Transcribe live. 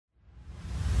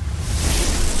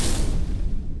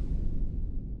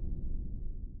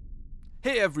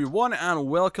Hey everyone, and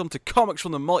welcome to Comics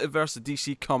from the Multiverse, the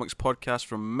DC Comics podcast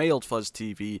from Mailed Fuzz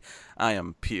TV. I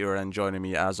am Peter, and joining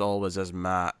me as always is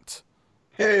Matt.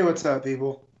 Hey, what's up,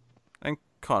 people? And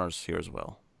Connor's here as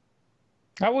well.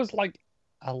 That was like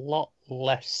a lot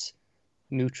less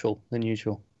neutral than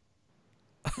usual.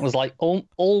 It was like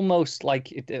almost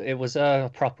like it was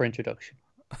a proper introduction.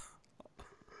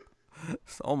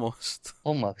 Almost.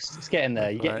 Almost. It's getting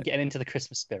there. You're Right. getting into the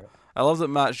Christmas spirit. I love that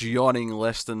Matt's yawning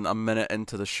less than a minute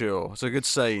into the show. It's a good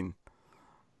sign.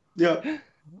 Yep.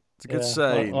 It's a good Yeah,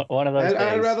 sign. one of those I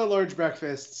had days. rather large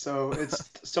breakfast, so it's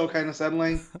still kind of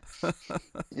settling.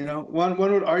 You know, one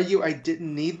would argue I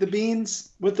didn't need the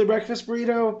beans with the breakfast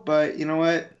burrito, but you know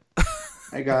what?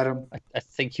 I got them. I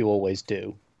think you always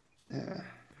do. Yeah.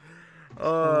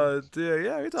 Oh dear,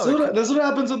 yeah. This is what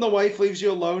happens when the wife leaves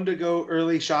you alone to go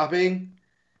early shopping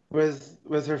with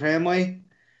her family,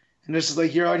 and it's just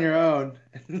like you're on your own.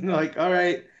 And like, all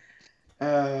right,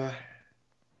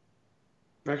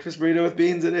 breakfast burrito with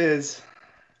beans it is.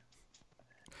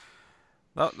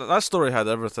 That story had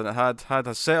everything. It had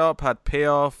a setup, had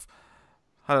payoff,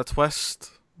 had a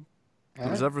twist. It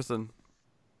was everything.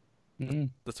 Mm.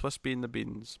 The twist being the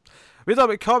beans. We talk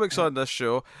about comics on this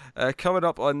show. Coming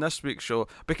up on this week's show,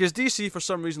 because DC for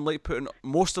some reason like putting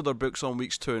most of their books on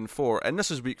weeks 2 and 4, and this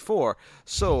is week 4.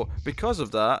 So because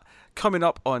of that, coming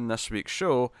up on this week's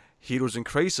show, Heroes in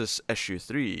Crisis issue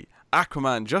 3,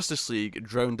 Aquaman Justice League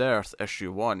Drowned Earth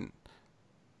issue 1,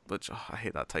 which I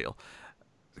hate that title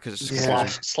because it's Yeah.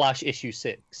 Slash issue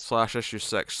 6. slash issue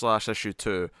 6 slash issue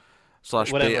 2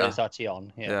 slash Whatever beta. it's actually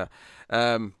on. Yeah.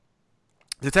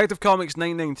 Detective Comics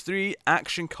 993,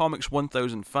 Action Comics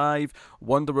 1005,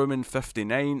 Wonder Woman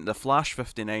 59, The Flash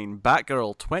 59,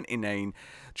 Batgirl 29,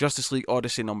 Justice League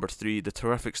Odyssey number 3, The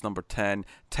Terrifics number 10,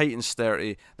 Titans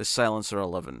 30, The Silencer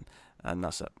 11, and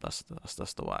that's it. That's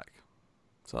the whack.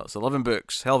 So it's 11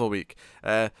 books. Hell of a week.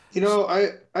 You know,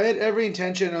 I had every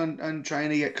intention on trying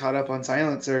to get caught up on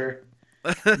Silencer,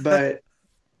 but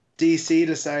DC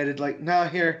decided like, nah,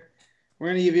 here, we're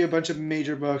gonna give you a bunch of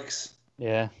major books.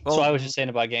 Yeah. Well- So I was just saying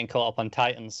about getting caught up on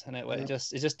Titans, and it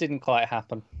just didn't quite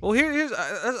happen. Well, here's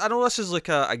I know this is like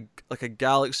a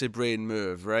galaxy brain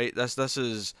move, right? This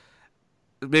is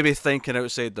maybe thinking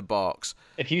outside the box.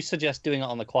 If you suggest doing it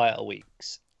on the quieter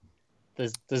weeks,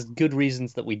 there's good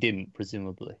reasons that we didn't,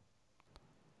 presumably.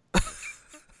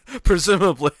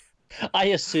 Presumably. I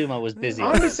assume I was busy.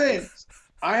 I'm just saying,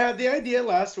 I had the idea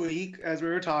last week as we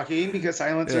were talking because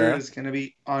Silencer Yeah. is going to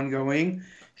be ongoing.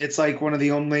 It's like one of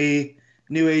the only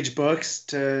new age books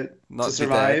to Not be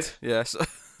survive. dead. Yes.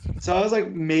 So I was like,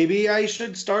 maybe I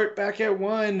should start back at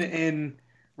 1 and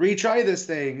retry this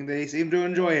thing. They seem to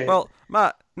enjoy it. Well,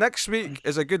 Matt, next week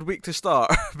is a good week to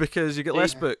start because you get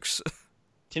less Yeah. books.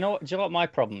 Do you know what my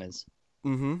problem is?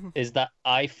 Mm-hmm. Is that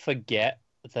I forget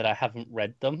that I haven't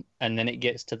read them, and then it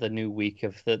gets to the new week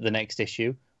of the next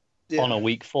issue Yeah. on a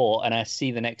week 4, and I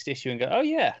see the next issue and go, oh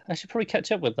yeah, I should probably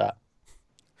catch up with that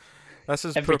This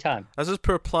is every time. This is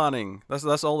poor planning.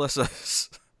 That's all this is.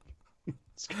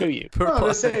 Screw you. Poor No, I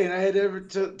was planning. saying I had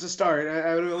to start.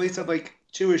 I would have at least had like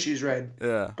 2 issues read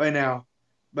Yeah. by now.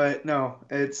 But no,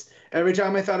 it's every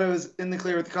time I thought I was in the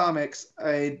clear with the comics,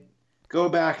 I'd go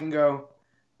back and go,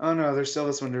 oh no, there's still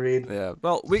this one to read. Yeah.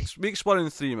 Well, weeks 1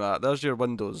 and 3, Matt. There's your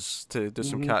windows to do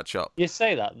some Mhm. catch up. You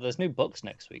say that there's new books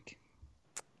next week,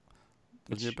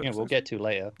 which new books we'll next get to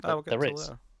later. Ah, we'll But get there to is.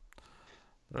 later.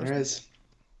 There is.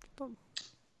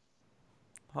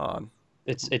 Hold on.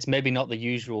 It's maybe not the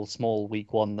usual small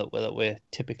week 1 that we're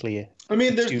typically. I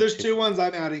mean, there's Excuse me. 2 ones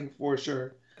I'm adding for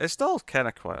sure. It's still kind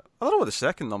of quiet. I don't know what the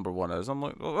second number one is. I'm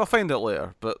like, I'll find out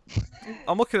later. But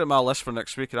I'm looking at my list for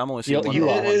next week, and I'm only seeing one. You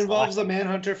more. are. It involves a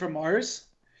Manhunter from Mars.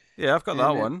 Yeah, I've got that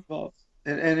and it one. involves-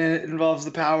 and it involves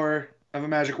the power of a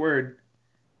magic word.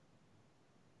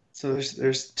 So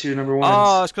there's 2 number ones.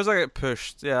 Oh, it's because I get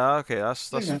pushed. Yeah, okay,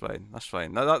 that's Yeah. fine. That's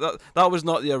fine. That was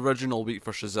not the original week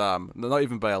for Shazam. Not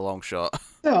even by a long shot.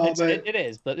 no, It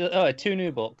is, but 2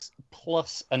 new books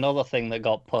plus another thing that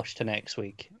got pushed to next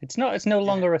week. It's no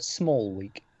longer a small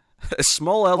week. It's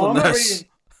small L well, than this.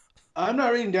 I'm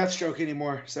not reading Deathstroke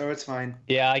anymore, so it's fine.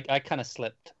 Yeah, I kind of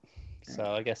slipped, so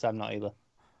I guess I'm not either.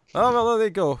 Oh well, there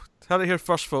you go. Heard it here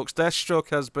first, folks. Deathstroke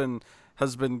has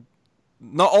been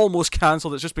not almost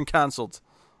cancelled. It's just been cancelled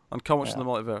on Comics in the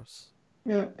Multiverse.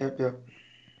 Yeah.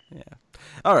 Yeah.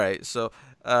 All right. So,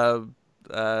 yeah,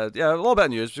 a little bit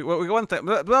of news. We got one thing.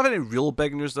 We don't have any real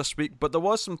big news this week, but there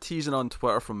was some teasing on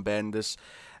Twitter from Bendis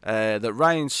that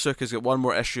Ryan Sook has got one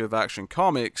more issue of Action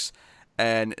Comics,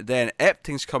 and then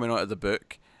Epting's coming out of the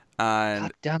book, and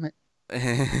God damn it!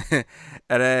 and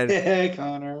then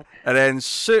Connor.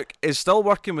 Sook is still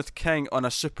working with King on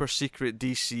a super secret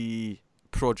DC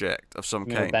project of some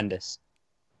kind. Bendis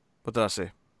What did I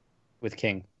say? with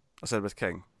King. I said with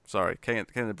King. Sorry, King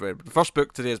of the Bread. The first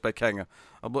book today is by King.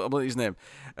 I'll let his name.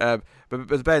 But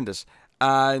with Bendis.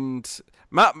 And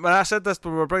Matt, when I said this,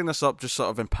 when we were bringing this up just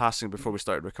sort of in passing before we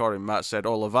started recording, Matt said,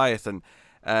 "Oh, Leviathan."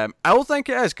 I don't think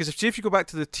it is, because if you go back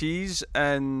to the tease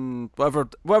and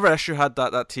whatever issue had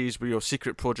that tease where your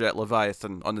secret project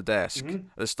Leviathan on the desk at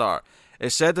the start,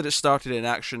 it said that it started in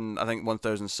Action, I think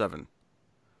 1007.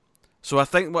 So I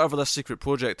think whatever this secret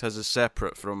project is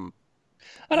separate from.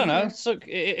 I don't know. So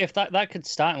if that could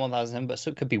start in 1000, but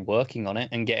so it could be working on it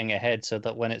and getting ahead so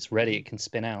that when it's ready, it can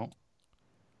spin out.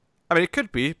 I mean, it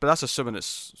could be, but that's assuming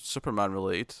it's Superman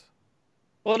related.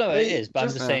 Well, no, it is. But I'm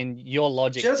just saying your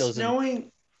logic just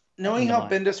doesn't. Knowing how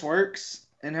Bendis works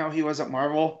and how he was at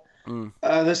Marvel,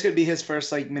 this could be his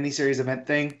first like miniseries event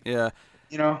thing. Yeah.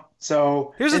 You know,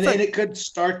 so Here's the thing. and it could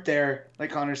start there, like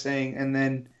Connor's saying, and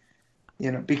then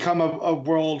become a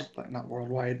not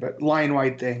worldwide, but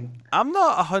line-wide thing. I'm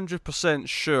not 100%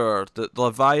 sure that the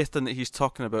Leviathan that he's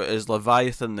talking about is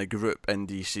Leviathan the group in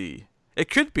DC. It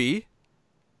could be.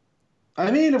 I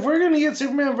mean, if we're gonna get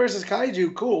Superman versus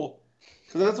Kaiju, cool.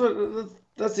 So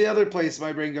that's the other place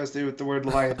my brain goes to with the word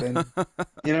Leviathan.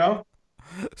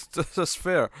 That's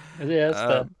fair. Yeah, that's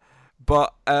fair.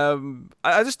 But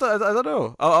I don't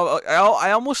know.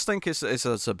 I almost think it's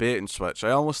a bait and switch.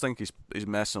 I almost think he's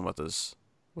messing with us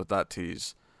with that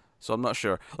tease. So I'm not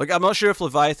sure. Like, I'm not sure if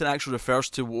Leviathan actually refers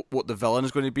to what the villain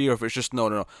is going to be, or if it's just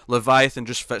no. Leviathan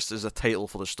just fits as a title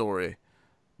for the story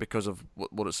because of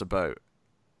what it's about.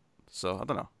 So I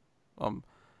don't know.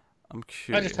 I'm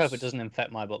curious. I just hope it doesn't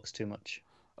infect my books too much.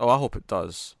 Oh, I hope it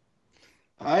does.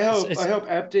 I hope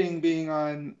Epting being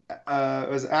on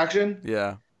was Action.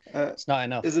 Yeah. It's not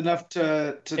enough. Is enough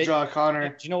to draw Connor.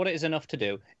 Do you know what it is enough to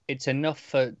do? It's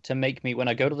enough to make me, when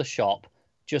I go to the shop,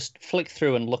 just flick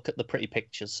through and look at the pretty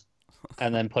pictures,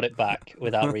 and then put it back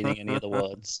without reading any of the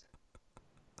words.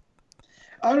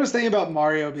 I was thinking about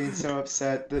Mario being so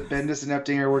upset that Bendis and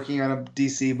Epting are working on a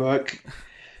DC book,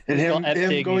 and him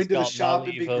going to the shop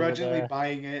and begrudgingly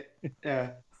buying it.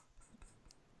 Yeah.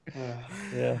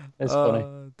 Yeah, it's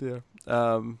funny. Dear.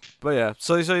 But yeah,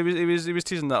 so he was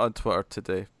teasing that on Twitter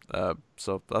today.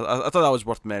 So I thought that was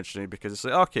worth mentioning, because it's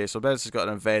like, okay, so Bendis has got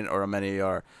an event or a mini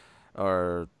or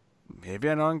maybe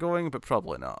an ongoing, but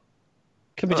probably not.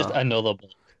 Could be just another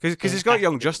book. Because he's got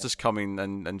Young Justice coming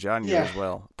in January as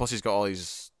well. Plus he's got all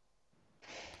these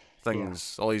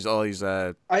things, all these.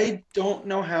 I don't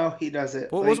know how he does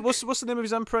it. What's the name of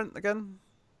his imprint again?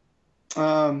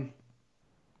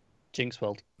 Jinx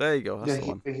World. There you go. That's the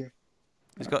one.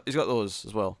 He's got those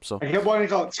as well. So I kept wanting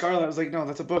to call it Scarlet. I was like, no,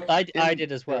 that's a book. I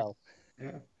did as well.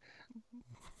 Yeah.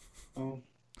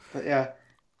 But yeah,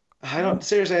 I don't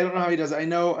know how he does it. I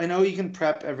know you can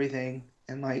prep everything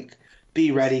and like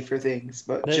be ready for things,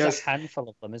 but there's a handful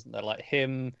of them, isn't there? Like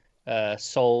him,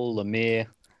 Soul, Lemire.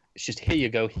 It's just, here you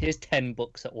go. Here's 10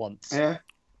 books at once. Yeah.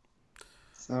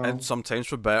 So. And sometimes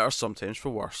for better, sometimes for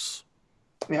worse.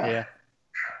 Yeah.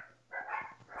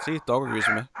 See, dog agrees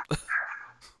with me.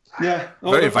 Yeah.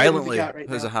 Very violently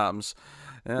as it happens.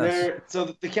 Yes.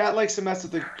 So the cat likes to mess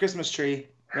with the Christmas tree,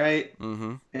 right?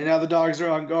 Mm-hmm. And now the dogs are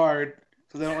on guard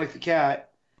because they don't like the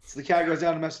cat. So the cat goes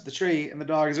down to mess with the tree, and the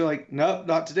dogs are like, nope,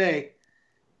 not today.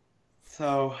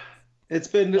 So it's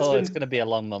going to be a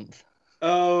long month.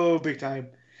 Oh, big time.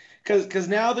 Because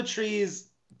now the tree's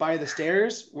by the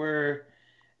stairs where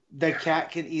the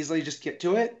cat can easily just get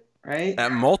to it, right?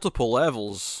 At multiple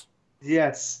levels.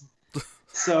 Yes.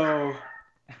 So...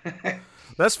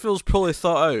 This feels poorly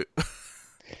thought out.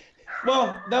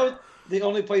 Well, that was the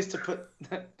only place to put...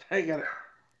 I got it.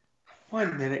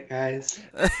 1 minute, guys.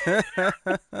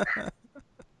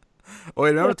 Oh,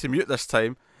 remember to mute this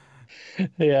time.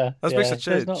 Yeah. That makes a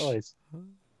change. Not always.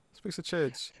 This makes a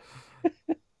change.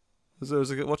 I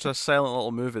was watching a silent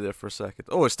little movie there for a second.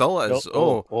 Oh, it still is.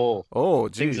 Oh,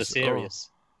 jeez. Things are serious.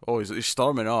 Oh, he's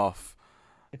storming off.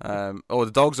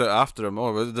 The dog's out after him.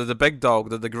 Oh, the big dog,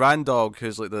 the grand dog,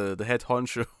 who's like the head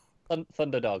honcho.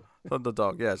 Thunderdog.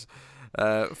 Thunderdog, yes.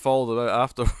 Followed him out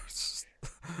afterwards.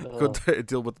 Going to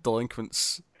deal with the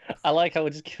delinquents. I like how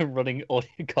we're just running audio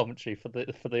commentary for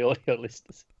the audio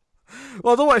listeners.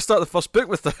 Well, I don't want to start the first book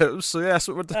with them, so yeah, that's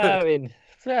what we're doing. I mean,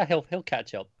 yeah, he'll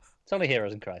catch up. It's only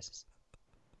Heroes in Crisis.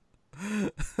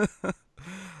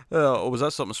 Was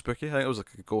that something spooky? I think it was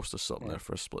like a ghost or something there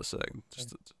for a split second.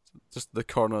 Just the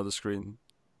corner of the screen.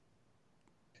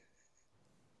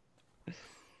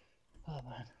 Oh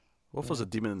man! What if there's a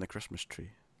demon in the Christmas tree?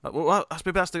 Well,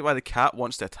 maybe that's why the cat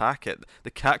wants to attack it.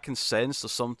 The cat can sense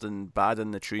there's something bad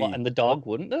in the tree. What, and the dog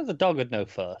wouldn't? No, the dog would know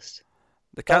first.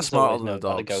 The cat's Dogs always smarter than know the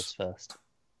about a dogs. ghost first.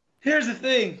 Here's the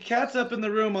thing: cat's up in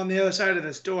the room on the other side of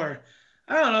this door.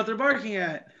 I don't know what they're barking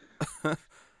at.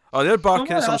 Oh, they're barking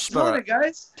Come at on, some outsmart spirit. it,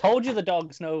 guys. Told you the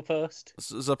dogs know first.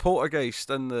 There's a poltergeist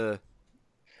in the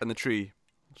tree.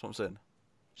 That's what I'm saying.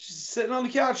 She's sitting on the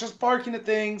couch, just barking at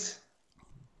things.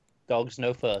 Dogs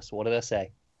know first. What did I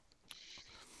say?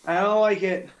 I don't like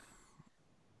it.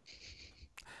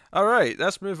 All right,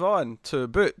 let's move on to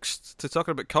books, to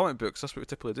talking about comic books. That's what we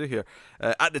typically do here.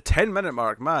 At the 10-minute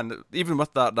mark, man, even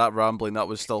with that rambling, that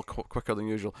was still quicker than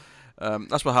usual.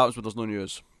 That's what happens when there's no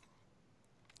news.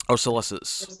 Or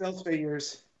solicits. Sales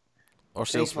figures. Or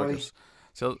sales Thankfully.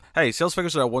 figures. Hey, sales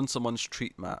figures are a once-a-month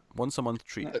treat, Matt. Once-a-month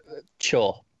treat.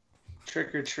 Sure.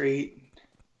 Trick or treat.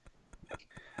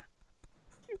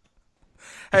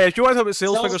 Hey, if you want to talk about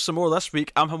sales Sales- figures some more this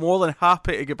week, I'm more than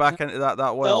happy to get back into that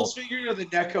well. Sales figure are the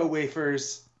Necco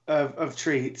wafers of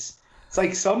treats. It's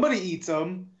like somebody eats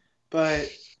them, but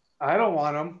I don't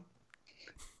want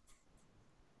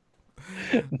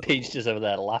them. Peach just over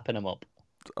there lapping them up.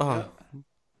 Oh,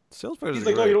 sales figures He's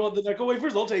are like, oh, great. you don't want the Necco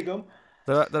wafers? I'll take them.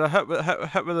 They're a hit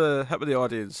with the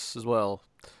audience as well,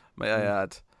 might I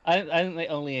add. I think they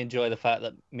only enjoy the fact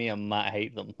that me and Matt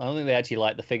hate them. I don't think they actually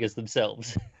like the figures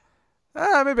themselves.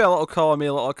 Maybe a little column A,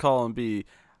 a little column B.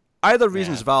 Either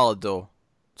reason's Yeah. valid though,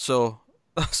 so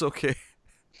that's okay.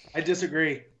 I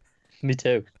disagree. Me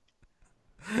too.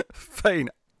 Fine,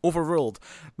 overruled.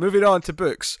 Moving on to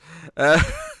books.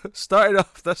 Starting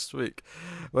off this week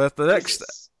with the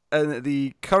next in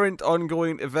the current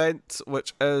ongoing event,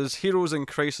 which is Heroes in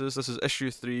Crisis. This is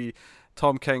issue 3.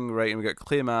 Tom King writing. We got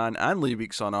Clayman and Lee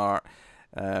Weeks on art.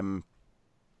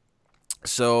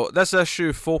 So this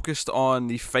issue focused on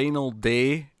the final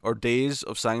day or days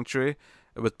of Sanctuary,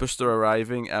 with Booster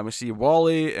arriving, and we see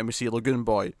Wally and we see Lagoon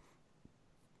Boy,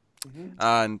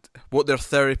 and what their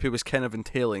therapy was kind of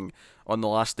entailing on the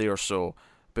last day or so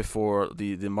before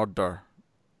the murder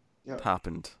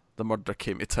happened. The murder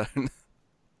came to town.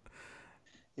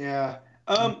 Yeah.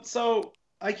 So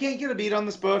I can't get a beat on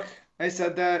this book. I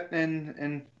said that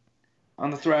in on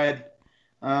the thread.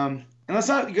 And that's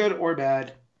not good or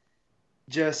bad.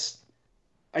 Just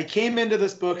I came into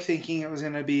this book thinking it was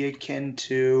going to be akin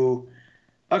to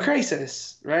a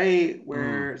Crisis, right?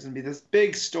 Where it's going to be this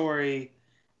big story,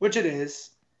 which it is.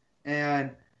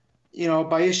 And, you know,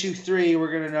 by issue 3,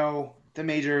 we're going to know the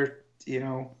major,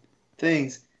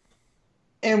 things.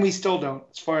 And we still don't,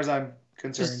 as far as I'm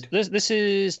concerned. This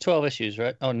is 12 issues,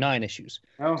 right? Oh, 9 issues.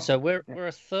 Oh, So we're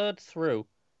a third through,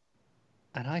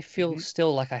 and I feel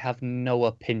still like I have no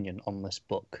opinion on this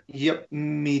book. Yep,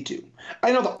 me too.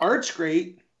 I know the art's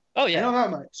great. Oh I know yeah,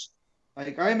 that much.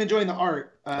 Like, I'm enjoying the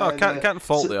art. Can't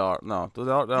fault the art. No,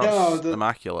 the art's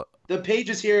immaculate. The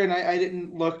pages here, and I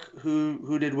didn't look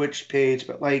who did which page,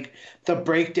 but like the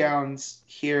breakdowns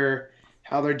here,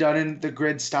 how they're done in the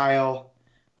grid style.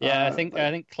 yeah. I think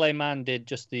Clayman did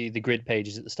just the grid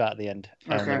pages at the start and the end,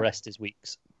 and Okay. the rest is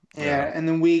Weeks. Yeah, and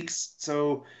then Weeks.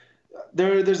 So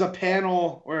there's a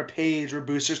panel or a page where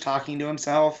Booster's talking to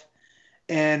himself,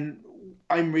 and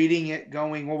I'm reading it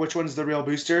going, well, which one's the real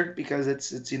Booster? Because it's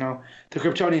the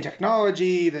Kryptonian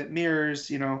technology that mirrors,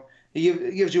 it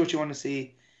gives you what you want to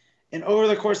see. And over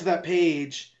the course of that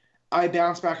page, I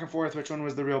bounced back and forth which one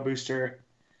was the real Booster.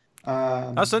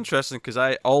 That's interesting because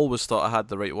I always thought I had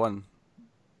the right one.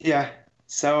 Yeah.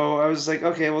 So I was like,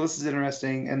 okay, well, this is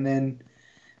interesting. And then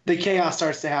the chaos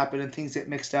starts to happen and things get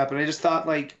mixed up. And I just thought,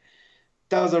 like,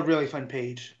 that was a really fun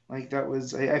page. Like, that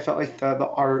was, I felt like the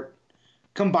art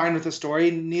combined with the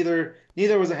story, neither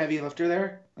was a heavy lifter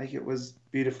there. Like, it was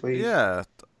beautifully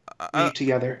weaved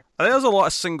together. I think there's a lot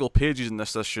of single pages in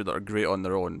this issue that are great on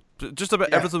their own. Just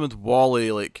about everything with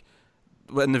Wally, like,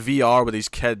 in the VR with these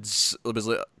kids, it was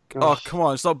like, oh, come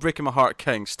on, stop breaking my heart,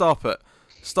 King. Stop it.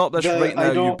 Stop this right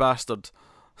now, you bastard.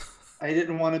 I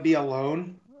didn't want to be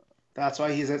alone. That's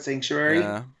why he's at Sanctuary.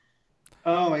 Yeah.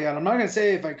 Oh my god, I'm not going to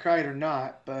say if I cried or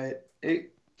not, but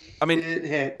it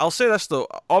hit. I'll say this though.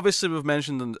 Obviously, we've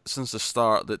mentioned since the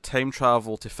start that time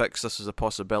travel to fix this is a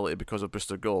possibility because of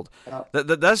Booster Gold. Yeah.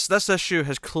 This issue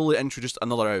has clearly introduced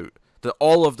another out. That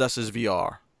all of this is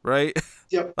VR, right?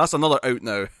 Yep. That's another out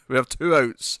now. We have 2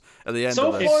 outs at the end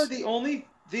So of this. far, the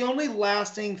only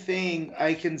lasting thing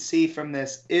I can see from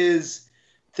this is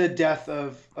the death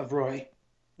of Roy.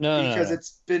 No, because no.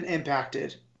 it's been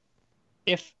impacted.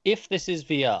 If this is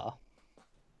VR,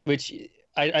 which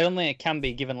I don't think it can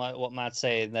be, given like what Matt's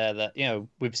saying there, that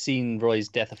we've seen Roy's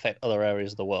death affect other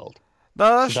areas of the world.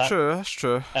 No, that's true. That's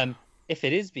true. If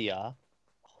it is VR,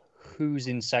 who's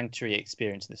in Sanctuary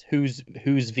experience this? Whose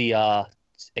VR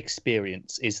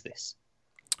experience is this?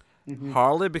 Mhm.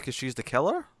 Harley, because she's the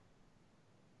killer.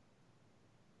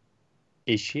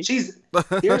 Is she?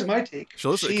 Here's my take. She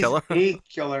looks like a She's killer. a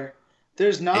killer.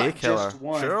 There's A not killer. just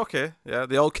one. Sure, okay. Yeah,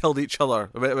 they all killed each other.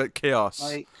 A bit chaos.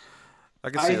 Like, I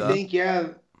can see I that. think, yeah,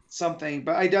 something.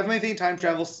 But I definitely think time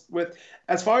travels with,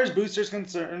 as far as Booster's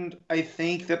concerned, I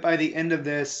think that by the end of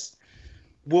this,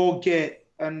 we'll get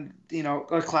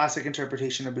a classic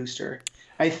interpretation of Booster.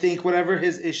 I think whatever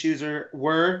his issues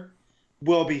were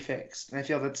will be fixed. And I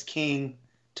feel that's King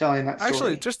telling that story.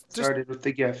 Actually, just started with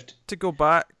the gift. to go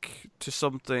back to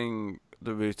something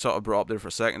that we sort of brought up there for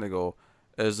a second ago,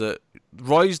 is that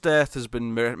Roy's death has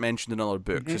been mentioned in other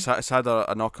books. Mhm. It's had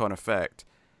a knock-on effect.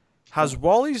 Has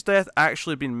Wally's death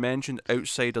actually been mentioned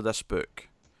outside of this book?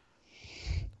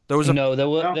 There was No, there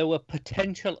No. were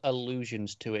potential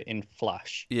allusions to it in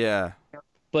Flash. yeah.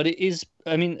 But it is,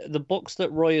 I mean, the books that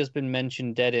Roy has been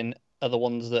mentioned dead in are the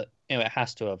ones that, it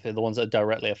has to have, the ones that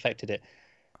directly affected it.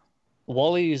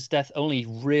 Wally's death only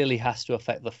really has to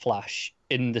affect the Flash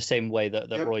in the same way that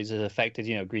Yep. Roy's has affected,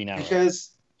 Green Arrow.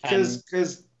 Because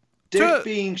Dick To-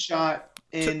 being shot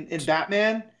in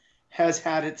Batman has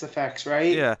had its effects,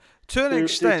 right? Yeah, to an They're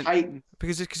extent, Titans.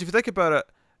 because if you think about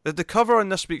it, the cover on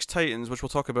this week's Titans, which we'll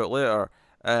talk about later,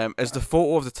 is the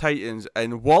photo of the Titans,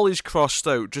 and Wally's crossed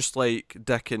out just like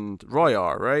Dick and Roy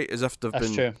are, right? As if they've That's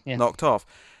been true, yeah. knocked off.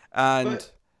 And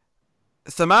But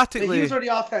he thematically, was already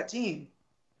off that team,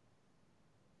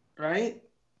 right?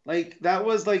 Like that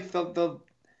was like the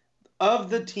of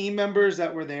the team members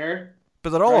that were there,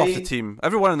 but they're all off the right. team.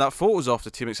 Everyone in that photo's off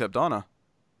the team except Donna.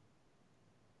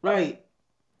 right?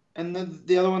 And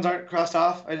the other ones aren't crossed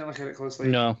off. I didn't look at it closely.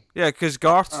 No. Yeah, because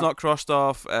Garth's Oh. not crossed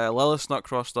off, Lilith's not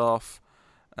crossed off.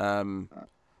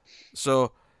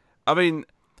 So, I mean,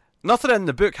 nothing in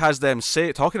the book has them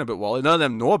talking about Wally. None of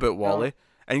them know about Wally,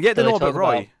 and yet they Do they know about talk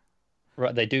Roy. about-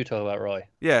 Right, they do talk about Roy.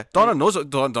 Yeah, Donna knows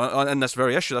it in this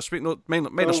very issue. That's minor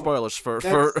So, spoilers for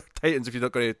that's- Titans if you're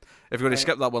going to Right.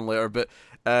 skip that one later. But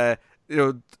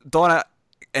Donna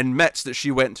admits that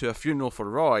she went to a funeral for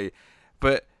Roy.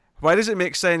 But why does it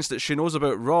make sense that she knows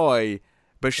about Roy,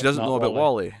 but she But doesn't not know about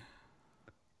Wally?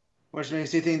 Which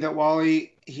makes you think that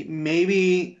Wally,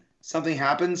 maybe something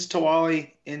happens to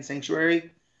Wally in Sanctuary,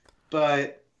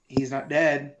 but he's not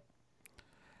dead.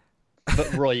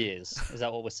 But Roy is. Is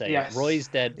that what we're saying? Yes. Roy's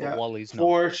dead, but Yeah, Wally's not.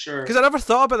 for sure. Because I never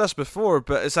thought about this before,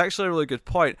 but it's actually a really good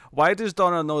point. Why does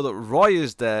Donna know that Roy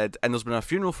is dead and there's been a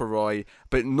funeral for Roy,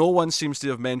 but no one seems to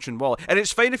have mentioned Wally? And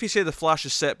it's fine if you say the Flash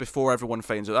is set before everyone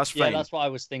finds out. That's Yeah, fine. that's what I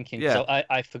was thinking. Yeah. So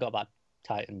I forgot about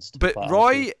Titans. to be But quite honest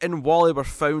Roy with you. and Wally were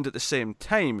found at the same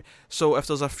time. So if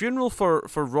there's a funeral for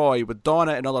Roy with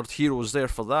Donna and other heroes there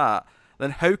for that, then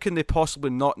how can they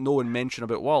possibly not know and mention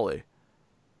about Wally?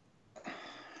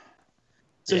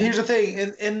 So Yeah. here's the thing: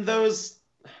 in those,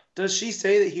 does she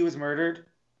say that he was murdered,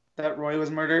 that Roy was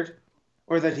murdered,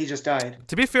 or that he just died?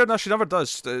 To be fair, no, she never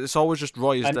does. It's always just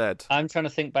Roy is dead. I'm trying to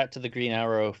think back to the Green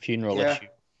Arrow funeral Yeah. issue.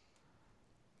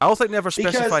 I don't think they ever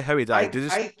Because specify how he died. They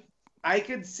just... I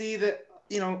could see that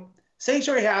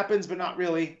Sanctuary happens, but not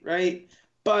really, right?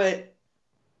 But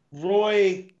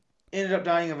Roy ended up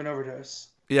dying of an overdose,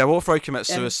 Yeah, what if Roy commits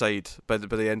And- suicide by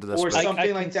the end of this or book? something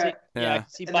can like see- that. Yeah, Yeah. I can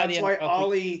see And by that's the why end.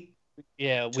 Ollie.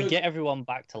 We took- get everyone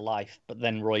back to life, but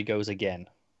then Roy goes again.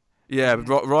 Yeah,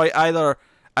 Roy either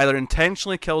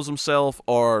intentionally kills himself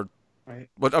or... Right.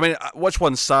 But, I mean, which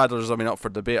one's sadder is, up for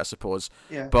debate, I suppose.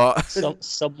 Yeah. But...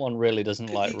 Someone really doesn't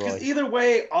like Because Roy. either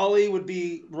way, Ollie would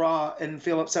be raw and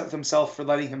feel upset with himself for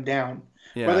letting him down.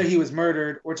 yeah. Whether he was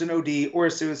murdered or it's an OD or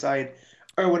a suicide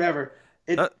or whatever.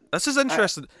 This is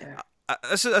interesting. Yeah.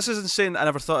 This is insane. I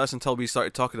never thought of this until we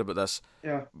started talking about this.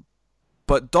 Yeah.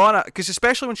 But Donna, because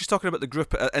especially when she's talking about the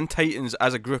group in Titans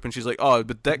as a group, and she's like, "Oh,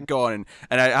 but Dick gone,"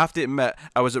 and I have to admit,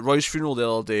 I was at Roy's funeral the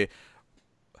other day.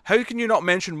 How can you not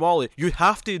mention Wally? You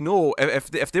have to know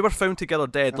if they were found together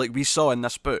dead, like we saw in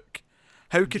this book.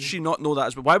 How could she not know that?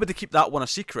 As well? Why would they keep that one a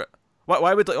secret?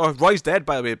 Why would Roy's dead,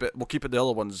 by the way, but we'll keep it the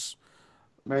other ones,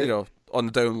 Right. on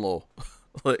the down low.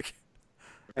 Like,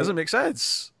 doesn't make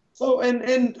sense. So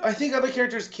and I think other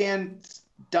characters can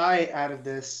die out of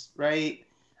this, right?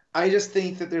 I just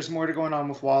think that there's more to going on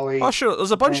with Wally. Oh, sure.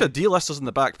 There's a bunch Yeah. of D-listers in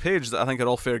the back page that I think are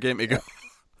all fair game to go.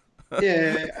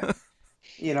 Yeah.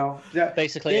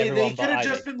 Basically, they everyone could but have Ivy.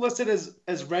 just been listed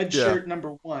as red Yeah. shirt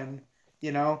number 1,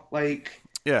 like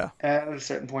Yeah. at a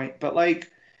certain point. But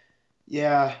like,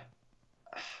 yeah.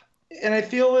 And I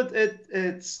feel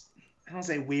it's I don't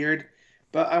say weird,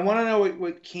 but I want to know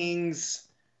what King's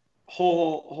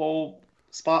whole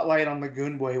spotlight on the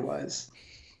Goon Boy was.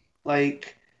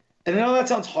 Like, And I know that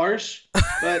sounds harsh,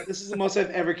 but this is the most I've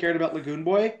ever cared about Lagoon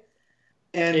Boy.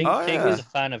 And King, Oh, King yeah. was a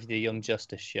fan of the Young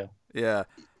Justice show. Yeah,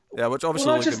 yeah. Which obviously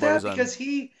well, not Logan just Boy that, was in. because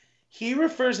he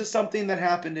refers to something that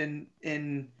happened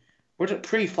in what's it,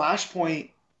 pre-Flashpoint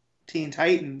Teen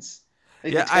Titans.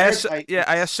 Like Yeah, the Terror yeah. I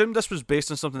Titans. assumed this was based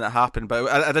on something that happened, but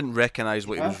I didn't recognize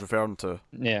what he Yeah. was referring to.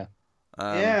 Yeah.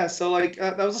 Yeah, so like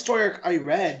that was a story arc I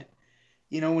read,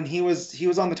 when he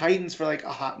was on the Titans for like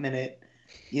a hot minute,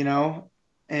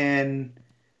 and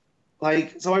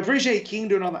like so I appreciate King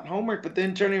doing all that homework, but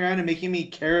then turning around and making me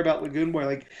care about Lagoon Boy,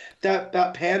 like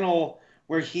that panel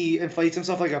where he inflates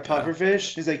himself like a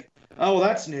pufferfish. He's like, oh, well,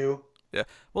 that's new. Yeah,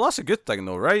 well, that's a good thing,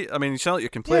 though, right? I mean, you sound like you're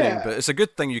complaining, Yeah. but it's a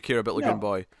good thing you care about Lagoon No.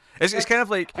 Boy. It's kind of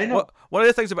like I know. one of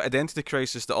the things about Identity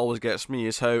Crisis that always gets me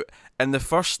is how in the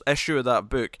first issue of that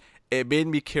book, it made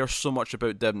me care so much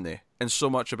about Dimney and so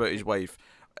much about his wife.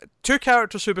 Two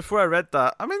characters who, before I read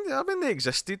that, I mean, they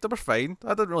existed. They were fine. I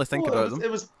didn't really think Well, about them. it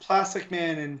was Plastic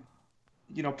Man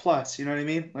and plus. You know what I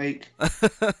mean? Like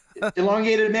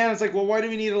elongated man. It's like, well, why do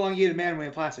we need elongated man when we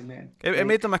have Plastic Man? It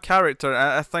made them a character.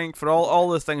 I think for all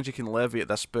the things you can levy at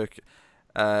this book,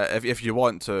 if you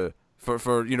want to, for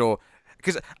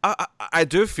because I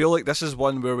do feel like this is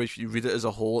one where if you read it as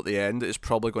a whole at the end, it's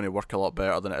probably going to work a lot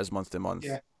better than it is month to month.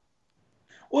 Yeah.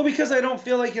 Well, because I don't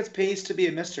feel like it's paced to be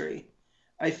a mystery.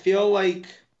 I feel like,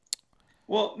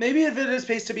 well, maybe if it is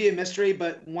paced to be a mystery,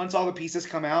 but once all the pieces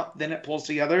come out, then it pulls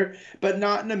together. But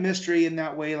not in a mystery in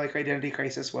that way like Identity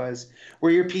Crisis was,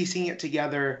 where you're piecing it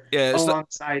together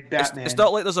alongside Batman. It's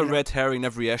not like there's a red herring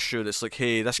every issue that's like,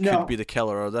 hey, this No. could be the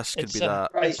killer or this could be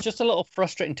that. Right. It's just a little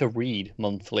frustrating to read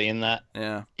monthly in that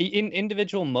Yeah. in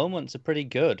individual moments are pretty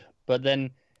good, but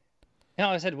then, like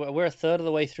I said, we're a third of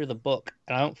the way through the book,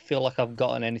 and I don't feel like I've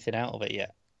gotten anything out of it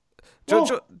yet.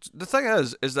 The thing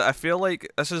is that I feel like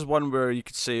this is one where you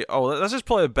could say, oh, this is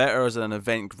probably better as an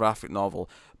event graphic novel.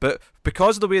 But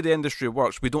because of the way the industry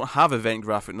works, we don't have event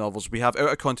graphic novels. We have out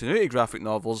of continuity graphic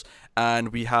novels, and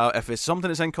we have, if it's something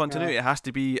that's in continuity, it has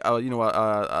to be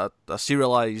a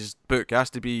serialized book. It has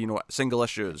to be single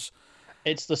issues.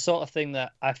 It's the sort of thing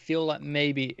that I feel like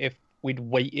maybe if we'd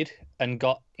waited and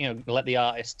got let the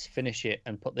artist finish it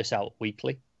and put this out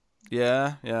weekly.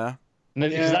 Yeah.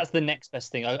 Maybe because that's the next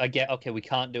best thing. I get, okay, we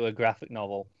can't do a graphic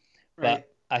novel, Right.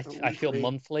 but I feel weekly.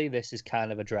 monthly this is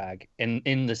kind of a drag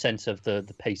in the sense of the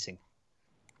pacing.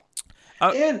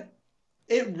 And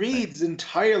it reads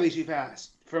entirely too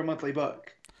fast for a monthly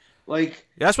book. Like,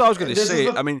 Yeah, that's what I was going to this is say.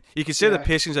 the- I mean, you could say the Yeah.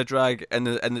 pacing's a drag and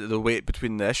the wait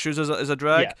between the issues is a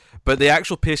drag, Yeah. but the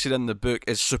actual pacing in the book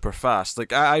is super fast.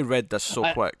 Like, I read this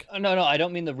so quick. No, I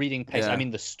don't mean the reading pace. Yeah. I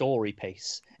mean the story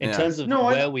pace. In Yeah. terms of No,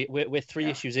 we're three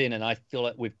issues in, and I feel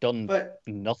like we've done but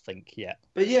nothing yet.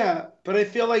 but I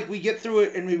feel like we get through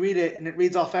it and we read it and it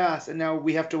reads all fast, and now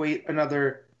we have to wait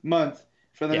another month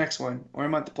for the next one, or a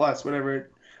month plus, whatever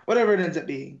it ends up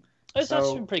being. It's So-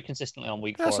 actually been pretty consistently on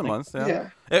week 4. That's I a think. month, yeah.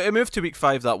 Yeah. It moved to week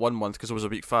 5 that one month because it was a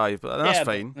week 5, but that's Yeah,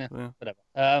 but- fine. yeah. Yeah.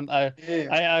 Whatever.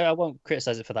 Yeah. I won't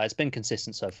criticize it for that. It's been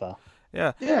consistent so far.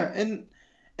 Yeah. Yeah, and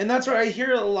that's where I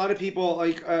hear a lot of people,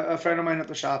 like a friend of mine at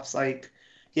the shop's like,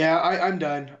 yeah, I'm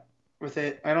done with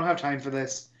it. I don't have time for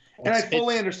this. And I It's-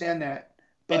 fully understand that.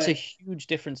 But It's a huge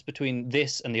difference between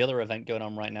this and the other event going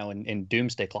on right now in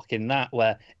Doomsday Clock, in that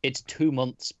where it's 2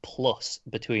 months plus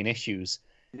between issues,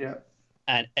 yeah.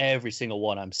 and every single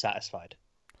one I'm satisfied.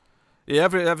 Yeah,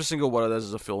 every single one of this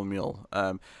is a full meal.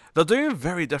 They're doing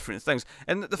very different things,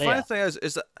 and the funny are. thing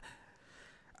is that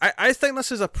I think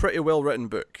this is a pretty well written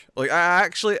book. Like I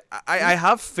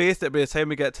have faith that by the time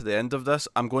we get to the end of this,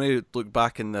 I'm going to look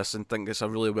back in this and think it's a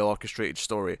really well orchestrated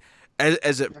story.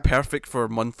 Is it perfect for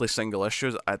monthly single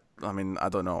issues? I mean, I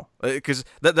don't know, because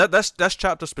this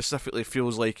chapter specifically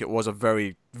feels like it was a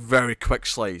very, very quick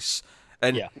slice,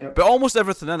 and Yeah. Yep. but almost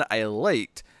everything in it I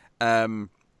liked.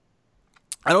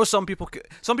 I know some people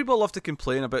love to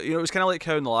complain about, it was kind of like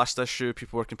how in the last issue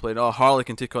people were complaining, oh, Harley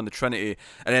can take on the Trinity,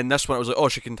 and then this one it was like, oh,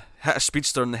 she can hit a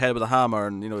speedster in the head with a hammer,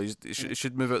 and he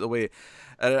should move out of the way.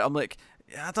 And I'm like,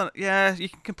 yeah, you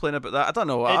can complain about that. I don't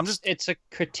know. It's a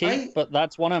critique, but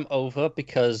that's one I'm over,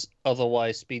 because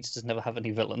otherwise Speedsters never have any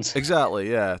villains.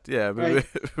 Exactly, yeah. Right.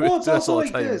 We Well, it's do this also all the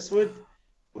like time. this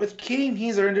with King.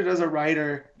 He's earned it as a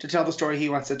writer to tell the story he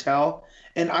wants to tell,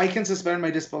 and I can suspend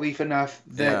my disbelief enough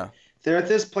that Yeah. they're at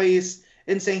this place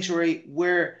in Sanctuary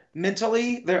where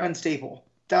mentally they're unstable.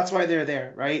 That's why they're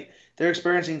there, right? They're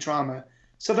experiencing trauma,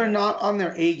 so they're not on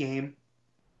their A game.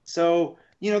 So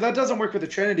that doesn't work with the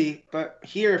Trinity, but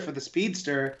here for the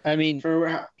Speedster, I mean,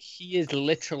 for he is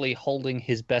literally holding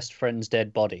his best friend's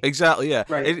dead body. Exactly, yeah.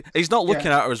 Right. He's not looking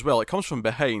Yeah. at her as well. It comes from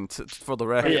behind, for the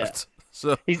record. Yeah.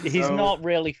 So He's not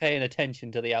really paying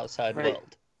attention to the outside Right.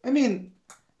 world. I mean,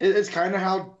 it's kind of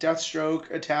how Deathstroke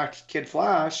attacked Kid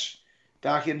Flash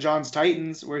back in John's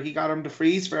Titans, where he got him to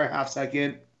freeze for a half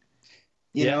second.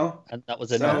 You Yeah, know, and that was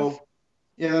so enough.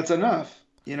 yeah, that's enough.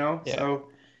 You know, Yeah. so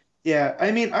yeah.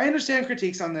 I mean, I understand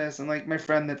critiques on this, and like my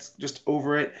friend that's just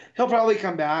over it, he'll probably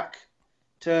come back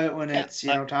to when Yeah, it's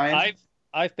time.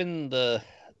 I've been the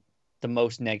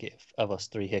most negative of us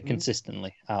three here Mhm.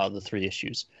 consistently out of the 3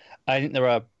 issues. I think there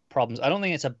are problems. I don't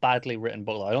think it's a badly written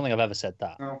book. Though. I don't think I've ever said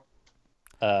that. No.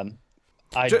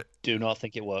 I Jo- do not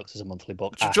think it works as a monthly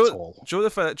book at Joey, all.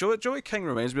 Joey King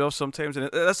reminds me of sometimes, and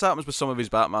this happens with some of his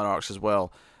Batman arcs as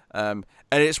well. And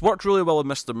it's worked really well with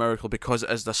Mr. Miracle because it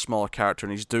is this smaller character,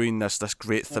 and he's doing this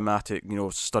great thematic,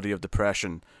 study of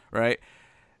depression, right?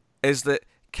 Is that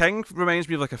King reminds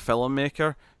me of like a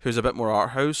filmmaker who's a bit more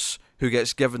art house, who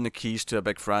gets given the keys to a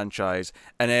big franchise,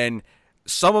 and then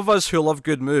some of us who love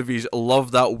good movies love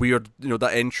that weird,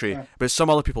 that entry, Yeah. but some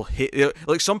other people hate it.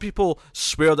 Like some people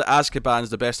swear that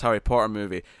Azkaban's the best Harry Potter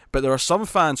movie, but there are some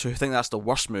fans who think that's the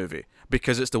worst movie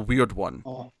because it's the weird one.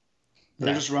 Oh, they're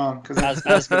No. just wrong because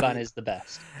Azkaban is the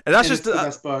best. And that's it's just the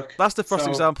best book. that's the first So-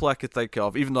 example I could think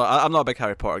of. Even though I'm not a big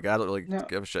Harry Potter guy, I don't really No.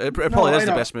 give a shit. It probably No, is I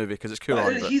the know. best movie because it's cool But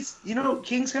on. But he's,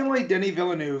 King's kind of like Denis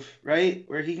Villeneuve, right?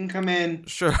 Where he can come in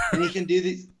sure. and he can do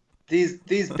these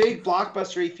big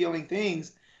blockbustery feeling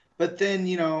things, but then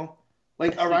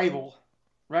like Arrival,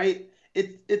 right?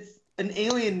 It's an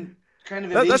alien kind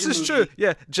of invasion This is movie. true.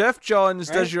 Yeah, Jeff Johns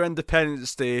Right? does your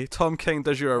Independence Day. Tom King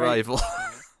does your Right. Arrival.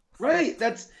 Right.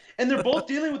 And they're both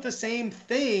dealing with the same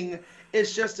thing.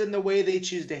 It's just in the way they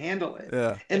choose to handle it.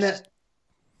 Yeah. And that,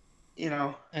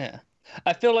 Yeah.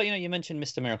 I feel like you mentioned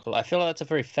Mr. Miracle. I feel like that's a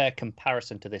very fair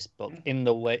comparison to this book in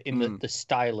the way the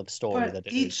style of story but that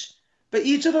it is.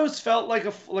 each of those felt like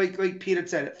like Pete had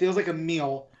said, it feels like a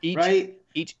meal, Each- right?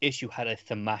 Each issue had a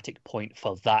thematic point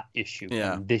for that issue.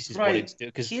 Yeah. And this is what Right. it's doing.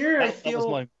 Because Here I that was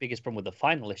feel- my biggest problem with the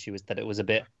final issue is that it was a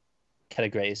bit kind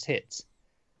of greatest hits.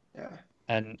 Yeah.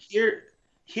 And Here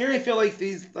I feel like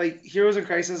these like Heroes in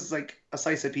Crisis is like a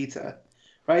slice of pizza,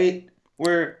 right?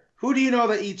 Where who do you know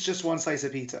that eats just one slice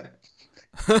of pizza?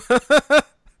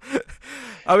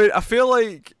 I mean, I feel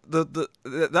like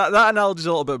that analogy is a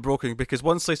little bit broken because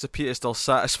one slice of pizza is still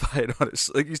satisfying on it.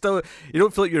 Like you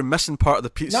don't feel like you're missing part of the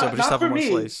pizza Not- by just not having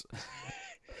for one me. slice.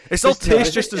 It still Just- no,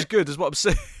 tastes just as good, is what I'm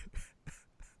saying.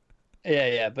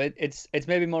 yeah, but it's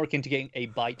maybe more akin to getting a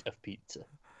bite of pizza.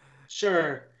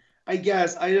 Sure, I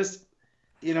guess I just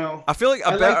I feel like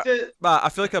I like Matt, I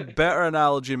feel like a better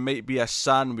analogy might be a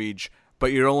sandwich,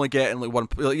 but you're only getting like one.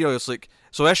 It's like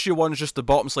so. Issue 1 is just the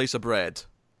bottom slice of bread,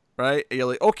 right? And you're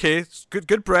like, okay, it's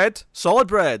good bread, solid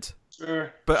bread,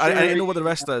 sure, but sure, I don't know what the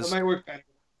rest that is. might work better.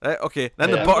 Right? Okay, then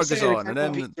Yeah. the I'm butter just goes saying I on, and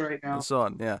can't then have pizza right now. it's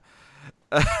on. Yeah.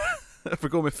 If we're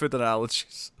going with food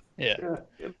analogies. Yeah.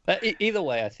 Yeah. But either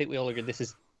way, I think we all agree this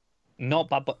is not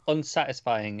bad, but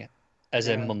unsatisfying as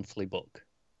a Yeah. monthly book.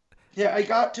 Yeah, I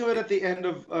got to it at the end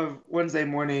of Wednesday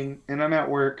morning, and I'm at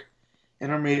work,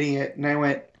 and I'm reading it, and I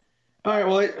went, all right,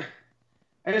 well,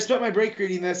 I just spent my break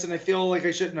reading this, and I feel like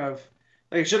I shouldn't have.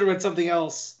 Like, I should have read something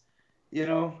else,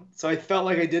 So I felt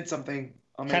like I did something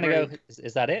on my Kind of break. go,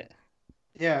 is that it?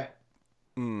 Yeah.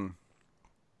 Hmm.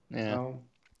 Yeah.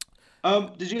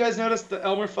 Did you guys notice the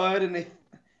Elmer Fudd, and it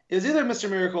was either Mr.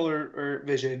 Miracle or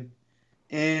Vision,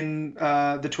 in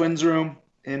the twins' room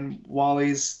in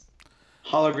Wally's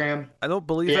hologram? I don't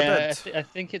believe I Yeah, did. I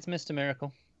think it's Mr.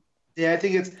 Miracle. Yeah, I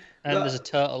think it's... And the- there's a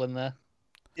turtle in there.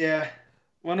 Yeah,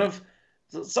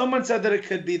 someone said that it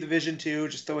could be the Vision too,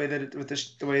 just the way that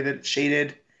the way that it's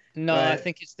shaded. No, I But-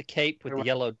 think it's the cape with the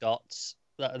yellow dots.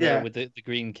 Yeah. With the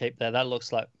green cape there. That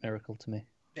looks like Miracle to me.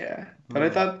 Yeah, but I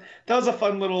thought that was a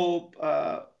fun little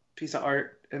piece of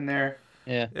art in there.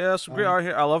 Yeah. Yeah, some great art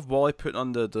here. I love Wally putting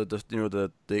on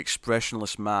the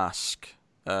expressionless mask.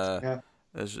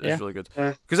 Is Yeah. really good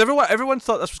Yeah. because everyone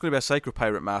thought this was going to be a Psycho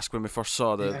Pirate mask when we first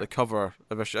saw Yeah. the cover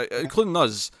of issue, including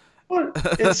us. Well,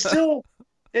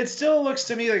 it still looks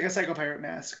to me like a Psycho Pirate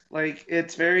mask. Like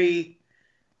it's very,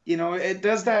 it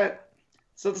does that.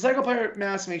 So the Psycho Pirate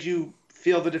mask makes you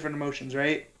feel the different emotions,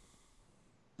 right?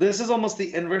 This is almost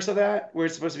the inverse of that, where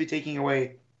it's supposed to be taking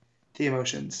away the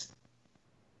emotions.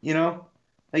 Like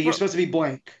you're Well- supposed to be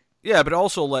blank. Yeah, but it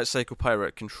also lets Psycho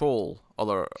Pirate control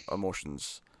other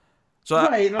emotions. So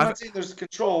Right, and I'm I- not saying there's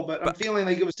control, but I'm feeling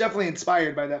like it was definitely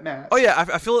inspired by that mask. Oh yeah,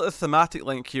 I feel like the thematic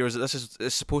link here is that this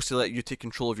is supposed to let you take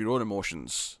control of your own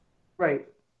emotions. Right.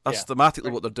 That's Yeah.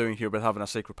 thematically what they're doing here with having a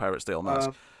Sacred Pirate style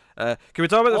mask. Uh, Can we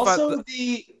talk about the fact Also,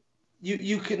 that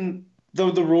you can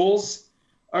the rules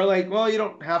are like, well, you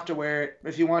don't have to wear it.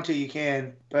 If you want to, you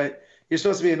can, but you're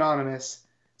supposed to be anonymous.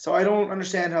 So I don't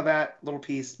understand how that little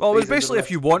piece. Well, plays it's into basically the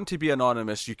if you rest. want to be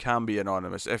anonymous, you can be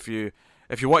anonymous. If you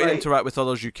want to Right. interact with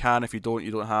others, you can. If you don't, you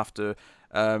don't have to.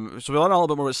 So we learn a little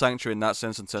bit more about Sanctuary in that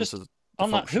sense, in terms Just of the On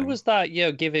that, who functioning. was that?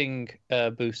 Giving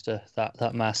Booster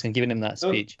that mask and giving him that Those-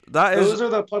 speech. That is Those are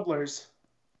the puddlers.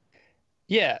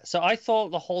 Yeah, so I thought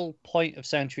the whole point of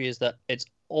Sanctuary is that it's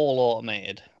all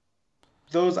automated.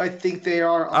 Those I think they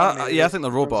are. Automated. yeah, I think they're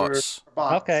Those are robots.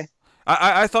 bots. Okay.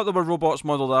 I thought they were robots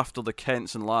modeled after the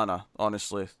Kents and Lana.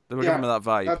 Honestly, they were Yeah, giving me that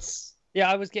vibe. That's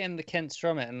Yeah, I was getting the Kent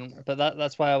from it, but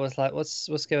that's why I was like,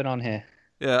 what's going on here?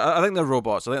 Yeah, I think they're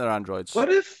robots. I think they're androids. what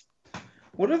if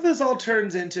this all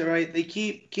turns into, right?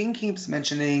 King keeps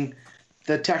mentioning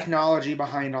the technology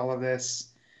behind all of this.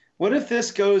 What if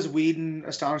this goes Whedon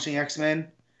Astonishing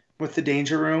X-Men with the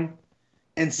Danger Room,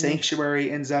 and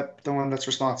Sanctuary ends up the one that's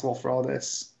responsible for all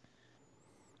this?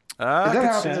 I If that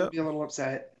could see happens, it. I'd be a little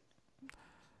upset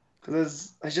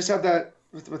because I just have that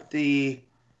with the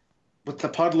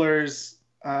puddlers,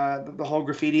 the whole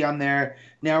graffiti on there.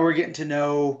 Now we're getting to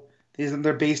know these.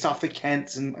 They're based off the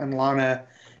Kents and Lana,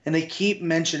 and they keep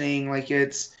mentioning like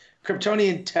it's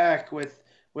Kryptonian tech with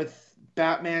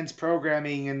Batman's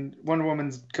programming and Wonder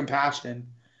Woman's compassion.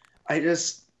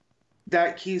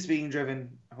 That keeps being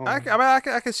driven home. I mean,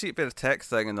 I can see it being a tech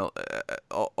thing, and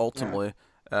ultimately,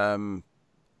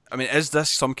 I mean, is this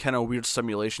some kind of weird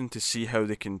simulation to see how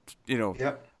they can,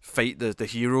 Yep. fight the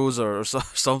heroes or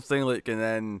something like, and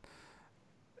then,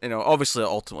 obviously,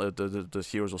 ultimately, the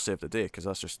heroes will save the day because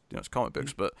that's just it's comic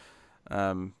books, but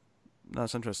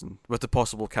that's interesting with the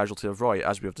possible casualty of Roy,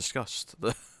 as we have discussed.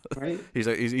 Right.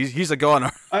 he's a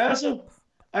goner.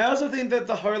 I also think that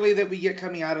the Harley that we get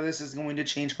coming out of this is going to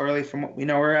change Harley from what we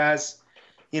know her as.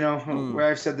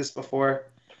 Where I've said this before,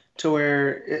 to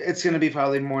where it's going to be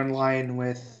probably more in line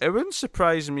with. It wouldn't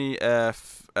surprise me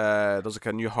if there's like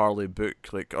a new Harley book,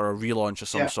 like, or a relaunch of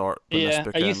some sort. When this Yeah,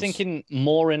 book are you ends. thinking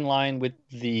more in line with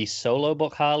the solo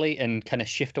book Harley and kind of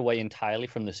shift away entirely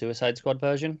from the Suicide Squad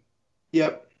version?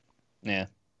 Yep. Yeah.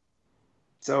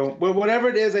 So whatever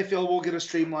it is, I feel we'll get a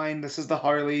streamline. This is the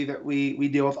Harley that we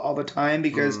deal with all the time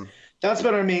because that's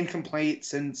been our main complaint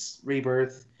since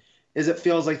Rebirth. Is it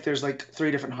feels like there's like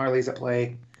 3 different Harleys at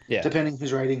play, depending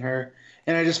who's writing her.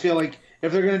 And I just feel like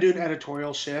if they're going to do an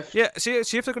editorial shift. Yeah, see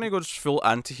if they're going to go just full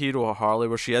anti-hero Harley,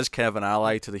 where she is kind of an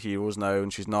ally to the heroes now,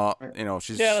 and she's not,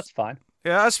 she's... Yeah, that's fine.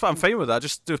 Yeah, that's fine. I'm fine with that.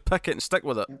 Just do pick it and stick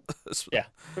with it. Yeah.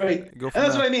 Right. Go And from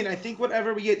that's there. what I mean. I think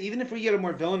whatever we get, even if we get a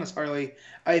more villainous Harley,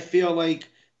 I feel like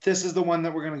this is the one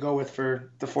that we're going to go with for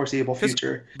the foreseeable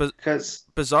future. Because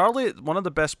Bizarrely, one of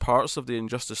the best parts of the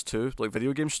Injustice 2, like,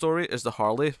 video game story is the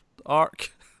Harley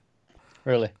arc.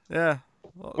 Really? Yeah.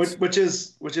 Well, which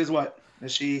is what?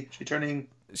 Is she turning?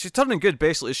 she's turning good,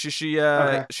 basically.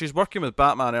 She's working with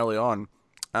Batman early on,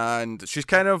 and she's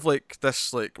kind of like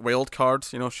this like wild card.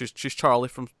 She's Charlie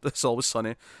from It's Always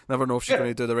Sunny. Never know if she's going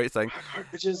to do the right thing.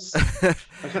 Which is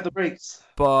I cut the brakes.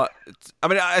 But I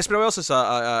mean, it's been a while since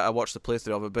I watched the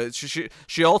playthrough of it. But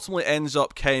she ultimately ends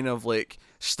up kind of like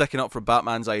sticking up for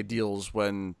Batman's ideals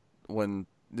when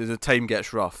the time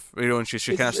gets rough. And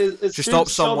she kind of she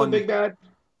stops someone. The big bad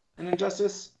in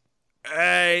Injustice.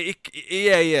 Yeah,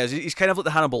 he is. He's kind of like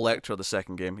the Hannibal Lecter of the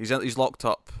second game. He's locked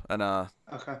up in a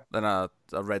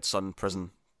Red Sun prison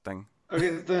thing. Okay,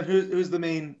 then who's the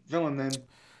main villain then?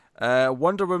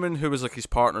 Wonder Woman, who was like his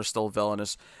partner, is still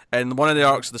villainous. And one of the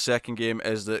arcs of the second game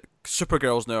is that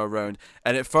Supergirl's now around,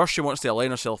 and at first she wants to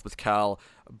align herself with Kal,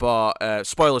 but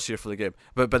spoilers here for the game.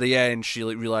 But by the end, she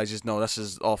like realizes, no, this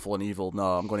is awful and evil.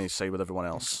 No, I'm going to side with everyone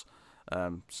else.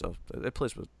 So it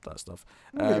plays with that stuff.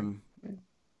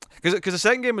 Because the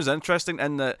second game was interesting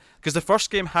in that, because the first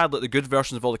game had like the good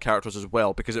versions of all the characters as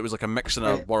well, because it was like a mix in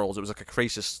of worlds. It was like a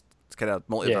Crisis kind of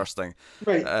multiverse thing.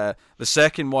 Right. The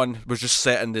second one was just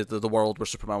set in the world where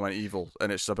Superman went evil,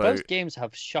 and it's about. Those games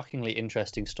have shockingly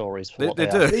interesting stories for what They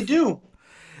they do. are. They do.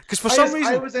 Because for some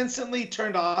reason, I was instantly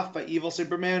turned off by Evil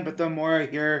Superman, but the more I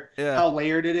hear how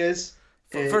layered it is,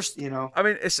 first, I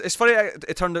mean, it's funny.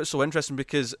 It turned out so interesting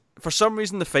because for some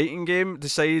reason the fighting game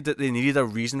decided that they needed a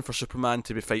reason for Superman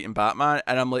to be fighting Batman,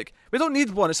 and I'm like, we don't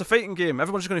need one. It's a fighting game.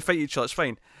 Everyone's going to fight each other. It's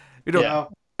fine. Yeah.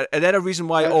 And then a reason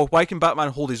why, why can Batman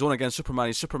hold his own against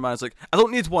Superman? Superman's like, I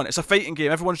don't need one. It's a fighting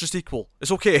game. Everyone's just equal.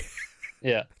 It's okay.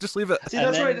 Yeah. Just leave it. See,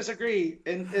 that's where I disagree.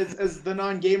 And as the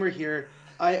non-gamer here,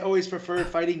 I always prefer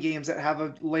fighting games that have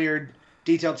a layered,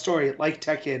 detailed story, like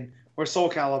Tekken or Soul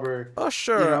Calibur. Oh,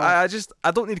 sure. I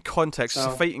don't need context. It's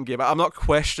a fighting game. I'm not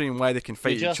questioning why they can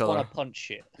fight each other. You just want to punch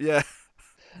shit. Yeah.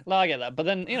 No, I get that. But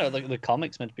then, the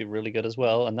comics meant to be really good as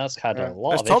well, and that's had a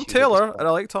lot There's of Tom issues Taylor, and I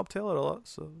like Tom Taylor a lot.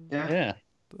 So Yeah. Yeah.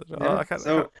 I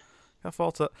can't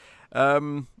fault it.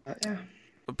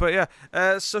 But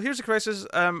yeah, so here's the crisis.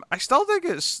 I still think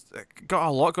it's got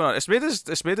a lot going on. It's made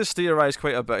us theorize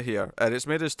quite a bit here, and it's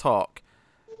made us talk.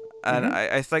 And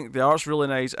I think the art's really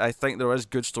nice. I think there is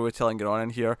good storytelling going on in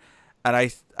here, and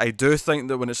I do think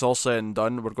that when it's all said and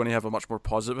done, we're going to have a much more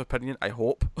positive opinion. I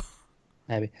hope.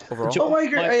 Maybe. Overall. Oh, I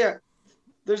agree. Yeah.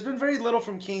 There's been very little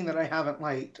from King that I haven't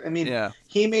liked. I mean, Yeah.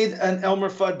 he made an Elmer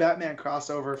Fudd Batman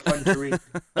crossover fun to read.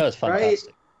 That was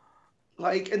fantastic.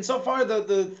 Like, and so far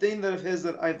the thing of his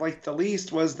that I liked the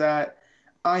least was that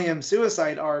I Am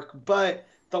Suicide arc. But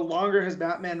the longer his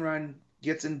Batman run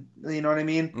gets in, you know what I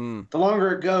mean? The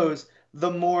longer it goes,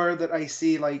 the more that I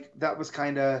see like that was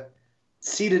kind of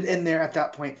seated in there at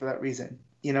that point for that reason.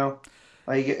 You know,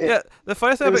 like the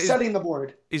funny thing it about was setting the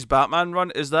board. His Batman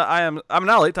run is that I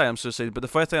liked I Am Suicide, but the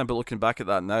funny thing about looking back at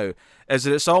that now is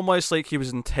that it's almost like he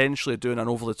was intentionally doing an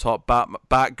over the top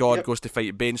Bat God goes to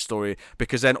fight Bane story,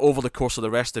 because then over the course of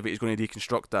the rest of it he's going to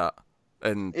deconstruct that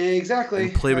and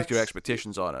play with your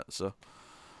expectations on it. So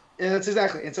yeah, that's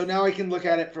exactly. And so now I can look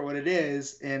at it for what it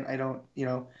is, and I don't, you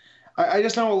know, I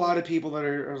just know a lot of people that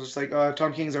are just like, oh,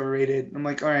 Tom King's overrated. I'm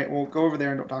like, all right, well, go over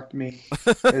there and don't talk to me.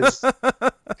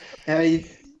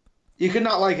 You could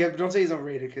not like it, but don't say he's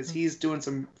overrated, because he's doing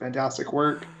some fantastic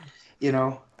work, you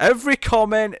know. Every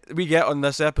comment we get on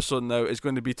this episode now is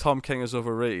going to be Tom King is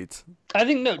overrated. I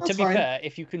think, no, That's to be fine. fair,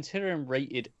 if you consider him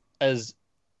rated as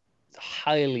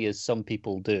highly as some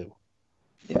people do,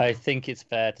 I think it's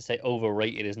fair to say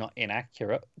overrated is not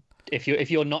inaccurate. If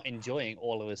you're not enjoying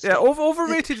all of his stuff.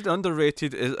 Overrated and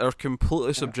underrated are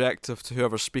completely subjective to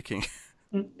whoever's speaking.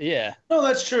 Yeah. No,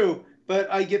 that's true.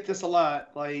 But I get this a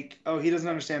lot. Like, oh, he doesn't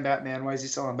understand Batman. Why is he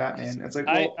still on Batman? It's like,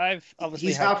 well, I've obviously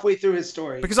he's halfway through his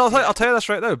story. Because I'll tell you this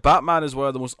right now, Batman is one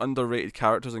of the most underrated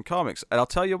characters in comics, and I'll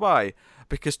tell you why.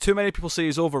 Because too many people say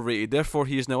he's overrated, therefore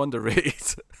he is now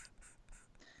underrated.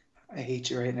 I hate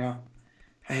you right now.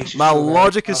 I hate you My so bad.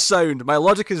 logic is sound. My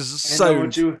logic is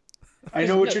sound. I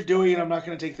know what you're doing, and I'm not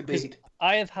going to take the bait.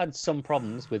 I have had some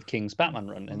problems with King's Batman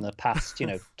run in the past,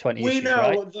 20 We issues, know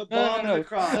right? the bomb and the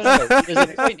cross. No. There's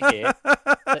a point here.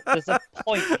 There's a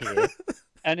point here,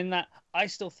 and in that, I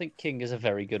still think King is a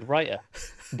very good writer,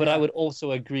 but I would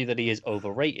also agree that he is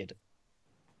overrated.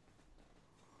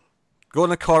 Go in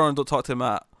the corner and don't talk to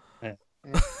Matt. Yeah.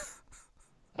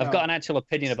 I've got an actual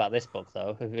opinion about this book,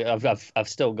 though. I've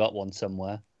still got one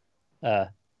somewhere.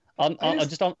 On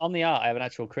the art, I have an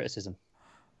actual criticism.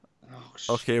 Oh,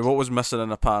 Okay, what was missing in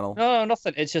the panel? No,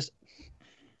 nothing. It's just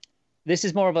this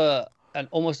is more of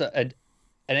almost an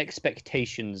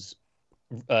expectations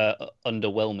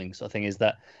underwhelming sort of thing. Is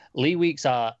that Lee Weeks'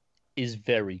 art is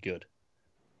very good,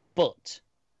 but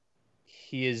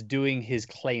he is doing his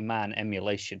Clayman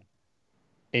emulation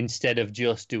instead of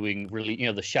just doing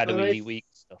really, the shadowy Lee Weeks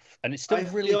stuff, and it's still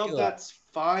really good. That's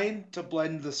fine to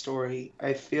blend the story.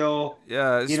 I feel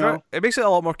it makes it a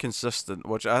lot more consistent,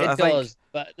 which I think does.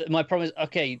 But my problem is,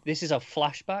 okay, this is a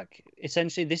flashback.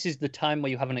 Essentially, this is the time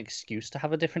where you have an excuse to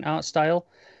have a different art style,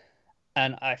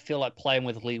 and I feel like playing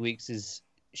with Lee Weeks'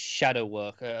 shadow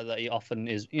work that he often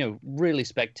is, really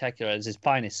spectacular as his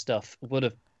finest stuff would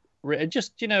have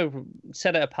just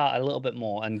set it apart a little bit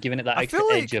more and given it that extra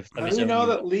edge of How his do we own. know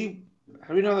that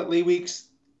Lee Weeks'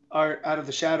 art out of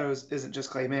the shadows isn't just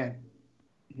Clayman?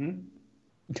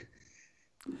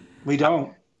 We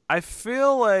don't. I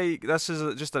feel like this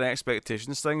is just an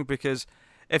expectations thing, because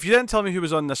if you didn't tell me who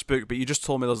was on this book, but you just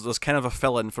told me there's kind of a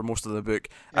fill-in for most of the book,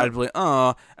 I'd be like,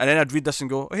 and then I'd read this and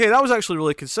go, hey, that was actually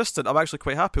really consistent. I'm actually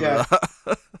quite happy with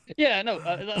that. Yeah, no,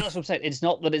 that's what I'm saying. It's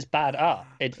not that it's bad art.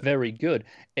 It's very good.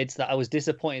 It's that I was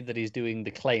disappointed that he's doing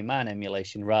the Clayman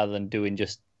emulation rather than doing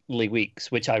just Lee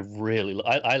Weeks, which I really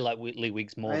I like Lee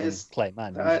Weeks more than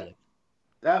Clayman usually.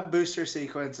 That booster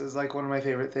sequence is like one of my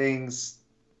favorite things.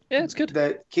 Yeah, it's good.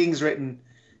 That King's written,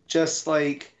 just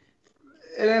like,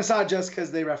 and it's not just because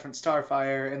they reference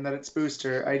Starfire and that it's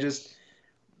Booster.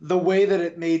 The way that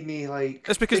it made me like.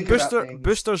 It's because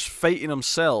Booster's fighting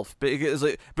himself, but it's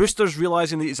like Booster's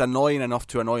realizing that he's annoying enough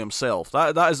to annoy himself.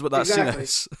 That is what that scene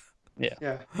is.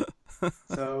 Yeah.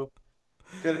 So,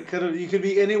 you could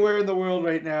be anywhere in the world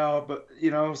right now, but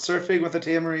surfing with a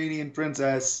Tamarinian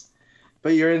princess,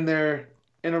 but you're in there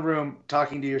in a room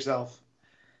talking to yourself,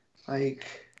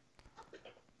 like.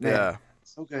 Man, yeah.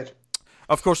 So good.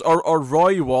 Of course, our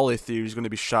Roy Wally theory is going to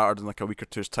be shattered in like a week or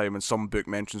two's time when some book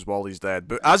mentions Wally's dead.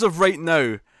 But as of right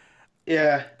now,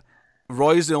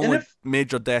 Roy's the only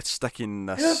major death sticking in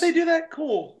this. If they do that,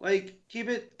 cool. Like, keep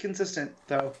it consistent,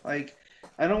 though. Like,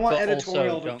 I don't want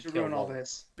editorial to ruin all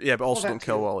this. Yeah, but also don't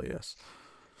kill Wally, yes.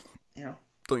 Yeah.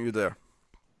 Don't you dare.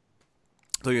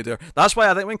 Don't you dare. That's why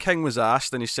I think when King was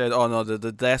asked and he said, "Oh no,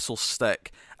 the deaths will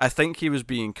stick," I think he was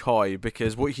being coy,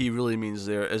 because what he really means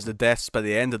there is the deaths by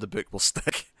the end of the book will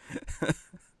stick.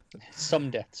 Some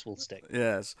deaths will stick.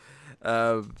 Yes.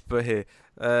 But hey,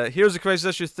 Heroes of Crisis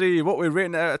issue 3. What we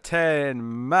rating it out of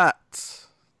 10, Matt?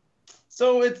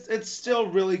 So it's still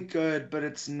really good, but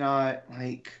it's not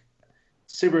like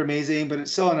super amazing, but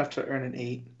it's still enough to earn an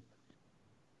 8.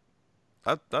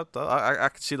 I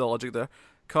can see the logic there.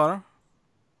 Connor?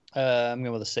 I'm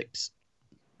going with a 6.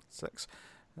 6.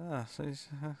 Ah, so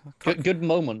Good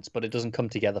moments, but it doesn't come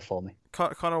together for me.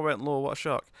 Connor went low. What a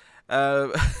shock.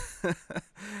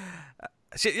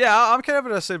 See, yeah, I'm kind of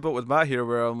in the same boat with Matt here,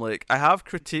 where I'm like, I have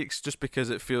critiques just because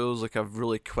it feels like a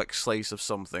really quick slice of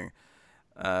something.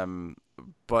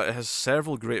 But it has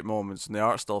several great moments, and the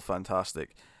art's still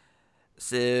fantastic.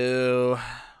 So,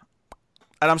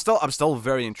 and I'm still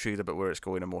very intrigued about where it's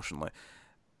going emotionally.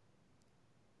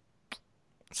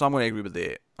 So I'm going to agree with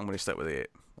the 8. I'm going to stick with the 8.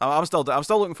 I'm still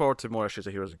looking forward to more issues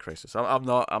of Heroes in Crisis. I'm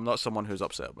not someone who's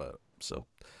upset about it. So,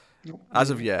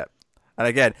 as of yet, and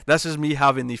again, this is me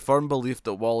having the firm belief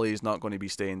that Wally is not going to be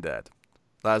staying dead.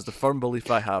 That is the firm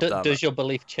belief I have. Does your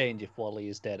belief change if Wally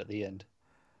is dead at the end?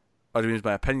 Or do you mean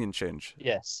my opinion change?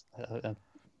 Yes.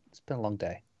 It's been a long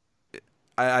day.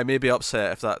 I may be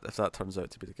upset if that turns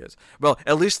out to be the case. Well,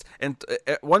 at least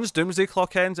once Doomsday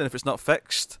Clock ends, and if it's not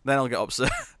fixed, then I'll get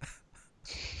upset.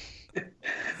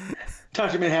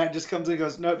 Dr. Manhattan just comes in and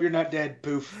goes, "Nope, you're not dead."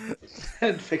 Poof,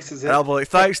 and fixes it. And I'll be like,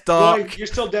 "Thanks, Doc. Boy, you're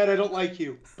still dead. I don't like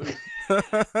you."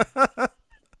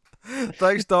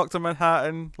 Thanks, Dr.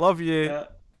 Manhattan. Love you. Yeah.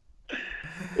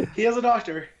 He is a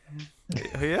doctor.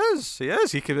 He is.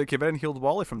 He came in and healed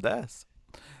Wally from death.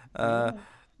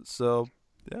 So,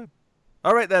 yeah.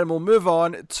 All right, then we'll move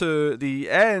on to the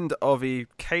end of a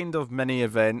kind of mini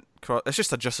event. It's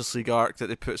just a Justice League arc that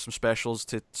they put some specials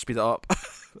to speed it up.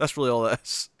 That's really all it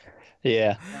is.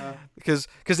 Yeah. Because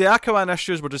the Aquaman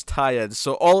issues were just tie-ins,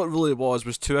 so all it really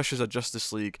was 2 issues of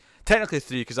Justice League. Technically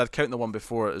 3, because I'd count the one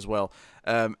before it as well.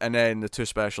 And then the 2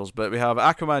 specials. But we have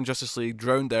Aquaman Justice League,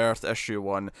 Drowned Earth, issue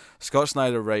 1, Scott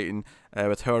Snyder writing,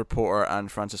 with Howard Porter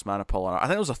and Francis Manapul on it. I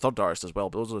think there was a third artist as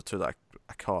well, but those are the 2 that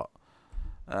I caught.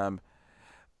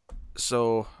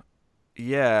 So,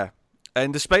 yeah.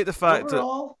 And despite the fact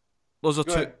Overall, those are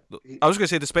 2... I was going to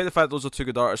say, despite the fact those are 2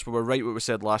 good artists, we were right what we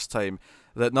said last time,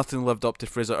 that nothing lived up to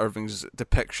Fraser Irving's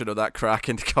depiction of that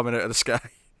Kraken coming out of the sky.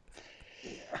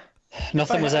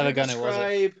 Nothing was ever going to, was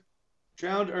it?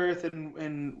 Drowned Earth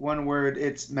in one word,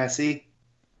 it's messy.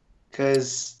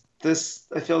 Because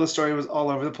I feel the story was all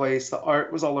over the place. The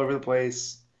art was all over the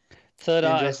place. Third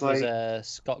artist was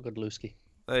Scott Godlewski.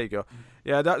 There you go.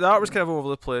 Yeah, that art was kind of all over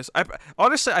the place.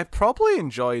 Honestly, I probably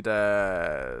enjoyed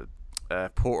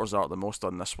Porter's art the most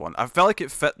on this one. I felt like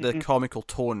it fit the comical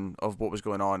tone of what was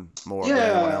going on more than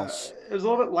anyone else. It was a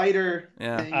little bit lighter.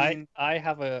 Yeah. I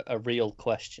have a real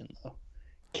question, though.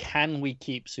 Can we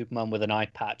keep Superman with an eye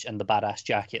patch and the badass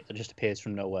jacket that just appears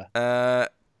from nowhere?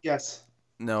 Yes.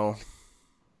 No.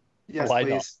 Yes, Why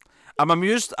please. not? I'm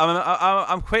amused.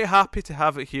 I'm quite happy to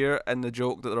have it here in the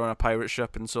joke that they're on a pirate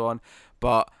ship and so on,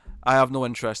 but I have no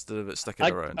interest in it sticking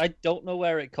around. I don't know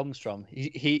where it comes from.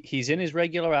 He's in his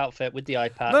regular outfit with the eye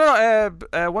patch.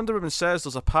 No. Wonder Woman says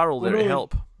there's apparel there to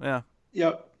help. Yeah.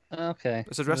 Yep. Okay.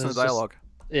 It's addressing the dialogue.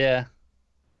 Yeah.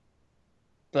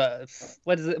 But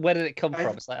where did it come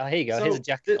from? It's like, oh, here you go. Here's a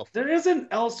jacket. There is an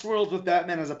Elseworld with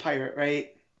Batman as a pirate,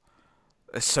 right?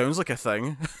 It sounds like a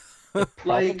thing.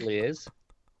 Probably is.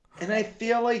 And I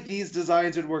feel like these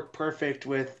designs would work perfect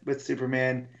with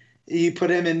Superman. You put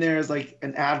him in there as like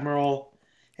an admiral,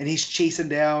 and he's chasing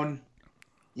down,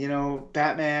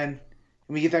 Batman. And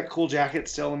we get that cool jacket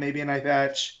still, and maybe an eye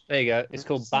patch. There you go. It's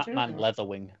called Batman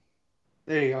Leatherwing.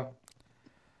 There you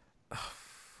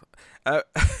go.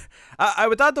 I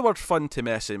would add the word fun to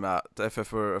messy, Matt. If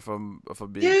I'm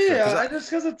being yeah.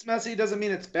 Just because it's messy doesn't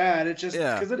mean it's bad. It's just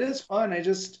because it is fun.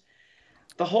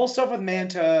 The whole stuff with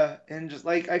Manta and just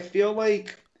like I feel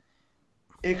like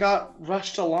it got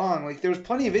rushed along. Like there was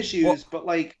plenty of issues, but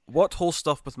like what whole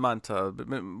stuff with Manta?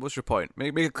 What's your point?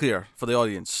 Make it clear for the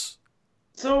audience.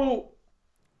 So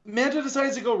Manta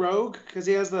decides to go rogue because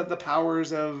he has the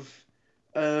powers of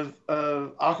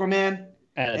Aquaman.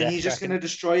 And he's just going to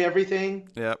destroy everything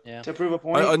to prove a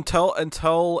point. Until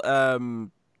I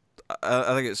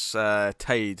think it's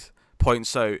Tide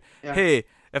points out, hey,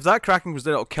 if that Kraken was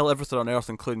there, it'll kill everything on Earth,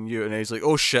 including you. And he's like,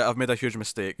 oh shit, I've made a huge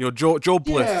mistake. Joe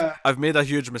Bluth, I've made a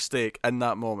huge mistake in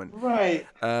that moment. Right.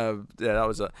 That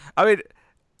was it. I mean,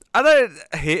 I didn't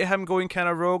hate him going kind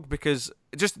of rogue because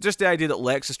just the idea that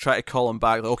Lex is trying to call him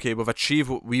back. Like, okay, we've achieved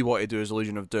what we want to do as a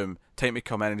Legion of Doom. Time to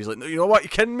come in, and he's like, no, you know what? You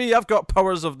kidding me? I've got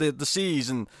powers of the seas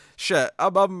and shit.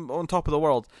 I'm on top of the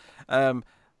world.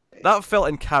 That felt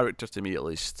in character to me, at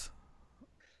least.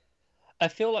 I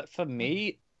feel like for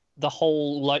me, the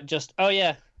whole like just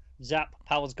zap,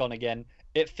 power's gone again.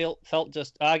 It felt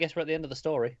just. I guess we're at the end of the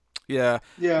story. Yeah,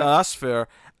 no, that's fair.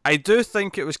 I do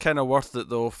think it was kind of worth it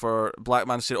though for Black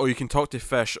Man to say, "Oh, you can talk to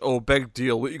fish. Oh, big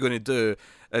deal. What are you going to do?"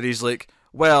 And he's like,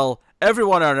 "Well,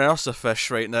 everyone on Earth's a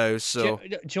fish right now." So, do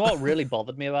you know what really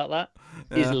bothered me about that?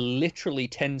 Is literally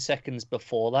 10 seconds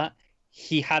before that,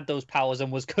 he had those powers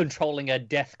and was controlling a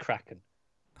death kraken.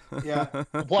 Yeah.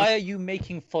 Why are you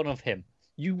making fun of him?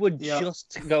 You were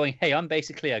just going, "Hey, I'm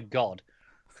basically a god."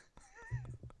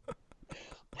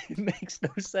 It makes no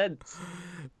sense.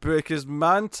 Because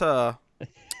Manta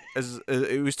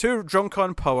he was too drunk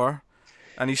on power,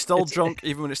 and he's still drunk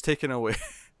even when it's taken away.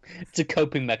 It's a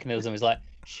coping mechanism. It's like,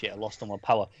 shit, I lost all my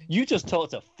power. You just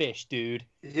talked to fish, dude.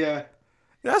 Yeah.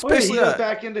 That's basically he goes it.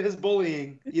 back into his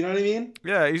bullying. You know what I mean?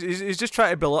 Yeah, he's just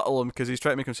trying to belittle him because he's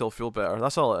trying to make himself feel better.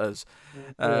 That's all it is.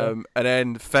 And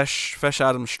then Fish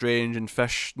Adam Strange and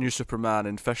Fish New Superman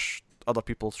and Fish other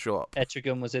people show up.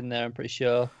 Etrigan was in there, I'm pretty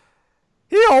sure.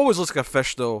 He always looks like a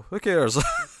fish, though. Who cares?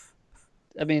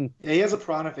 I mean, he has a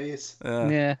piranha face.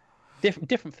 Yeah,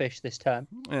 different fish this time.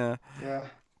 Yeah.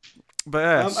 But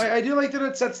yes. I do like that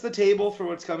it sets the table for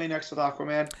what's coming next with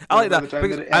Aquaman. I like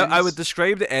that. I would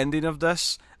describe the ending of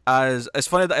this as... It's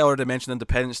funny that I already mentioned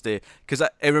Independence Day, because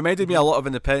it reminded me a lot of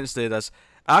Independence Day. This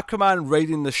Aquaman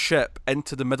riding the ship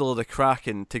into the middle of the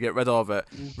Kraken to get rid of it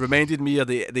reminded me of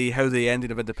how the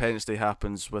ending of Independence Day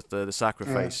happens with the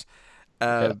sacrifice.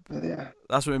 That's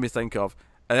what made me think of.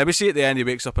 And then we see at the end he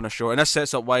wakes up on a shore, and this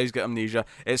sets up why he's got amnesia.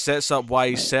 It sets up why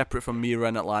he's separate from Mira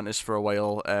and Atlantis for a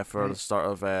while for the start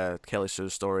of Kelly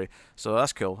Sue's story. So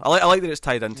that's cool. I like that it's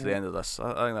tied into the end of this.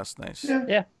 I think that's nice.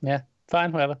 Yeah.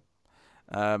 Fine, whatever.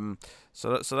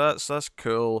 So that's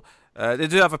cool. They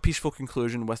do have a peaceful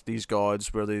conclusion with these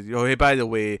gods where they, hey, by the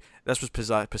way, this was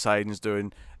Poseidon's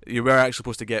doing. You were actually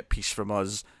supposed to get peace from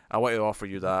us. I want to offer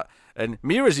you that. And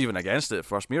Mira's even against it at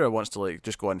first. Mira wants to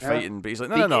just go on fighting, but he's like,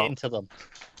 no. Into them.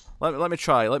 Let me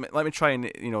try. Let me try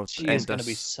and She is going to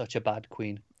be such a bad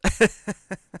queen.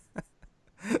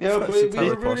 Yeah, we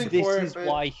were rooting for it. This is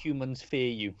why humans fear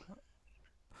you.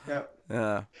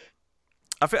 Yeah.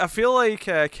 I feel like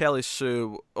Kelly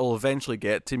Sue will eventually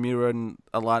get to Mira and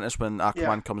Atlantis when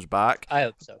Aquaman comes back. I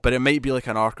hope so. But it might be like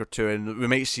an arc or two, and we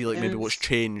might see maybe what's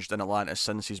changed in Atlantis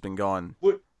since he's been gone.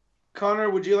 Connor,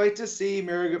 would you like to see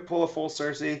Mira pull a full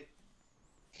Cersei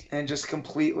and just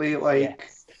completely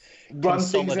run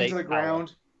things into the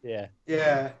ground? Yeah.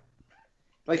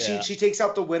 She takes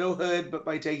out the widowhood, but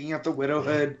by taking out the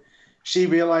widowhood, she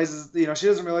realizes she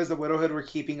doesn't realize the widowhood were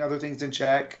keeping other things in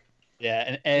check.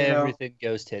 Yeah, and everything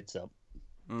goes tits up.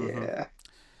 Mm-hmm. Yeah.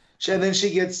 And then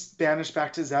she gets banished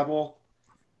back to Zebul.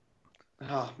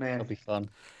 Oh man, that'll be fun.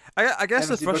 I guess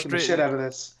the frustrating shit out of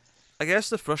this. I guess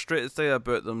the frustrating thing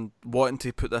about them wanting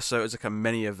to put this out as like a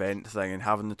mini event thing and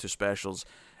having the two specials,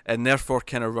 and therefore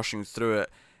kind of rushing through it,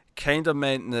 kind of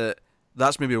meant that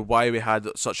that's maybe why we had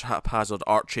such haphazard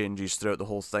art changes throughout the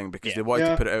whole thing, because they wanted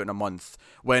to put it out in a month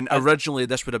when originally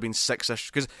this would have been 6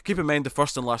 issues. Because keep in mind the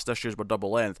first and last issues were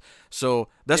double length, so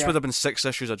this would have been 6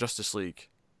 issues of Justice League.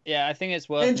 Yeah, I think it's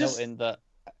worth noting that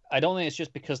I don't think it's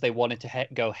just because they wanted to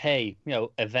go, hey,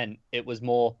 event. It was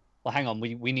more, well, hang on,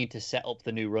 we need to set up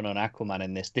the new run on Aquaman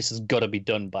in this. This has got to be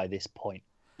done by this point.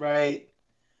 Right.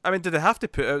 I mean, did they have to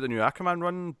put out the new Aquaman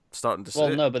run starting to?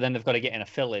 Well, no, but then they've got to get in a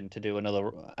fill-in to do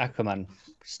another Aquaman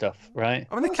stuff, right?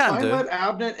 I mean, they can do. Let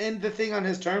Abnett end the thing on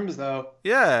his terms, though.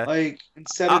 Yeah.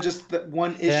 Instead of just that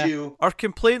one issue. Our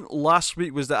complaint last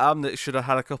week was that Abnett should have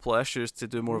had a couple of issues to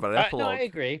do more of an epilogue. No, I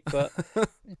agree, but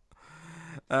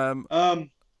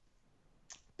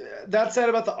that said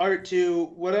about the art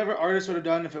too, whatever artists would have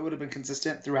done if it would have been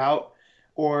consistent throughout,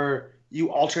 or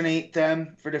you alternate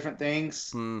them for different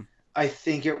things. I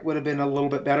think it would have been a little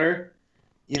bit better.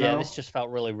 You know? This just felt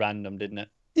really random, didn't it?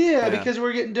 Yeah, because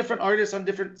we're getting different artists on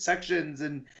different sections,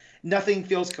 and nothing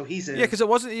feels cohesive. Yeah, because it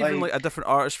wasn't even like a different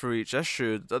artist for each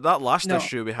issue. That last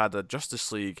issue we had, the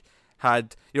Justice League,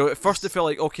 had at first it felt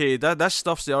like, okay, this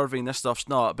stuff's the Irving, this stuff's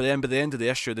not. But then by the end of the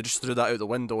issue, they just threw that out the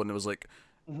window, and it was like,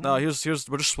 no, here's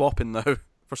we're just swapping now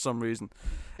for some reason.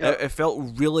 It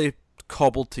felt really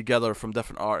cobbled together from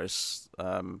different artists.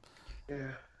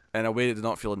 In a way that did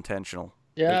not feel intentional.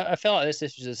 Yeah, I felt like this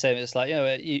issue was the same. It's like,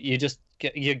 you just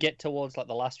get towards like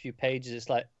the last few pages. It's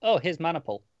like, oh, here's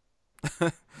Manipul.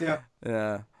 Yeah.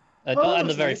 Yeah. And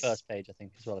the very first page, I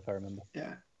think, as well, if I remember.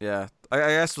 Yeah. Yeah, I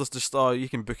guess let's just you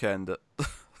can bookend it.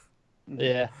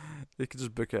 Yeah. You can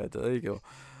just bookend it. There you go.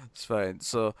 It's fine.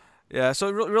 So yeah, so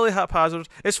really haphazard.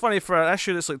 It's funny for an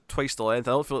issue that's like twice the length.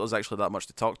 I don't feel like there's actually that much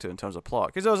to talk to in terms of plot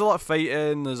because there was a lot of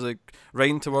fighting. There's like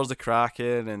riding towards the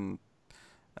Kraken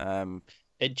and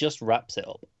It just wraps it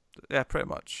up. yeah, pretty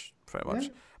much. Yeah.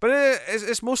 But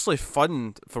it's mostly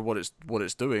fun for what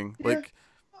it's doing. Yeah.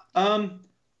 Like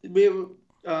We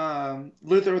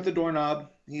Luther with the doorknob.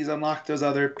 He's unlocked those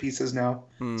other pieces now,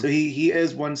 so he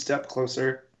is one step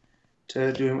closer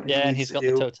to doing what he Yeah, and needs he's got to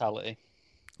do. the totality.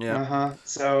 yeah,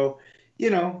 So,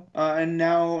 and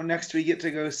now next we get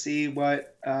to go see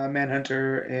what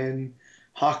Manhunter and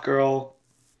Hawkgirl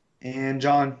and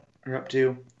John are up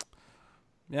to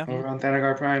yeah. over on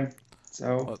Thanagar Prime.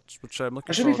 So Which I'm looking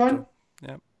that should be forward fun.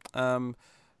 to. Yeah.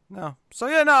 No. So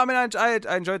yeah, no. I mean,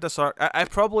 I enjoyed this arc. I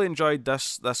probably enjoyed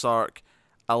this arc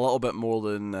a little bit more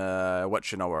than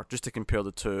Witching Hour, just to compare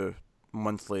the two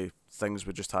monthly things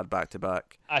we just had back to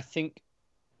back. I think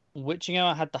Witching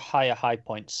Hour had the high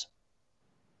points.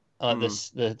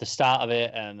 The start of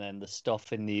it, and then the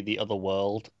stuff in the other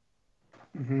world.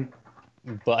 Hmm.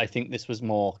 But I think this was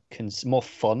more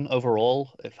fun overall.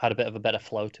 It had a bit of a better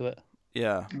flow to it.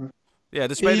 Yeah. Yeah. Yeah,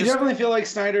 Despite you this, definitely feel like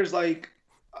Snyder's like,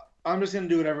 I'm just gonna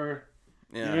do whatever.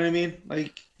 yeah. You know what I mean?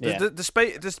 Like, Yeah.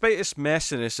 Despite its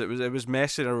messiness, it was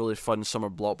messy in a really fun summer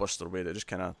blockbuster way that just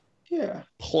kind of yeah,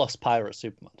 Plus Pirate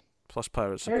Superman. plus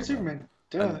Pirates, Pirate Superman.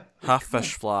 Duh. and Half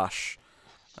Fish Flash,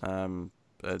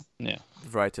 Yeah.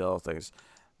 variety of other things.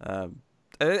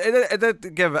 It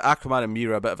did give Aquaman and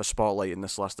Mira a bit of a spotlight in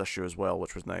this last issue as well,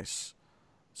 which was nice.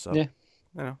 So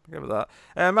Yeah. give it that.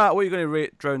 Matt, what are you going to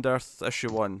rate Drowned Earth issue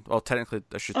 1? Well, technically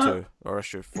issue 2 or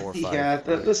issue 4 or 5. Yeah,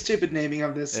 the stupid naming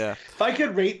of this. Yeah. If I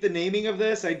could rate the naming of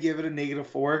this, I'd give it a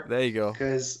 -4 There you go.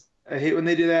 because I hate when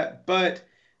they do that. But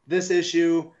this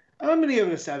issue, I'm gonna give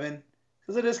it a 7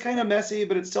 because it is kind of messy,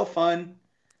 but it's still fun.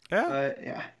 Yeah. But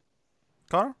yeah,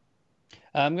 Connor?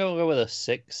 I'm going to go with a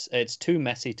 6. It's too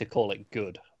messy to call it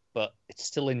good, but it's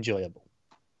still enjoyable.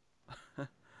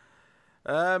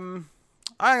 I think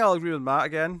I'll agree with Matt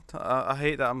again. I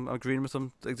hate that I'm agreeing with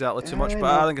him exactly too much, I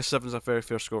but know. I think a 7's a very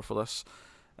fair score for this.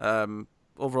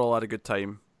 Overall, I had a good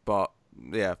time, but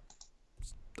yeah,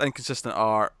 inconsistent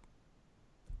art.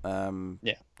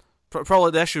 Yeah.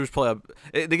 Probably the issue was probably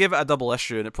they gave it a double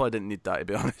issue, and it probably didn't need that, to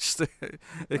be honest.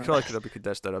 It probably could have been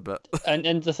condensed down a bit.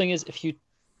 And the thing is, if you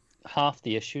half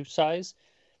the issue size,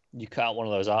 you cut out one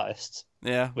of those artists,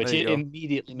 Yeah, which there you go.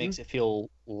 immediately makes it feel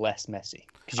less messy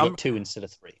because you got 2 instead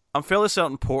of 3. I'm fairly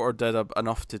certain Porter did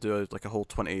enough to do like a whole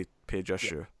 20-page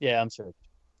issue. Yeah, I'm sure.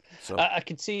 So I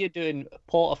could see you doing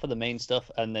Porter for the main stuff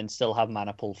and then still have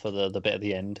Manapul for the bit at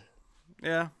the end.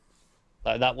 yeah,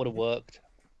 Like that would have worked.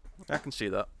 I can see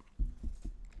that.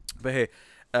 But hey,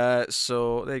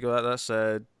 so there you go. That's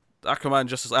Aquaman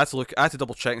Justice. I had to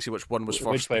double check and see which one was first.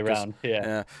 Which way because- round?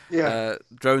 Yeah. yeah.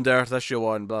 Drowned Earth issue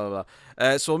 1. Blah blah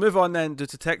blah. So we'll move on then to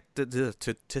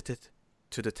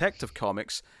Detective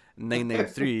Comics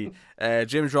 993.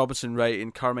 James Robinson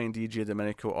writing, Carmine DJ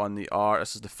Domenico on the art.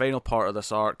 This is the final part of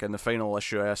this arc and the final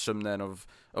issue, I assume, then of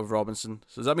Robinson.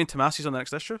 So does that mean Tomasi's on the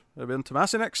next issue? Are we on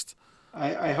Tomasi next?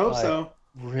 I hope so.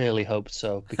 Really hope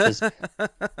so because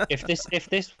if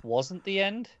this wasn't the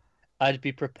end, I'd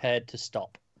be prepared to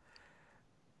stop.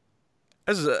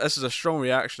 This is a strong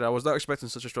reaction. I was not expecting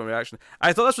such a strong reaction.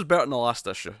 I thought this was better than the last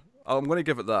issue. I'm going to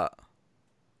give it that.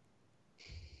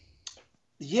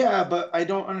 Yeah, but I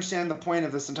don't understand the point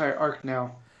of this entire arc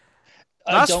now.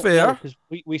 That's fair. Because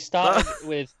we started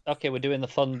with we're doing the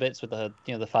fun bits with the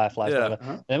the Fireflies, Yeah. whatever.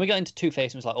 And then we got into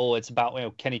Two-Face and it was like, it's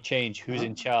about can he change, who's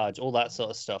in charge, all that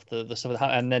sort of stuff. The stuff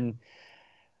that, and then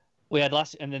we had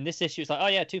and then this issue was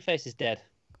like, Two-Face is dead,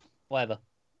 whatever.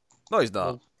 No, he's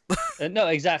not. No,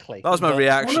 exactly. That was my But-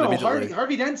 reaction Oh no, immediately.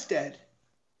 Harvey Dent's dead,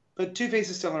 but Two-Face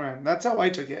is still around. That's how I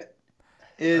took it.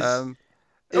 Well,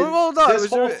 no, this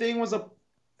whole thing was a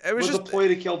ploy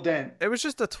to kill Dent. It was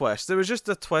just a twist. There was just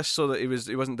a twist so that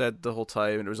he wasn't dead the whole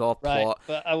time, and it was all Right, plot.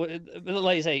 but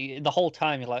like you say, the whole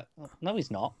time you're like, no,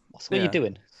 he's not. What are Yeah. you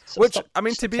doing? So Which, stop- I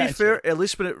mean, to stop be chatting fair, at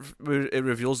least when it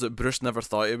reveals that Bruce never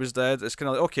thought he was dead, it's kind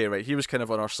of like, okay, right, he was kind of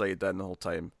on our side then the whole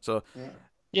time. So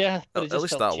yeah, but it at just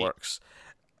least felt that cheap. works.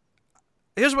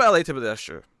 Here's what I liked about the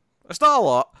issue. It's not a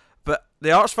lot, but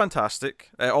the art's fantastic.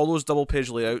 All those double page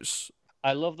layouts.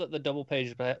 I love that the double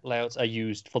page layouts are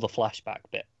used for the flashback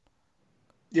bit.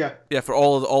 Yeah, Yeah, for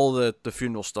all the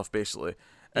funeral stuff basically,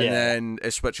 and Yeah. then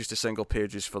it switches to single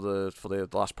pages for the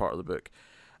last part of the book.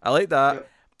 I like that. Yep.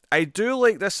 I do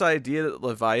like this idea that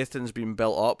Leviathan's been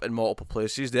built up in multiple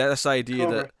places. This idea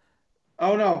Cobra. that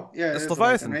Oh no, yeah, It's it's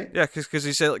Leviathan, right? yeah, because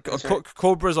he said like That's right.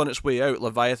 Cobra's on its way out,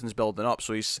 Leviathan's building up,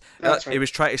 so That's he right. was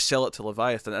trying to sell it to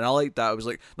Leviathan, and I like that. I was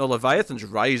like, no, Leviathan's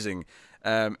rising,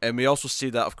 and we also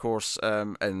see that, of course,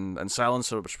 in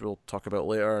Silencer, which we'll talk about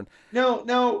later. And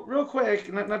No, real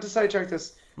quick, not to sidetrack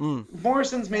this.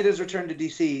 Morrison's made his return to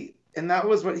DC, and that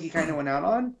was what he kind of went out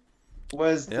on.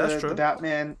 Was Yeah, that's true. the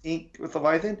Batman Inc. with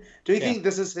Leviathan? Do you think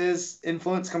this is his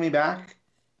influence coming back?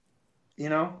 You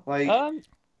know, like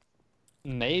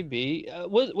maybe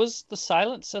was the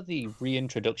Silencer the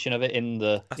reintroduction of it in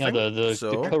the I you know think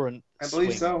so. the current I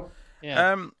believe swing? so.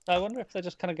 Yeah. I wonder if they're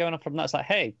just kind of going up from that. It's like,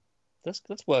 hey, that's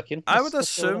working. I would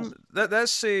Let's go assume that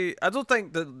let's say I don't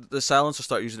think that the Silencer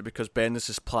start using it because Bendis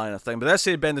is planning a thing, but let's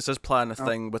say Bendis is planning a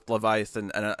thing with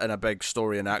Leviathan in a big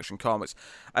story in Action Comics.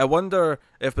 I wonder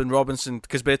if Ben Robinson,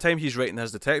 because by the time he's writing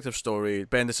his detective story,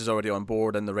 Bendis is already on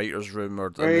board in the writers' room,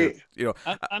 or Right. you know.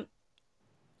 I'm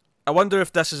I wonder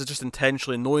if this is just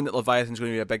intentionally knowing that Leviathan's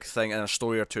going to be a big thing in a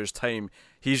story or two's time.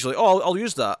 He's like, oh, I'll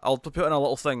use that. I'll put in a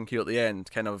little thing here at the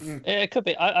end, kind of. It could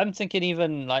be. I'm thinking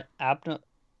even like Abnett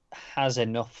has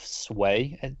enough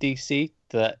sway at DC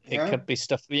that it could be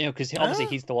stuff, because obviously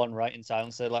he's the one writing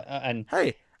Silencer, and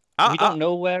Hey, we don't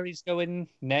know where he's going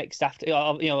next after.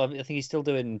 I think he's still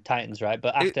doing Titans, right?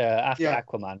 But after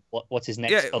Aquaman, what's his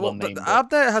next main book?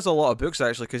 Abnett has a lot of books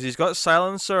actually, because he's got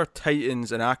Silencer,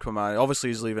 Titans, and Aquaman. Obviously,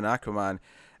 he's leaving Aquaman.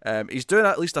 He's doing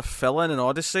at least a fill-in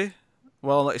Odyssey.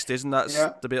 Well, he stays in that's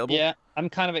debatable. Yeah, I'm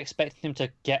kind of expecting him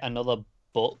to get another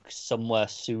book somewhere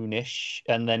soonish,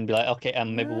 and then be like, okay,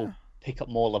 and maybe we'll pick up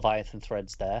more Leviathan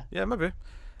threads there. Yeah, maybe.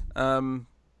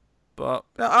 But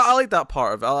yeah, I like that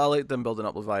part of it. I like them building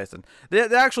up Leviathan.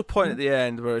 The actual point at the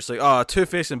end where it's like, oh,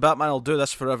 Two-Face and Batman will do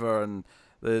this forever, and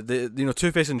the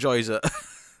Two-Face enjoys it.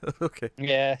 Okay.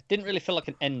 Yeah, didn't really feel like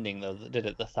an ending though, did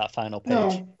it? That final page.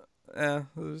 No. Yeah,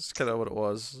 it was kind of what it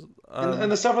was.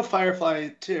 And the stuff with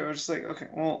Firefly too. I was just like, okay,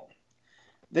 well,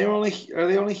 are they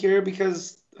only here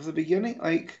because of the beginning?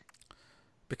 Like,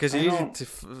 because he needed to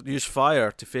use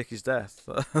fire to fake his death.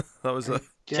 That was it.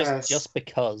 Just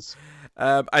because.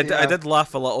 I did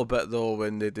laugh a little bit though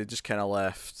when they just kind of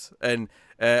left, and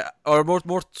or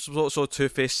more so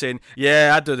Two-Face saying,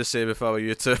 "Yeah, I'd do the same if I were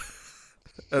you too,"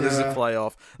 and as they fly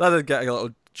off. That did get a little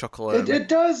chuckle out of me. It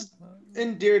does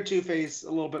endear Two-Face a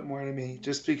little bit more to me,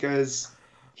 just because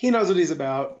he knows what he's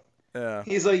about. Yeah,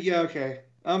 he's like, yeah, okay,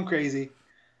 I'm crazy.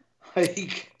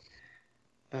 Like,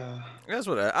 that's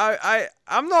what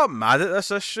I'm not mad at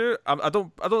this issue. I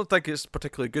don't think it's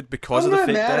particularly good because of the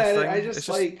fake death thing. I just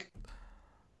like,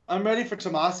 I'm ready for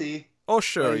Tomasi. Oh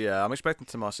sure, yeah, I'm expecting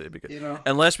Tomasi to be good.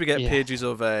 Unless we get pages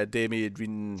of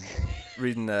Damien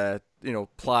reading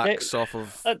plaques off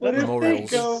of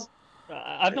memorials.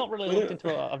 I've not really looked into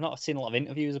it. I've not seen a lot of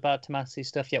interviews about Tomasi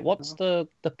stuff yet. What's the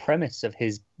premise of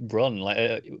his run?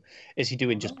 Like, is he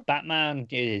doing just Batman?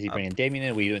 Is he bringing Damien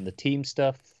in? Are we doing the team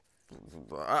stuff?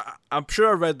 I'm sure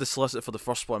I read the solicit for the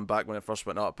first one back when it first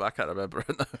went up, but I can't remember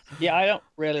it now. Yeah, I don't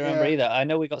really remember either. I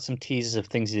know we got some teasers of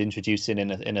things he's introducing in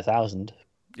 1,000.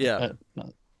 Yeah.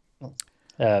 But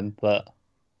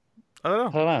I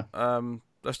don't know.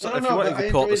 If you want to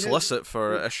pull up the solicit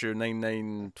for issue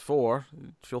 994,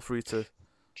 feel free to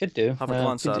could do. Have a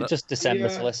glance at it. Just December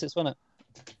solicits, wasn't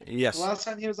it? Yes. The last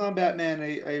time he was on Batman,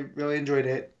 I really enjoyed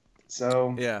it.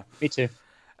 So yeah, me too.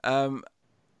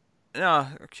 Yeah,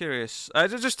 I'm curious.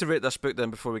 Just to rate this book then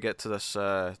before we get to this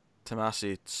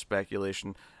Tomasi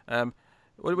speculation. What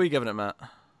are you giving it, Matt?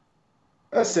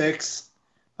 A 6.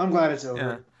 I'm glad it's over.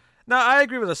 Yeah. No, I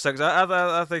agree with a 6.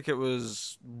 I think it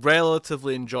was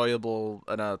relatively enjoyable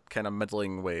in a kind of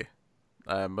middling way,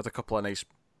 with a couple of nice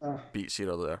beats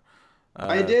here or there.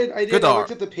 I did. I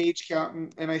looked at the page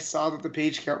count and I saw that the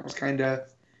page count was kind of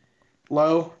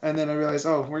low, and then I realized,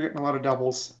 oh, we're getting a lot of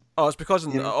doubles. Oh, it's because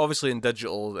obviously in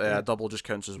digital, double just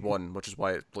counts as 1, which is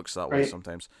why it looks that way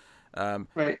sometimes.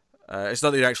 Right. It's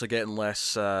not that you're actually getting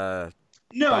less.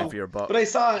 No, for your buck. But I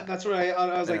saw it. That's what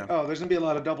I was like, oh, there's gonna be a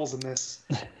lot of doubles in this.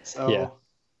 So yeah.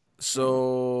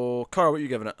 So, Cara, what are you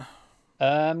giving it?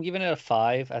 I'm giving it a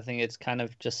 5. I think it's kind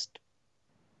of just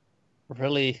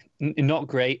really not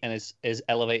great, and is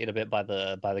elevated a bit by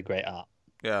the great art.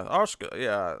 Yeah, art's good.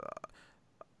 Yeah.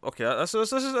 Okay,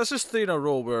 this is 3 in a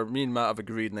row where me and Matt have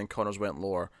agreed, and then Connor's went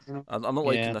lower. I'm not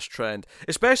liking this trend,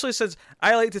 especially since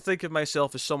I like to think of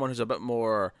myself as someone who's a bit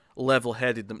more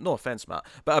level-headed than. No offense, Matt,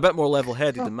 but a bit more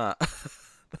level-headed than Matt.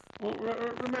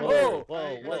 Remember,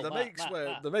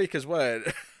 the mic is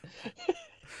wet.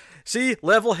 See,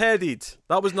 level-headed.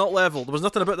 That was not level. There was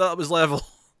nothing about that was level.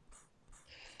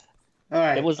 All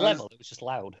right, it was level. It was just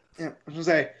loud. Yeah, I was gonna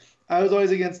say I was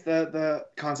always against the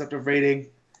concept of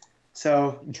rating.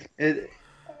 So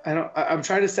I'm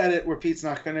trying to set it where Pete's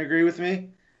not going to agree with me,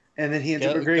 and then he ends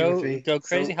up agreeing with me. Go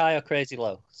crazy high or crazy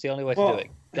low. It's the only way to do it.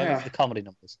 Don't go for the comedy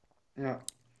numbers. Yeah.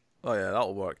 Oh yeah,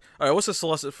 that'll work. All right, what's the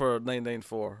solicit for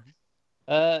 994?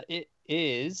 It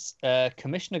is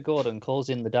Commissioner Gordon calls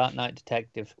in the Dark Knight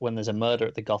detective when there's a murder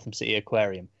at the Gotham City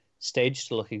Aquarium, staged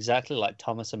to look exactly like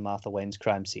Thomas and Martha Wayne's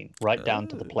crime scene, right down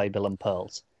to the playbill and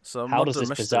pearls. So how does this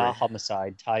mystery. bizarre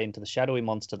homicide tie into the shadowy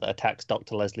monster that attacks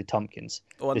Dr. Leslie Tompkins?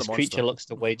 This creature looks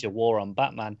to wage a war on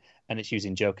Batman, and it's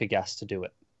using Joker gas to do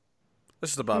it. This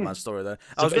is the Batman story then.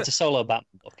 It's a solo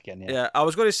Batman book again, yeah. Yeah, I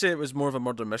was going to say it was more of a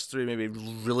murder mystery, maybe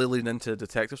really lean into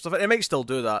detective stuff. It might still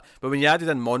do that, but when you added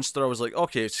in monster, I was like,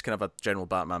 okay, it's kind of a general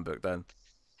Batman book then.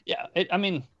 Yeah, it doesn't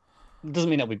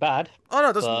mean it'll be bad. Oh no,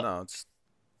 it doesn't. No, it's.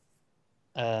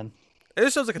 It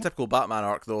just sounds like a typical Batman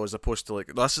arc, though, as opposed to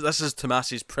like this is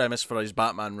Tomasi's premise for his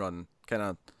Batman run, kind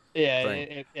of.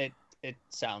 Yeah, it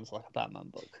sounds like a Batman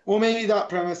book. Well, maybe that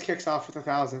premise kicks off with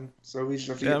 1,000, so we just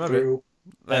have to get through.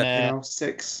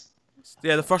 6.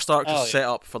 Yeah, the first arc is set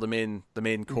up for the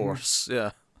main course.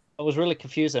 Yeah. I was really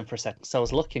confused then for a second, so I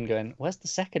was looking, going, "Where's the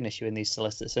second issue in these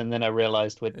solicits?" And then I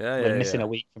realised we're missing a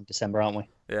week from December, aren't we?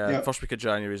 Yeah, the first week of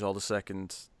January is all the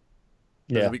second.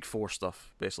 The week 4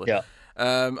 stuff, basically. Yeah.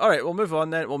 All right, we'll move on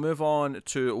then. We'll move on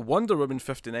to Wonder Woman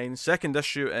 59, second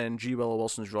issue in G. Willow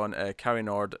Wilson's run. Carrie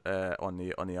Nord on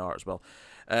the art as well.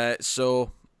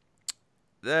 So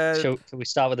we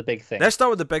start with the big thing? Let's start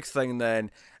with the big thing then.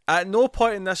 At no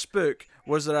point in this book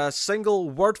was there a single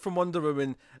word from Wonder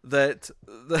Woman that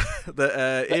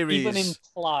Ares even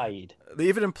implied. They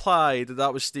even implied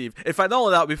that was Steve. In fact, not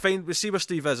only that, we see where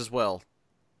Steve is as well.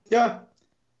 Yeah.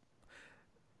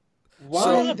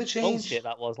 Why the change? Bullshit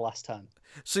that was last time.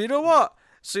 So you know what?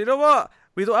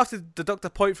 We don't have to deduct a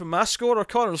point from my score or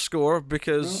Connor's score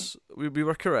because we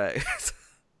were correct.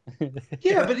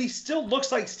 Yeah, but he still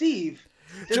looks like Steve.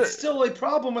 It's still a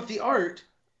problem with the art.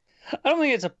 I don't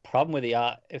think it's a problem with the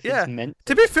art if it's meant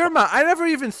to be fair, Matt, I never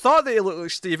even thought that he looked like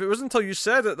Steve. It wasn't until you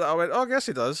said it that I went, oh, I guess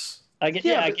he does. I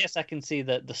guess I can see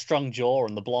the strong jaw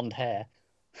and the blonde hair.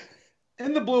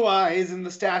 And the blue eyes and the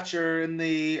stature and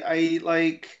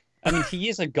I mean, he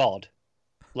is a god.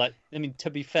 To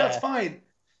be fair. That's fine.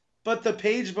 But the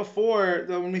page before,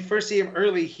 when we first see him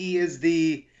early, he is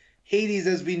the Hades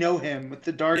as we know him, with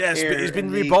the dark hair. Yes, but he's been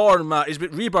reborn, Matt. He's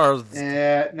been rebirthed.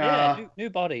 Yeah, new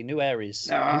body, new Ares.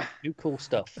 New cool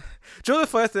stuff. Do you know the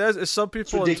funny thing is some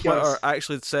people on Twitter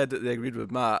actually said that they agreed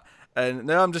with Matt, and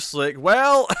now I'm just like,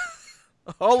 well,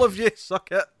 all of you suck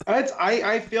it.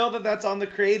 I feel that's on the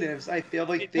creatives. I feel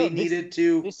like they needed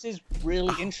to... This is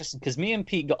really interesting, because me and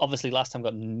Pete obviously last time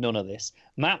got none of this.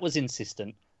 Matt was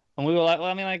insistent, and we were like, well,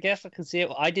 I mean, I guess I can see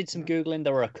it. I did some Googling.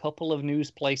 There were a couple of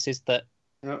news places that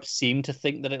seemed to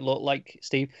think that it looked like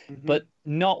Steve, but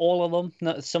not all of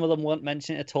them. Some of them won't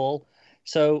mention it at all.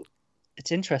 So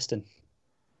it's interesting.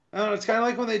 I don't know, it's kind of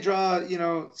like when they draw,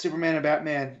 Superman and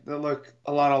Batman that look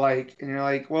a lot alike, and you're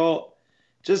like, well,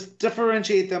 just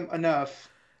differentiate them enough.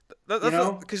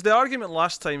 Because the argument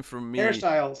last time from me,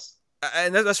 hairstyles,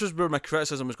 and this was where my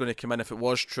criticism was going to come in, if it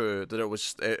was true that it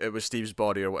was Steve's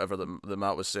body or whatever that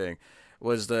Matt was saying,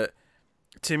 was that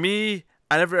to me,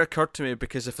 it never occurred to me,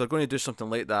 because if they're going to do something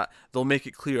like that, they'll make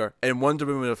it clear. And Wonder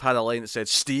Woman would have had a line that said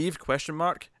Steve ?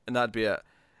 And that'd be it.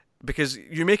 Because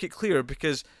you make it clear,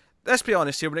 because let's be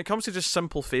honest here, when it comes to just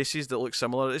simple faces that look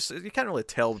similar, you can't really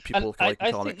tell people like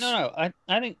comics. I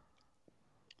think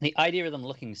the idea of them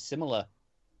looking similar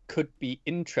could be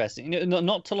interesting.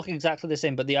 Not to look exactly the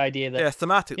same, but the idea that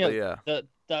thematically,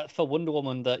 that for Wonder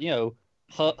Woman, that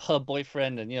her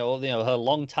boyfriend and her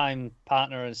longtime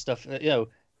partner and stuff,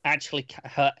 actually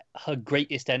her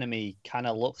greatest enemy kind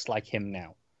of looks like him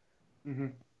now. Mm-hmm.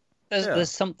 There's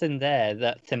something there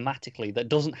that thematically that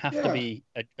doesn't have to be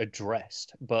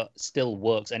addressed, but still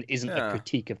works and isn't a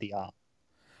critique of the art.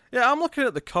 Yeah, I'm looking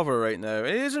at the cover right now.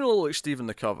 It doesn't look like Steve in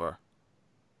the cover.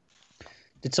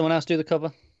 Did someone else do the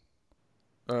cover?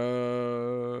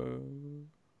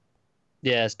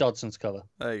 Yeah, it's Dodson's cover.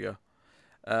 There you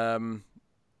go.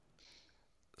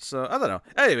 So, I don't know.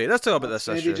 Anyway, let's talk about this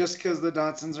issue. Maybe just because the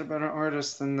Dodsons are better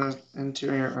artists than the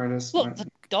interior artists. Look, the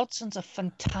Dodsons are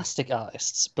fantastic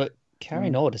artists, but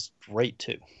Carrie Nord is great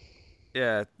too.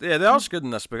 Yeah, they are good in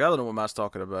this book. I don't know what Matt's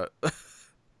talking about.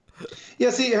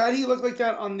 Yeah, see, how do you look like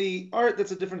that on the art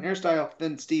that's a different hairstyle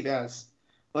than Steve has?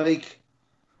 I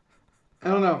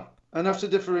don't know. Enough to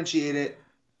differentiate it.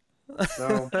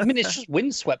 So I mean, it's just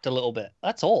windswept a little bit.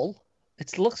 That's all.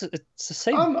 It's the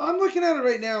same. I'm looking at it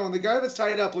right now, and the guy that's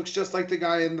tied up looks just like the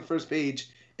guy in the first page.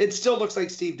 It still looks like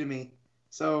Steve to me.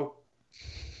 So,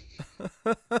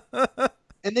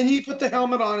 and then he put the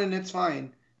helmet on, and it's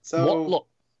fine. So Look,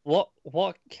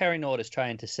 what Kerry Nord is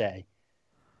trying to say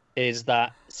is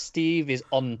that Steve is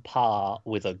on par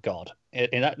with a god,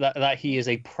 in that he is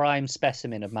a prime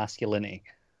specimen of masculinity.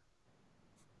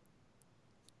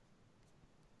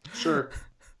 Sure.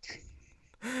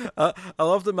 I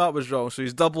love that Matt was wrong, so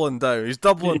he's doubling down. He's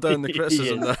doubling down the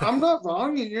criticism Yes. there. I'm not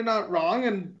wrong, and you're not wrong,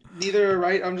 and neither are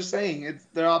right. I'm just saying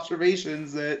they're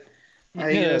observations that I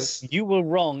No, guess. you were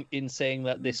wrong in saying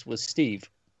that this was Steve.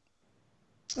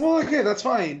 Well, okay, that's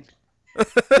fine.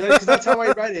 'Cause that's how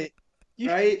I read it,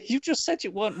 right? You just said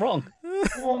you weren't wrong.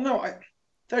 Well, no, I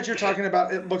thought you were talking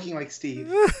about it looking like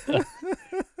Steve.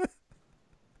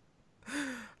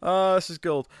 This is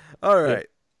gold. All right.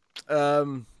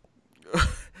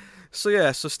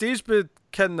 So Steve's been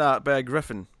kidnapped by a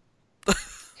griffin.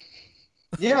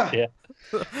 Yeah. Yeah.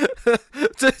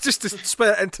 Just to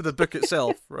spit it into the book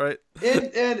itself, right?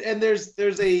 And there's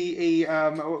a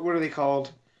what are they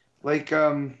called? Like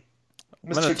Mr.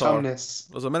 Minotaur. Tumnus.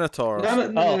 There's a minotaur. No,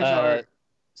 Minotaur.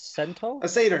 Centaur? A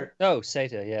satyr. Oh,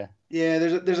 Satyr, yeah. Yeah,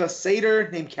 there's a satyr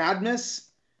named Cadmus,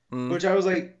 Mm. which I was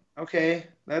like, okay,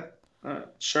 that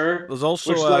sure. There's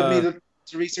also Which led me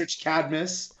to research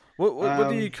Cadmus. what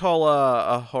do you call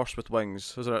a horse with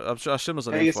wings? Is there? I assume there's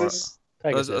a name for it.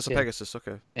 Pegasus. It's a yeah. Pegasus.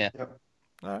 Okay. Yeah. Yep.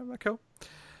 All right. Cool.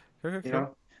 Cool. You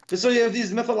know, so you have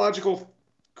these mythological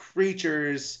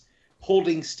creatures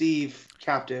holding Steve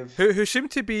captive. Who seem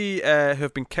to be who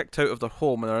have been kicked out of their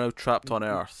home and are now trapped on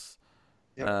Earth,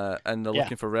 Yep. and they're Yeah.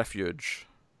 looking for refuge.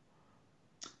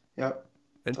 Yep.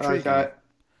 I like Intriguing. that.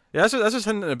 Yeah, this is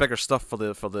hinting at bigger stuff for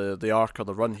the arc or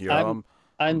the run here.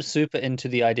 I'm super into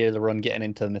the idea of the run getting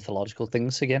into mythological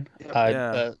things again. Yep.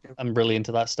 Yeah. I'm really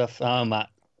into that stuff. Matt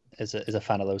is a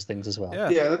fan of those things as well. Yeah.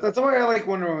 Yeah, that's why I like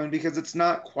Wonder Woman, because it's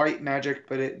not quite magic,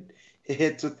 but it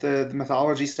hits with the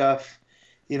mythology stuff.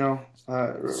 You know,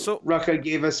 So- Rucka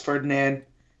gave us Ferdinand,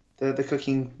 the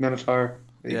cooking minotaur.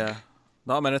 Yeah,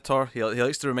 not a minotaur. He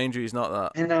likes to remind you he's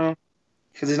not that. I know,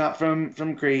 because he's not from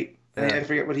Crete. Yeah. I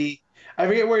forget I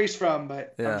forget where he's from,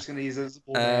 but Yeah. I'm just gonna use it as a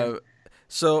full name.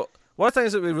 So one of the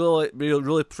things that we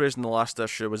really praised in the last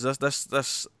issue was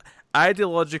this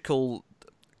ideological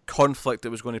conflict that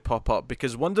was going to pop up,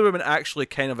 because Wonder Woman actually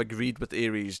kind of agreed with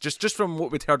Ares, just from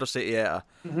what we'd heard her say to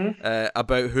Etta,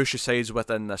 about who she sides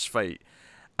with in this fight,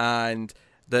 and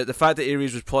the fact that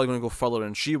Ares was probably going to go further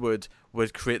than she would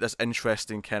create this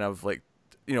interesting kind of, like,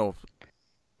 you know,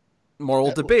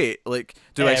 moral debate. Like,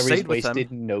 do I Ares side with him?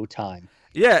 wasted no time.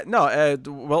 Yeah, no.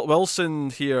 Wilson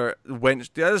here went.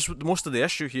 Most of the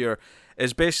issue here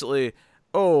is basically,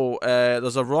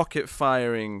 there's a rocket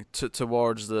firing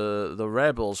towards the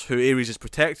rebels, who Ares is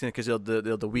protecting because they're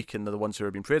the weak and they're the ones who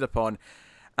are being preyed upon.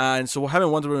 And so him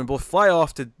and Wonder Woman both fly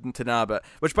off to nab it.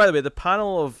 Which, by the way, the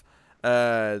panel of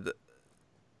Ares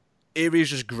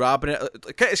just grabbing it.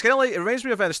 It's kind of like, it reminds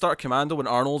me of the start of Commando when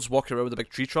Arnold's walking around with a big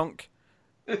tree trunk.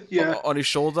 Yeah, On his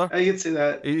shoulder. I can see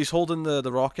that. He's holding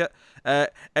the rocket, and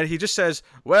he just says,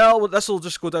 well, this will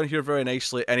just go down here very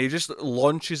nicely, and he just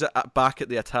launches it back at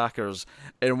the attackers,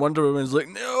 and Wonder Woman's like,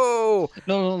 no!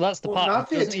 No, that's the Well, part. not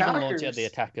He the doesn't even launch it at the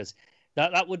attackers.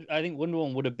 attackers. That would, I think Wonder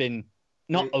Woman would have been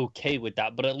not Right. okay with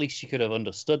that, but at least she could have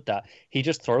understood that. He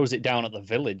just throws it down at the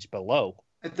village below.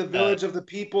 At the village of the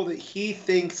people that he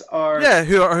thinks are. Yeah,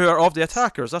 who are of the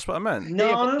attackers, that's what I meant. No,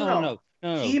 Yeah, but no. no.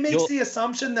 He makes You're- the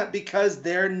assumption that because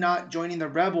they're not joining the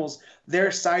rebels, they're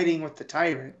siding with the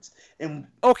tyrants. And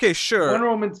Okay, sure. Wonder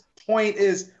Woman's point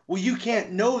is, well, you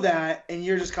can't know that, and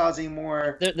you're just causing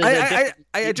more. there's a I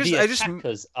difference. just- The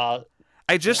attackers are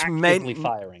I just actively meant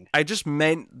firing. I just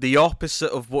meant the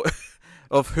opposite of what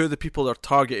of who the people are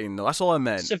targeting, though. That's all I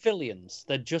meant. Civilians.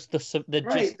 They're just they're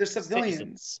Right, just they're civilians.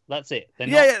 citizens. That's it. They're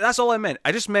Yeah, not, yeah, that's all I meant.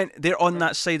 I just meant they're on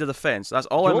that side of the fence. That's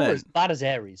all I You're meant. as bad as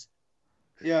Ares.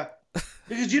 Yeah,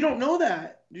 because you don't know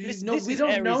that. We This don't is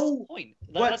Ares' know point.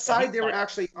 what That's side they were point.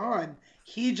 actually on.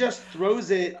 He just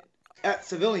throws it at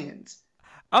civilians.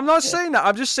 I'm not saying that.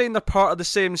 I'm just saying they're part of the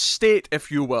same state,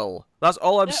 if you will. That's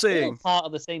all I'm They're all saying. part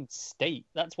of the same state.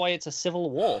 That's why it's a civil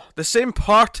war. The same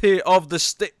party of the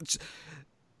state.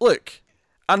 Look,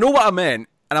 I know what I meant,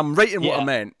 and I'm writing what I Yeah.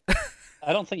 meant.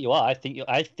 I don't think you are. I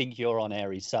think you're on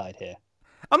Ares' side here.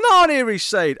 I'm not on Ares'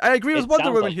 side. I agree with It Wonder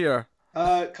sounds Woman like- here.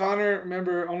 Connor,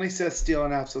 remember, only says steal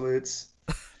in absolutes.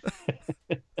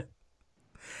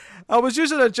 I was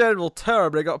using a general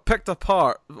term, but it got picked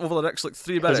apart over the next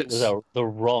 3 Because minutes. it was the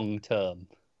wrong term.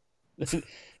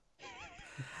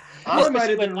 I Well, might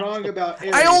have when been that's wrong the- about.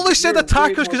 I Ares. only said You're way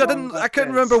attackers because more wrong I about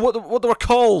couldn't this. remember what they were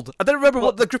called. I didn't remember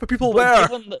what the group of people were.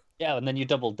 Yeah, and then you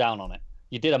doubled down on it.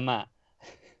 You did a Matt.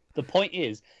 The point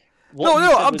is, What you No,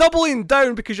 said I'm was- doubling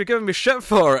down because you're giving me shit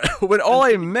for it. When all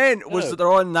I meant was No. that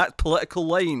they're on that political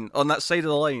line, on that side of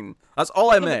the line. That's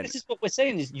all I No, but meant. this is what we're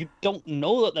saying: is you don't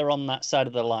know that they're on that side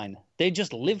of the line. They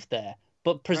just live there.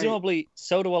 But presumably,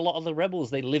 so do a lot of the rebels.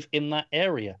 They live in that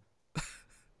area.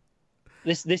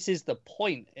 This is the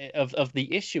point of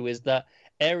the issue: is that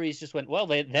Ares just went, well,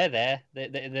 they're there.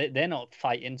 They're not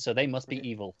fighting, so they must be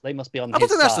evil. They must be on I don't his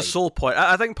think that's the side. sole point.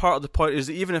 I think part of the point is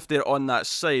that even if they're on that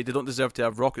side, they don't deserve to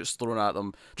have rockets thrown at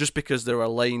them just because they're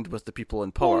aligned with the people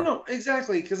in power. Well, no,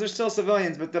 exactly, because they're still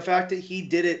civilians. But the fact that he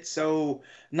did it so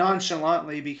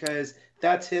nonchalantly, because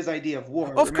that's his idea of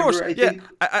war. Of course, yeah.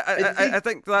 I I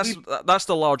think that's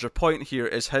the larger point here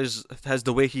is his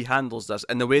the way he handles this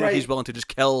and the way that he's Right. willing to just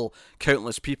kill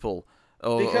countless people.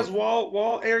 Because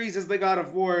while Ares is the god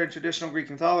of war in traditional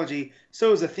Greek mythology,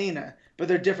 so is Athena. But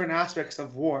they're different aspects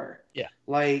of war. Yeah.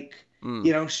 Like,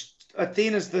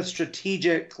 Athena's the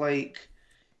strategic,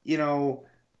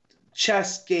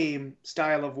 chess game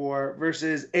style of war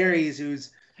versus Ares, who's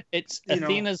It's you know-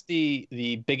 Athena's the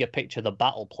bigger picture, the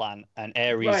battle plan, and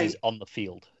Ares Right. is on the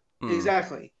field.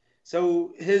 Exactly.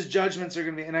 So his judgments are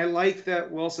going to be, and I like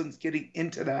that Wilson's getting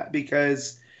into that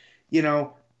because,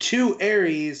 to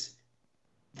Ares,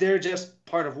 they're just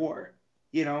part of war.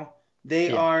 They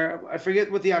Yeah. are. I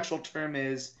forget what the actual term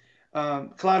is.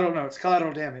 Collateral. No, it's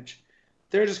collateral damage.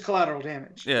 They're just collateral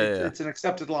damage. Yeah, it's, yeah. it's an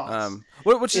accepted loss.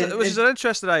 Which is And- an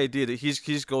interesting idea that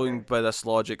he's going by this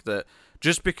logic that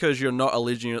just because you're not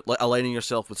aligning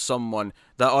yourself with someone,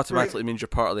 that automatically means you're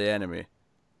part of the enemy.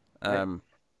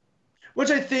 Which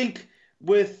I think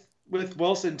with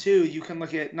Wilson too, you can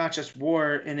look at not just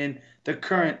war and in the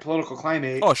current political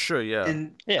climate. Oh, sure, yeah.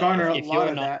 And Yeah, garner if a lot you're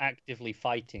of not that. actively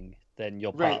fighting, then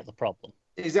you're part Right. of the problem.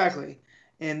 Exactly.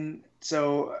 And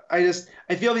so I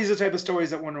feel these are the type of stories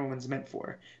that Wonder Woman's meant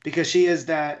for because she is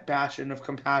that bastion of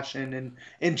compassion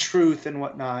and truth and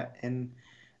whatnot. And,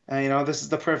 this is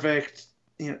the perfect,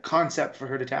 concept for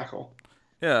her to tackle.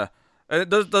 Yeah, and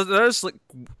there's like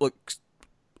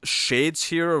shades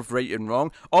here of right and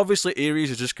wrong. Obviously,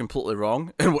 Ares is just completely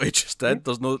wrong in what he just did.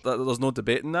 There's no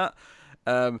debating that.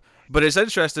 But it's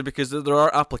interesting because there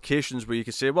are applications where you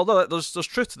can say, well, no, there's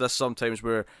truth to this sometimes.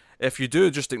 Where if you do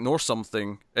just ignore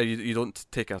something, you don't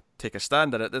take a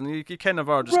stand in it, then you kind of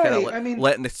are just kind of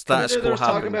letting the status there quo was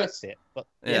talk happen. about- That's it. But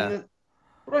Yeah.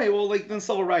 Right. Well, like the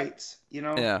civil rights,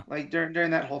 Yeah. like during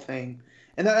that whole thing.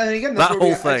 And again, that's That where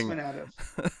we whole got thing. X-Men out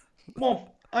of.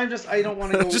 Well, I don't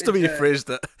want to go Just the way you into- phrased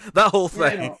it, that whole Yeah, I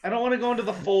thing. know. I don't want to go into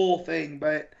the full thing,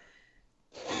 but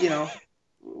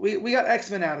we got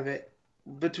X-Men out of it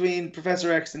between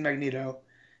Professor X and Magneto,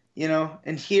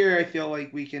 and here I feel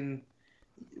like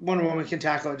Wonder Woman can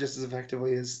tackle it just as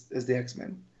effectively as the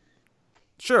X-Men.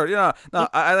 Sure, yeah. No,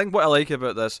 I think what I like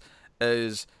about this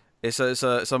is it's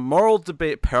a moral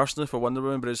debate personally for Wonder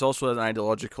Woman, but it's also an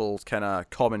ideological kind of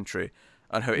commentary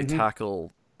on how to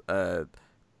tackle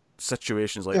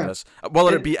situations like this,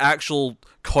 whether it be actual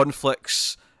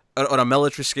conflicts on a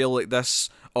military scale like this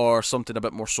or something a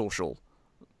bit more social.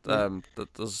 There's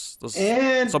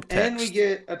And subtext. we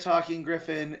get a talking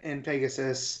Griffin and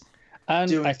Pegasus. and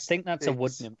doing I think that's a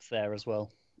wood things. nymph there as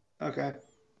well. Okay,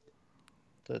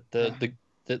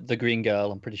 The green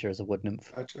girl, I'm pretty sure, is a wood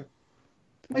nymph. gotcha.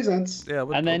 Makes sense. Yeah,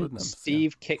 And then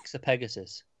Steve kicks a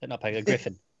Pegasus, not Pegasus, a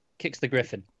griffin. Kicks the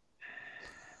griffin.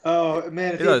 Oh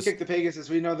man, if He he does. kicked the Pegasus,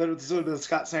 we know that this would have been a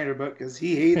Scott Snyder book because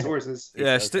he hates horses.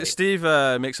 Yeah, Okay. Steve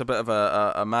makes a bit of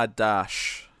a mad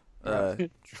dash. Trying to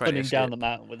Running down the escape.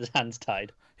 mountain with his hands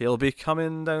tied. He'll be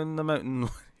coming down the mountain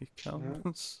when he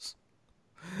comes.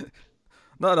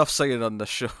 Not enough singing on this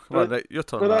show. Come on, right, your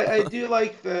turn. But Matt. I do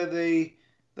like the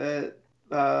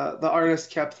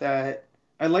artist kept that.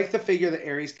 I like the figure that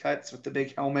Ares cuts with the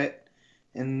big helmet,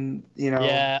 and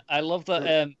Yeah, I love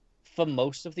that. For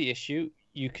most of the issue,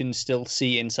 you can still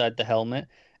see inside the helmet.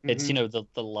 It's Mhm.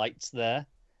 the lights there,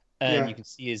 and Yeah. you can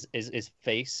see his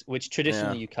face, which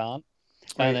traditionally Yeah. you can't.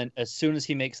 Right. And then as soon as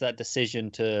he makes that decision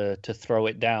to throw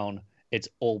it down, it's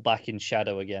all back in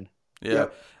shadow again. Yeah.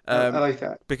 Yep. I like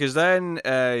that. Because then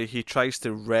he tries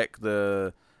to wreck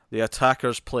the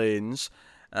attacker's planes.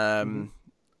 Are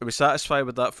we satisfied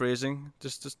with that phrasing?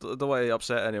 Just don't want to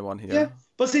upset anyone here. Yeah,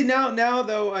 but see now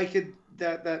though I could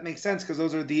that makes sense because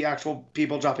those are the actual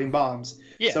people dropping bombs.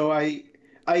 Yeah. So I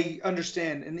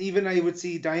understand, and even I would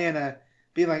see Diana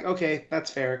being like, okay, that's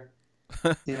fair.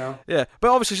 Yeah, but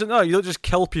obviously, no, you don't just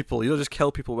kill people. You don't just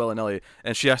kill people willy-nilly.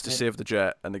 And she has to save the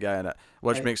jet and the guy in it,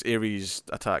 which Right. makes Ares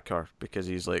attack her because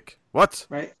he's like, what?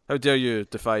 Right. How dare you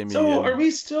defy me? So and- are we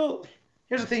still?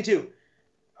 Here's the thing too.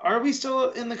 Are we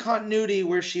still in the continuity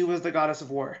where she was the goddess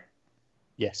of war?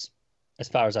 Yes, as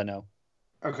far as I know.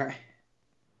 Okay.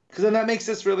 Because then that makes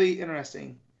this really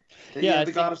interesting. That you Yeah, have I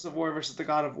the think- goddess of war versus the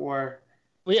god of war.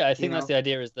 Well, yeah, I think that's know? the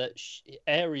idea, is that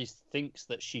Ares thinks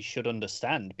that she should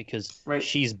understand because Right.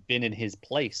 she's been in his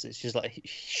place. It's just like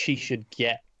she should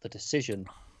get the decision.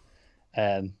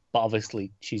 But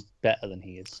obviously she's better than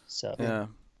he is. So Yeah.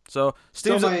 So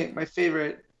Still, Steve's my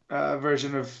favorite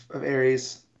version of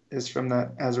Ares is from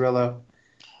that Azarello,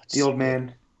 the old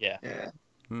man. Yeah.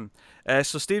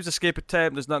 So Steve's escape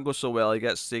attempt does not go so well. He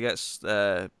gets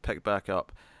picked back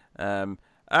up.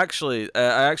 I actually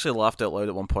laughed out loud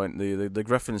at one point. The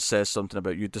Griffin says something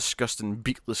about "you disgusting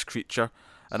beakless creature,"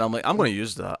 and I'm like, I'm going to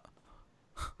use that.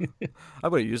 I'm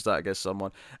going to use that against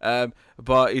someone.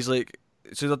 But he's like,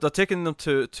 so they're taking them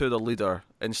to the leader,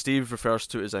 and Steve refers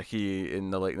to it as a he.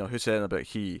 In the like, who's saying about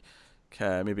he,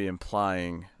 maybe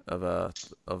implying of a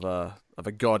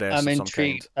goddess I'm of some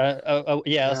intrigued. kind.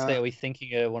 Are we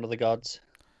thinking one of the gods?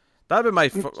 That'd be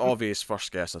my obvious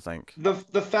first guess, I think. The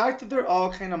fact that they're all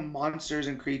kind of monsters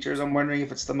and creatures, I'm wondering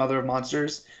if it's the mother of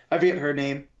monsters. I forget her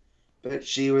name, but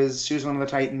she was one of the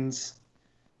Titans.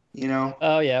 You know?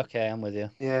 Oh yeah, okay, I'm with you.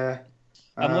 Yeah.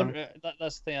 I'm wondering.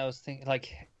 That's the thing I was thinking.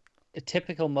 Like,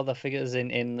 typical mother figures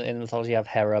in mythology have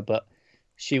Hera, but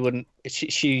she wouldn't.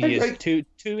 She is too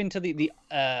into the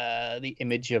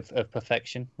image of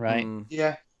perfection, right?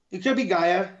 Yeah. It could be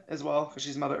Gaia as well, because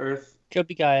she's Mother Earth. Could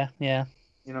be Gaia, yeah.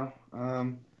 You know,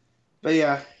 but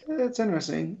yeah, it's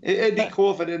interesting. It'd be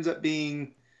cool if it ends up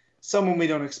being someone we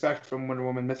don't expect from Wonder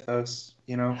Woman mythos.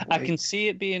 You know, I can see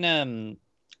it being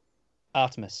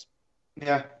Artemis.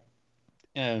 Yeah.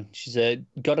 You know, she's a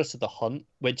goddess of the hunt,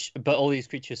 but all these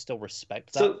creatures still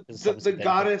respect that. So the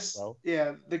goddess,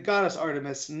 the goddess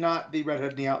Artemis, not the Red Hood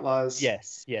and the Outlaws.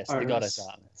 Yes, Artemis. the goddess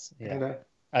Artemis. Yeah. And,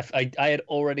 I had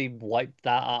already wiped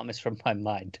that Artemis from my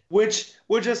mind. Which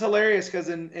is hilarious because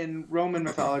in Roman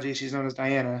mythology she's known as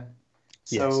Diana.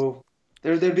 So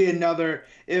there'd be another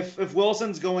if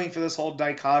Wilson's going for this whole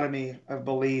dichotomy of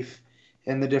belief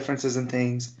and the differences in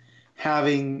things,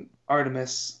 having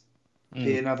Artemis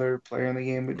be another player in the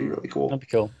game would be really cool. That'd be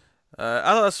cool. I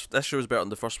thought this show was better than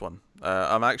the first one.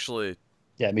 I'm actually.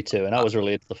 Yeah, me too, and that was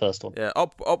related to the first one. Yeah,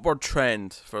 upward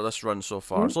trend for this run so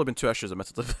far. It's only been 2 issues,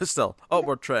 admittedly, but still,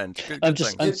 upward trend. Good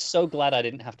I'm so glad I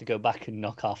didn't have to go back and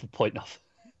knock half a point off.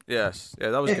 Yes, yeah,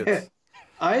 that was good.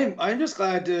 I'm just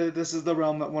glad this is the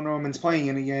realm that Wonder Woman's playing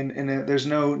in again, and there's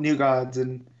no new gods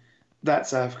and that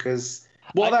stuff. Because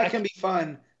while that can be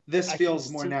fun, this feels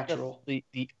more natural. The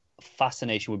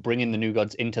fascination with bringing the new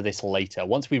gods into this later,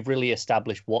 once we've really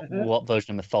established what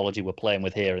version of mythology we're playing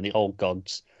with here, and the old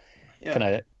gods. Kind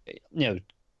of,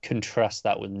 contrast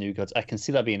that with new gods. I can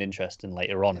see that being interesting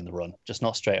later on in the run, just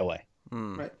not straight away.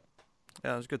 Right.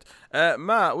 Yeah, it was good.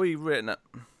 Matt, what are you rating it?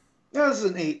 Yeah, this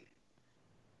is an 8.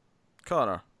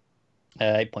 Connor?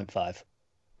 8.5.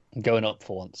 I'm going up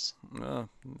for once.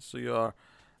 So you are.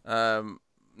 Now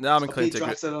I'm inclined to agree.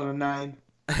 Drops it on a 9.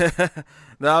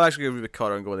 No, I'm actually going to agree with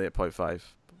Connor and go with 8.5.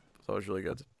 That was really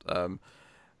good.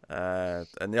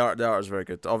 And the art is very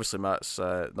good. Obviously, Matt's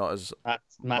not as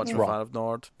much of a fan of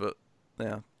Nord, but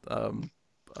yeah.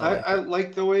 I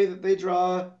like the way that they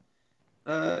draw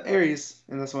Ares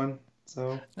in this one.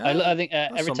 So I think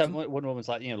every time Wonder Woman's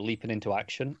like leaping into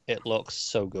action, it looks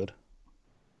so good.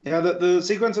 Yeah, the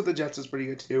sequence with the jets is pretty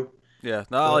good too. Yeah,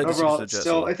 no, I like overall, the jets.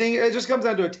 still, I think it just comes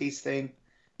down to a taste thing.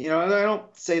 And I don't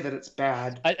say that it's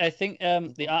bad. I think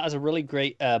the art has a really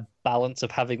great balance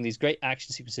of having these great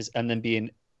action sequences and then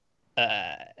being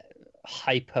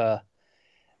hyper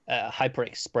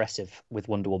expressive with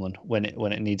Wonder Woman when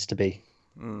it needs to be.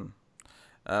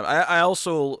 I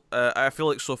also I feel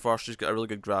like so far she's got a really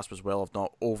good grasp as well of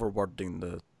not overwording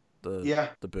the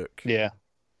book. Yeah,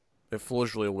 it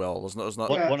flows really well. There's not.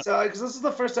 Yeah, because this is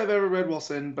the first I've ever read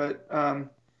Wilson, but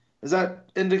is that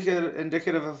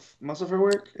indicative of most of her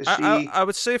work? Is she? I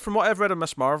would say from what I've read of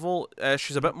Miss Marvel,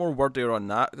 she's a bit more wordier on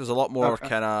that. There's a lot more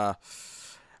kind of.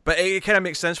 But it kind of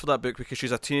makes sense for that book because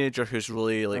she's a teenager who's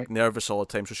really nervous all the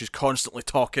time, so she's constantly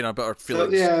talking about her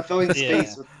feelings. Filling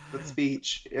space with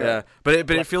speech. Yeah, but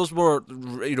it feels more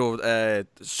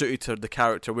suited to the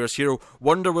character. Whereas here,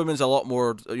 Wonder Woman's a lot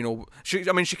more she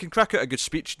can crack out a good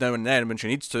speech now and then when she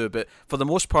needs to, but for the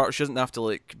most part she doesn't have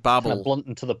to babble. Kind of blunt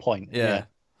and to the point. Yeah.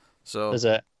 So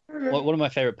there's one of my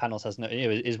favorite panels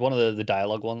is one of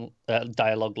the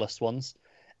dialogue-less ones.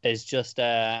 Is just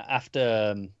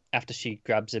after she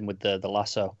grabs him with the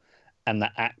lasso, and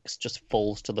the axe just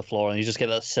falls to the floor, and you just get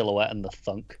that silhouette and the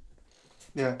thunk.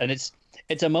 Yeah. And it's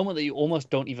a moment that you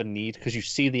almost don't even need because you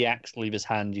see the axe leave his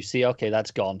hand, you see okay that's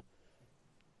gone,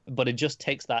 but it just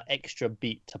takes that extra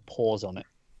beat to pause on it,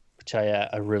 which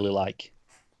I really like.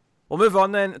 We'll move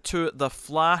on then to The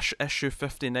Flash, issue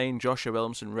 59. Joshua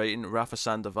Williamson writing, Rafa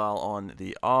Sandoval on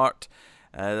the art.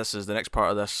 This is the next part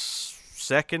of this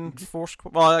second Force.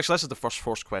 Well, actually, this is the first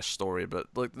Force Quest story, but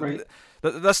like Right.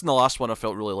 this and the last one I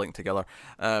felt really linked together.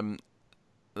 The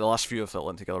last few I felt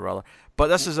linked together rather. But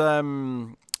this is they're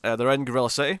in Gorilla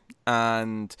City,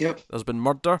 and Yep. there's been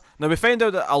murder. Now we find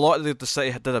out that a lot of the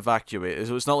city did evacuate.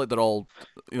 So it's not like they're all,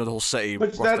 the whole city.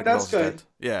 Which worth the that's gorillas good. dead.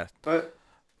 Yeah.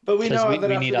 But we Says know we- that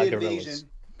we after need the our gorillas. invasion.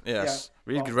 Yes. Yeah.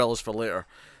 We need Well- gorillas for later.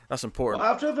 That's important.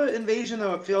 Well, after the invasion,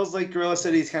 though, it feels like Gorilla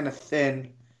City's kind of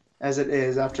thin, as it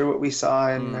is after what we saw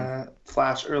in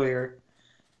Flash earlier.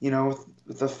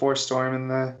 With the Force Storm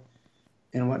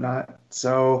and whatnot.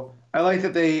 So I like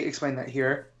that they explained that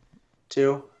here,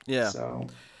 too. Yeah. So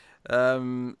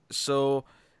So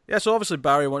obviously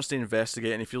Barry wants to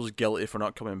investigate, and he feels guilty for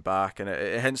not coming back, and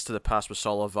it hints to the past with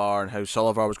Solivar and how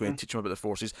Solivar was going to teach him about the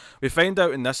Forces. We find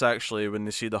out in this, actually, when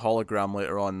they see the hologram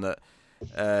later on, that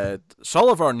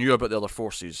Solivar knew about the other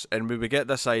Forces, and we get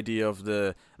this idea of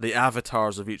the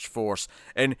avatars of each Force.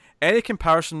 And any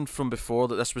comparison from before,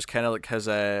 that this was kind of like his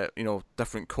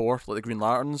different core, like the Green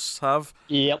Lanterns have,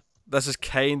 Yep. this is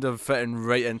kind of fitting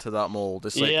right into that mold.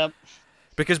 It's like, Yep.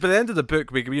 because by the end of the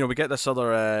book, we get this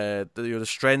other the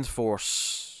Strength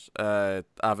Force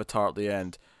avatar at the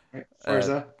end.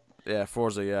 Forza. Yeah,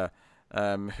 Forza.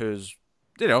 Yeah, who's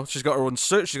she's got her own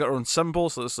suit, she's got her own symbol,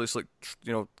 so it's like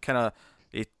kind of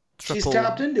a She's triple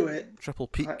tapped into it.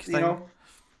 peak thing.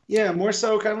 Yeah, more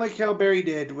so kind of like how Barry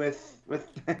did with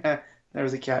there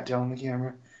was a cat tail on the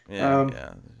camera. Yeah.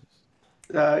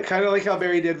 Kind of like how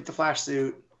Barry did with the Flash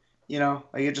suit. Like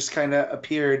it just kind of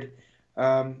appeared.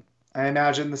 I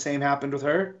imagine the same happened with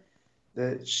her.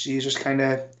 That she's just kind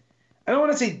of, I don't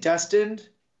want to say destined,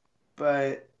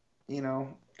 but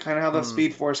kind of how the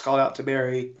Speed Force called out to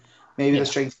Barry, maybe the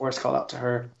Strength Force called out to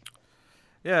her.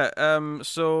 Yeah.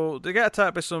 So they get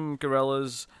attacked by some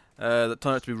gorillas that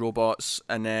turn out to be robots,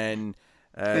 and then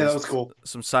Yeah, that was cool.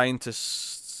 some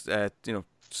scientists,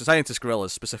 scientist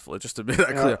gorillas specifically, just to be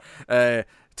that clear,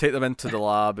 take them into the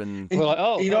lab, and We're like,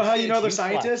 oh, You know how okay, you know they're it's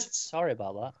Flash. scientists? Sorry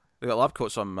about that. they got lab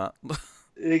coats on, Matt.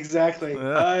 Exactly.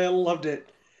 Yeah. I loved it.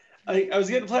 I was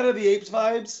getting Planet of the Apes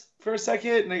vibes for a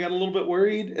second, and I got a little bit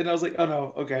worried, and I was like, oh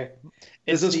no, okay.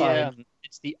 This is fine.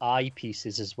 It's the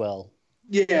eyepieces as well.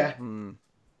 Yeah.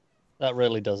 That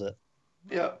really does it.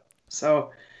 Yeah.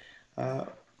 So, but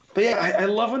yeah, I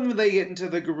love when they get into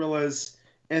the gorillas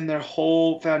and their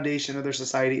whole foundation of their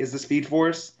society is the Speed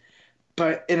Force,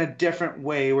 but in a different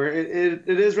way, where it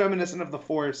is reminiscent of the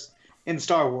Force in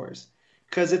Star Wars,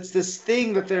 because it's this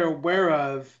thing that they're aware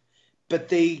of, but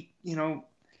they, And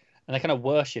they kind of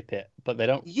worship it, but they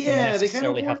don't Yeah, they kind of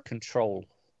necessarily have control.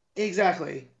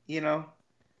 exactly,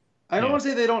 I don't want to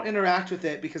say they don't interact with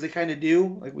it because they kind of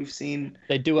do, like we've seen.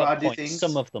 They do Rod at do points. things.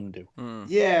 Some of them do.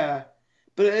 Yeah,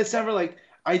 but it's never like,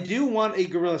 I do want a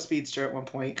Gorilla Speedster at one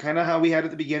point, kind of how we had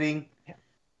at the beginning.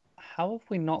 How have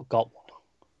we not got one?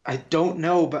 I don't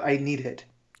know, but I need it.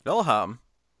 They'll have 'em.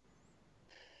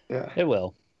 Yeah. It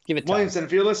will. Give it time. Williamson,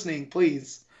 if you're listening,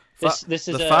 please. This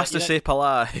is the fastest ape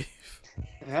alive.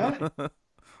 Huh?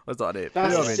 What's that ape?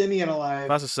 Fastest simian alive.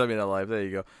 Fastest simian alive. There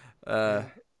you go.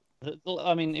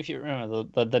 I mean, if you remember,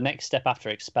 the next step after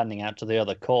expanding out to the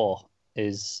other core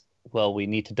is, well, we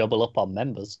need to double up on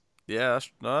members. Yeah,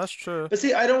 that's true. But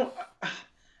see, I don't.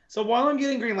 So while I'm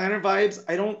getting Green Lantern vibes,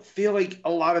 I don't feel like a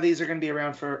lot of these are going to be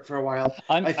around for a while.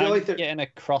 I feel like they're getting a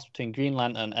cross between Green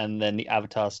Lantern and then the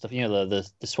Avatar stuff. The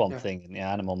Swamp Thing and the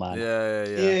Animal Man.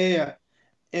 Yeah.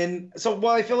 And so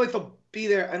while I feel like they'll be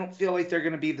there, I don't feel like they're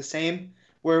going to be the same.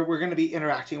 Where we're going to be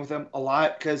interacting with them a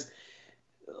lot, because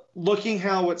looking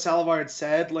how what Salazar had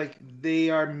said, like they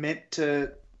are meant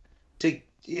to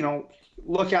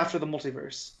look after the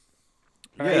multiverse.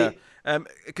 Right? Yeah.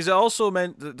 Because it also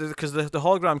meant because the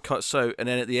hologram cuts out, and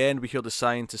then at the end we hear the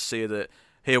scientist say that,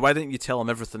 hey, why didn't you tell him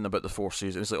everything about the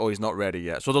Forces? And it's like, oh, he's not ready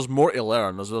yet. So there's more to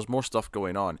learn. There's more stuff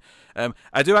going on.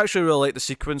 I do actually really like the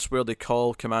sequence where they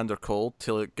call Commander Cold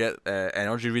to get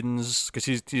energy readings, because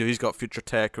he's got future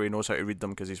tech, or he knows how to read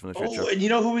them because he's from the future. Oh, and you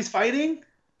know who he's fighting?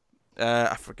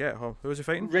 I forget. Who was he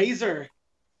fighting? Razor.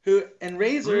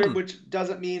 Razor, which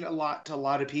doesn't mean a lot to a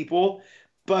lot of people,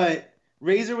 but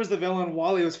Razor was the villain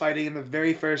Wally was fighting in the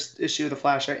very first issue of The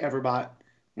Flash I ever bought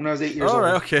when I was 8 years old. All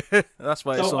right, okay. That's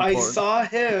why it's so important. I saw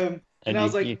him, and I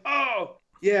was like, oh,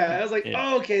 yeah. I was like,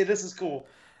 oh, okay, this is cool.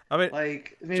 I mean,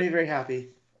 like, it made me very happy.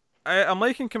 I'm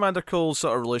liking Commander Cole's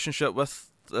sort of relationship with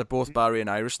both Barry and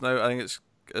Iris now. I think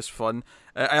it's fun.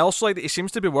 I also like that he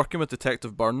seems to be working with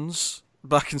Detective Burns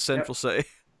back in Central City.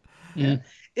 Yeah.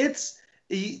 It's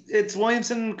it's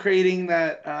Williamson creating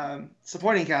that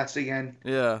supporting cast again.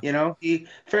 Yeah. You know, he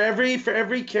for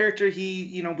every character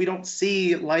we don't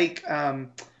see like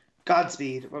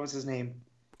Godspeed. What was his name?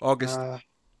 August.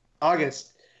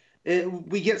 August.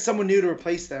 We get someone new to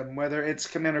replace them, whether it's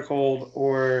Commander Cold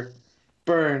or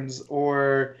Burns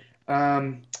or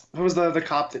what was the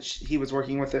cop that he was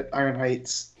working with at Iron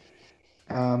Heights?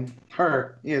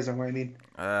 Her. He isn't what I mean.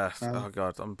 Oh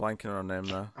god, I'm blanking on her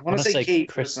name now. I want to say Kate.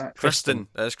 Kristen.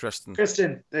 That is Kristen.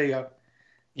 Kristen. There you go.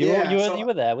 You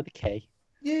were there with the K.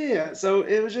 Yeah. So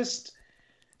it was just,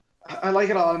 I like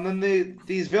it all. And then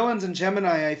these villains in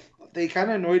Gemini, they kind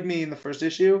of annoyed me in the first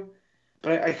issue,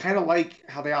 but I kind of like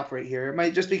how they operate here. It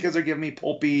might just because they're giving me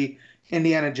pulpy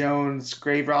Indiana Jones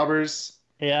grave robbers.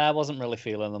 Yeah, I wasn't really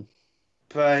feeling them.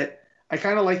 But I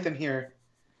kind of like them here.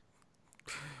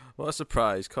 What a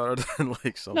surprise! Connor didn't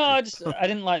like something. No, I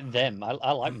didn't like them.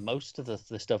 I like most of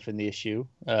the stuff in the issue.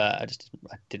 I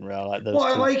didn't really like those. Well,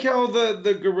 I two. like how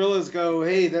the guerrillas go,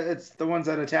 hey, it's the ones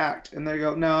that attacked, and they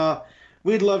go, no,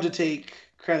 we'd love to take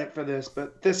credit for this,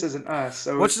 but this isn't us.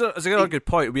 So which is a good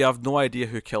point. We have no idea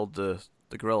who killed the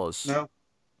guerrillas. No.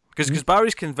 Because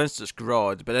Barry's convinced it's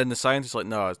Grodd, but then the scientist's like,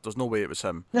 no, there's no way it was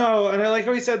him. No, and I like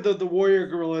how he said the warrior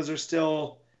guerrillas are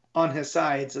still on his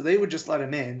side, so they would just let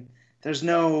him in. There's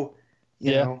no,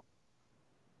 you know.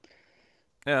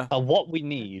 Yeah. What we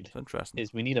need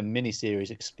is we need a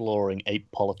mini-series exploring ape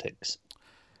politics.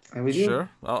 And we do. Sure,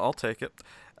 I'll take it.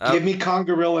 Give me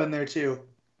Congorilla in there, too.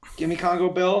 Give me Congo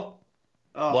Bill.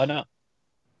 Oh. Why not?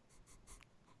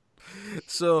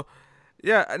 So...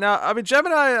 Yeah, now, I mean,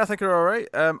 Gemini, I think, are alright.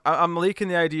 I'm liking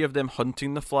the idea of them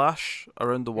hunting the Flash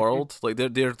around the world. Like,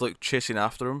 they're like, chasing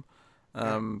after him.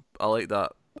 I like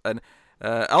that. And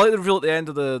I like the reveal at the end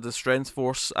of the Strength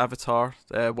Force avatar,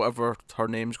 whatever her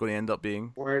name's going to end up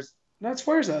being. That's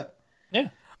Forza. Yeah.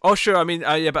 Oh, sure, I mean,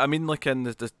 but I mean, like, in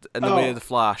the way of the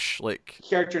Flash, like...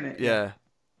 Character name. Yeah.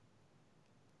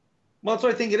 Well, that's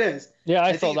what I think it is. Yeah,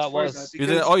 I thought that was.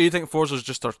 Because... You think Forza's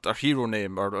just our hero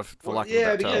name, or for lack of a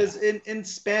better term. Because in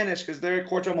Spanish, because they're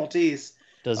Corto Maltese,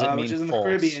 does it mean which is in the force?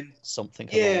 Caribbean. Something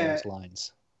along those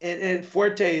lines. And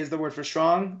fuerte is the word for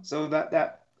strong, so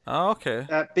that okay.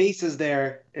 That base is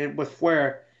there with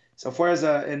fuer. So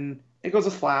Fuerza, and it goes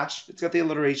with Flash. It's got the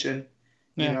alliteration,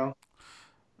 you know.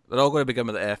 They're all going to begin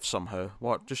with F somehow.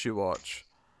 Just you watch.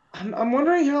 I'm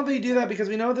wondering how they do that, because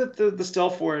we know that the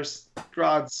Stealth Force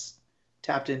Grodd's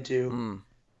tapped into.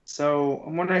 So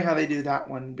I'm wondering how they do that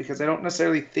one, because I don't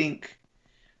necessarily think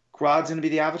Grodd's going to be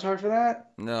the avatar for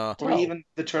that. No. Or even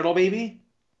the Turtle Baby,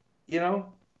 you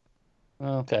know?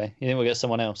 Okay. You think we'll get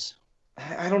someone else?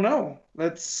 I don't know.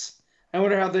 I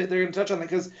wonder how they're going to touch on that,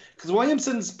 because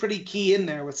Williamson's pretty key in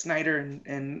there with Snyder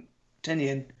and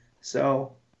Tynion.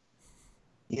 So,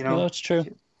 you know. No, that's true.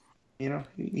 You know,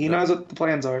 he knows what the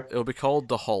plans are. It'll be called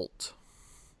the Halt.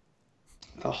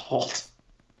 The Halt.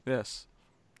 Yes.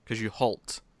 Because you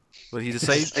halt. When he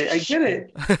decides... I get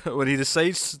it. When he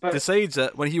decides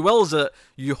it, when he wills it,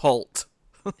 you halt.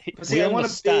 We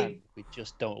understand, we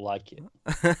just don't like it.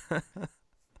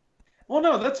 Well,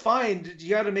 no, that's fine.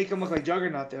 You got to make him look like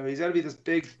Juggernaut, though. He's got to be this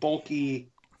big, bulky,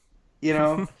 you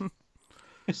know,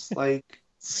 just like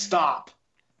stop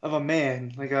of a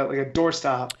man, like a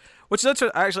doorstop. Which is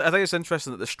actually, I think it's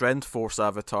interesting that the Strength Force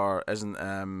avatar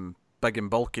isn't big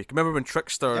and bulky. Remember when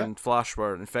Trickster and Flash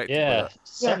were infected with it?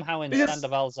 Somehow in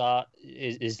Sandoval's art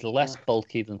is less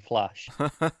bulky than Flash.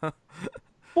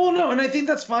 Well, no, and I think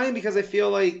that's fine, because I feel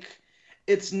like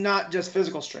it's not just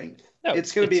physical strength. No,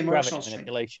 it's going to be emotional strength.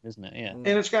 Manipulation, isn't it? Yeah. And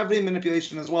it's gravity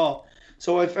manipulation as well.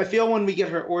 So I feel when we get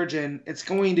her origin, it's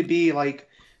going to be like,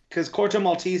 because Corto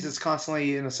Maltese is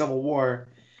constantly in a civil war,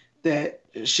 that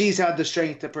she's had the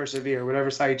strength to persevere, whatever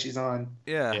side she's on.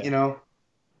 Yeah. You know?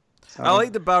 So. I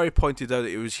like that Barry pointed out that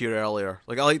he was here earlier.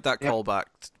 Like, I like that callback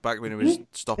back when he was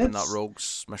stopping that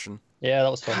Rogues mission. Yeah,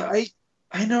 that was fun.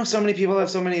 I know so many people have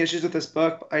so many issues with this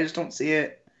book, but I just don't see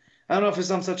it. I don't know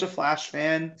if I'm such a Flash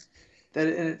fan that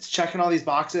it's checking all these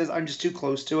boxes. I'm just too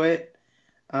close to it.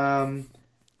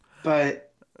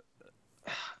 But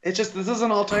it's just, this is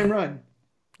an all-time run.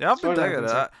 Yeah, I've been digging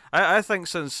it. I think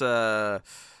since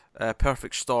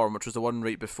Perfect Storm, which was the one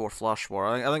right before Flash War,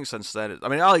 I think since then, I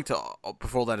liked it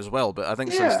before then as well, but I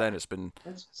think since then it's been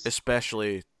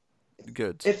especially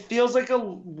good. It feels like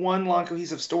one long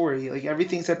cohesive story. Like,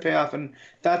 everything's had payoff, and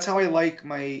that's how I like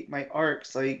my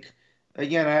arcs. Like,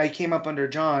 again, I came up under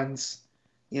John's,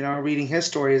 you know, reading his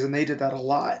stories, and they did that a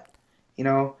lot. You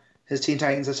know, his Teen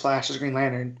Titans, his Flash, his Green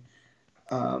Lantern.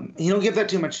 You don't get that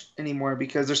too much anymore,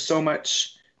 because there's so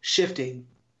much shifting.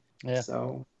 Yeah.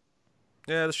 So.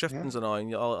 Yeah, the shifting's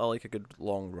annoying. I like a good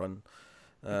long run.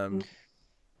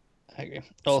 I agree.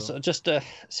 Also, just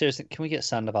seriously, can we get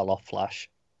Sandoval off Flash?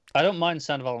 I don't mind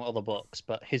Sandoval in other books,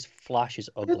 but his Flash is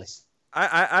ugly.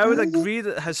 I would agree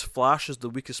that his Flash is the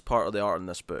weakest part of the art in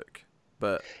this book,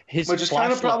 but His Which is Flash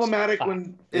kind of looks problematic fat.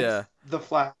 when it's the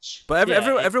Flash. but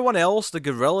Yeah, everyone else, the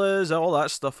gorillas, all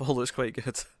that stuff, all looks quite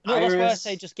good. No, that's why I Iris.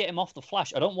 say just get him off the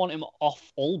Flash. I don't want him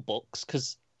off all books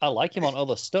because I like him on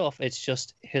other stuff. It's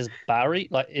just his Barry,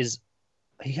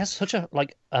 he has such a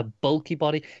bulky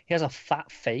body. He has a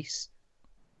fat face.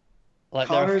 Like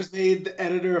Connor's made the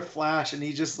editor of Flash, and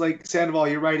he just like, Sandoval,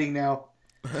 you're writing now.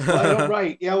 Well, I don't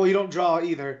write. Yeah, well, you don't draw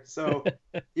either, so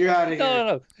you're out of here.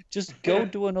 no. Just go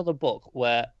do another book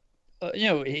where,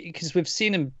 because we've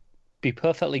seen him be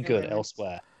perfectly good Yeah.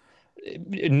 elsewhere.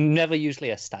 Never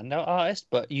usually a standout artist,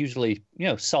 but usually,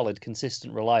 solid,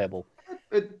 consistent, reliable.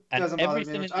 It And doesn't bother me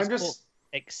everything much. in this book,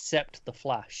 except the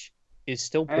Flash, is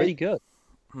still pretty good.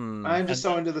 I'm just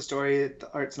so into the story. The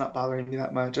art's not bothering me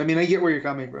that much. I mean, I get where you're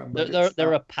coming from. But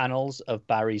There are panels of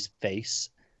Barry's face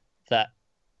that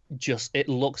it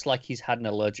looks like he's had an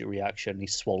allergic reaction.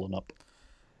 He's swollen up.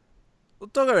 Well,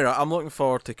 don't get me wrong, I'm looking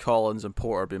forward to Collins and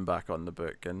Porter being back on the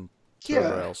book and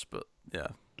whoever else, but yeah.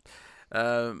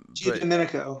 G.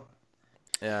 Domenico.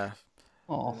 Yeah.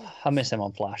 Oh, I miss him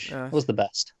on Flash. Yeah. It was the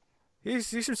best. He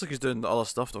seems like he's doing other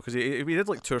stuff though, because he did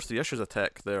like 2 or 3 issues of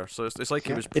Tech there, so it's like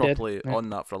he was He did, properly yeah. on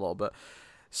that for a little bit.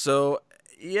 So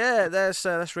yeah, let's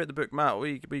rate the book. Matt, what are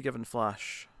you giving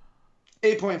Flash?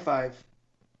 8.5.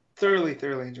 Thoroughly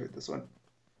enjoyed this one.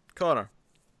 Connor.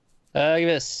 Give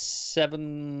it a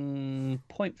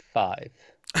 7.5.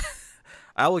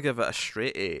 I will give it a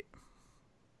straight 8.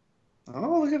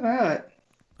 Oh, look at that.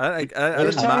 I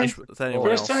didn't match with anyone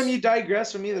else. First time you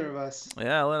digress from either of us.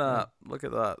 Yeah, look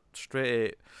at that.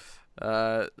 Straight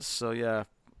 8. So yeah.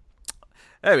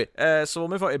 Anyway, so we'll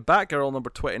move on to Batgirl number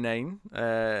 29.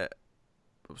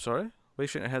 Sorry? What are you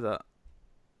shaking your head at?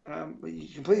 You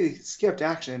completely skipped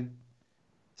action.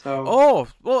 So Oh,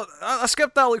 well, I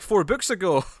skipped that like 4 books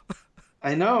ago.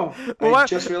 I know. Well, I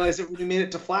just realized that when you made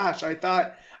it to Flash, I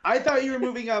thought you were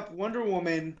moving up Wonder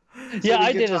Woman. Yeah, we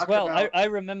I could did as talk well. about- I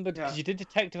remembered because you did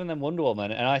Detective and then Wonder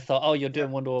Woman, and I thought, oh, you're doing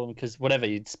Wonder Woman because whatever,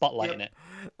 you'd spotlighting it.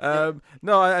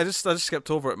 No, I just skipped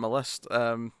over it in my list.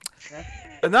 In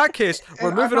that case, we're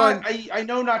And moving I'm on. not- I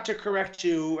know not to correct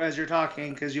you as you're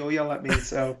talking because you'll yell at me.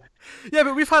 So Yeah,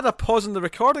 but we've had a pause in the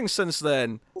recording since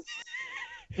then.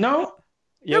 no,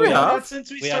 Yeah, we had- have. not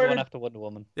since we We had started. one after Wonder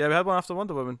Woman. Yeah, we had one after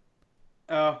Wonder Woman.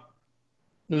 Oh,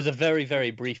 There was a very,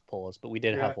 very brief pause, but we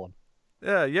did Yeah. have one.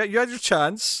 Yeah, you had your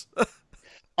chance.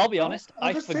 I'll be honest, I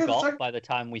understand, forgot it's like- by the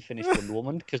time we finished Wonder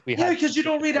Woman because we yeah, had. because you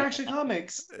don't read Action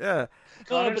Comics. Yeah.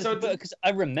 Connor, so because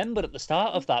I remembered at the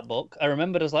start of that book, I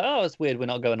remembered as like, oh, it's weird, we're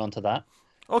not going on to that.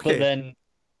 Okay. But then,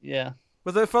 yeah.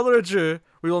 Without further ado,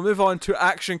 we will move on to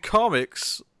Action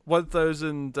Comics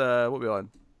 1000. What are we on?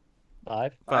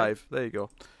 5. There you go.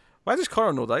 Why does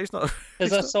Connor know that? He's not.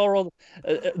 Because I saw all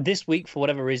this week, for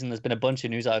whatever reason, there's been a bunch of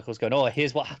news articles going, "Oh,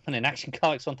 here's what happened in Action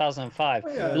Comics 1005."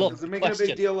 Oh, yeah, Look, they're making a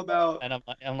big deal about, and I'm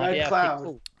like, Red yeah, Cloud. okay,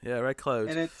 cool. Yeah, Red Cloud.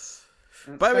 and it's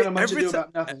By the way, kind of much every ado ti-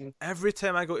 about nothing. Every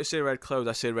time I go to say Red Cloud,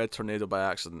 I say Red Tornado by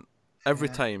accident. Every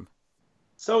Yeah. time.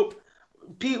 So,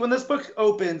 Pete, when this book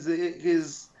opens,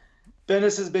 Bendis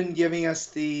has been giving us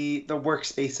the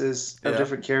workspaces of Yeah.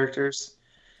 different characters.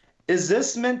 Is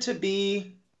this meant to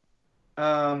be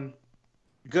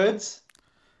goods?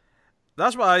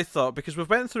 That's what I thought, because we've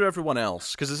went through everyone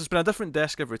else, because this has been a different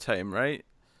desk every time, right?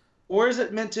 Or is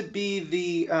it meant to be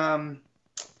the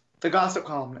gossip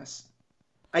columnist?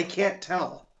 I can't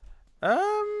tell.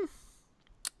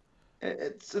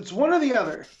 It's one or the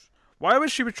other. Why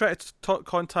would she be trying to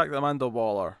contact Amanda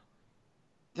Waller?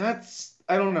 I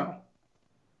don't know.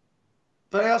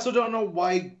 But I also don't know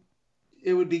why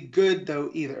it would be good though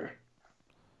either.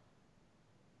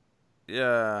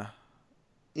 Yeah.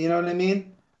 You know what I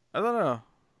mean? I don't know.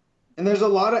 And there's a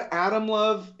lot of Adam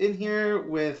love in here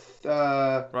with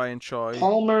Ryan Choi.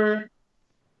 Palmer.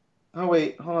 Oh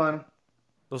wait, hold on.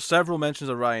 There's several mentions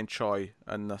of Ryan Choi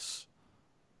in this.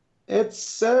 It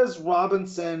says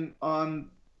Robinson on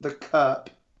the cup.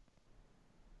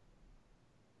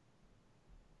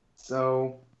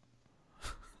 So,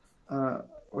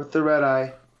 with the red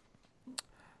eye.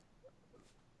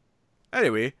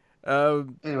 Anyway,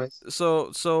 Anyways,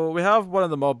 so we have one of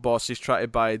the mob bosses try to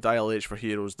buy Dial H for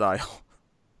Heroes Dial.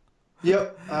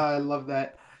 yep, I love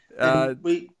that. And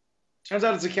turns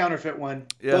out it's a counterfeit one.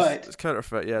 Yes, But it's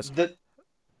counterfeit. Yes. the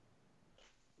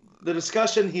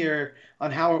discussion here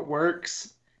on how it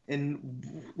works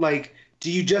and like,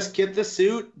 do you just get the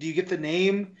suit? Do you get the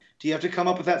name? Do you have to come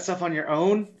up with that stuff on your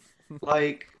own?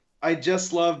 Like, I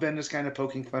just love Bendis kind of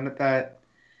poking fun at that.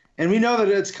 And we know that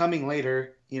it's coming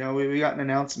later. We got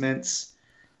announcements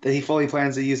that he fully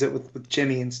plans to use it with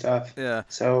Jimmy and stuff. Yeah.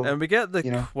 So, and we get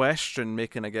the Question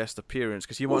making a guest appearance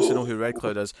because he wants to know who Red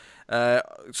Cloud is.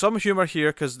 Some humor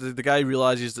here because the guy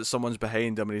realizes that someone's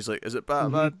behind him and he's like, "Is it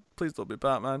Batman? Please don't be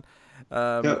Batman."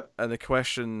 And the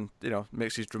Question,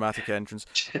 makes his dramatic entrance.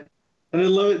 And I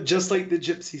love it, just like the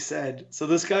Gypsy said. So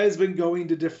this guy's been going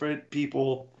to different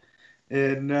people,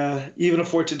 and even a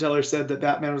fortune teller said that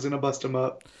Batman was going to bust him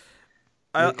up.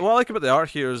 What I like about the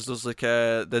art here is there's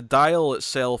the dial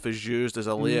itself is used as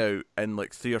a layout in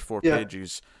 3 or 4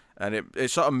 pages, and it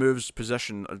sort of moves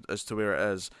position as to where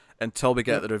it is until we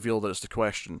get the reveal that it's the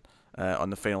Question on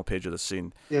the final page of the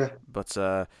scene. Yeah. But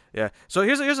So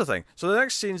here's the thing. So the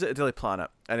next scene's at the Daily Planet,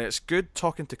 and it's good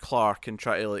talking to Clark and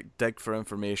try to dig for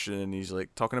information, and he's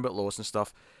talking about Lois and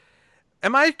stuff.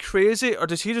 Am I crazy, or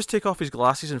does he just take off his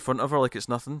glasses in front of her like it's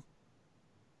nothing?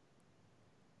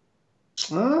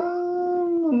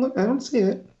 Look, I don't see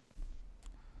it.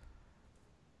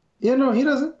 Yeah, no, he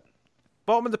doesn't.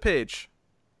 Bottom of the page.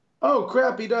 Oh,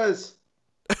 crap, he does.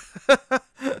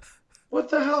 What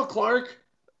the hell, Clark?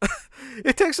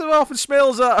 He takes it off and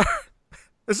smells at her.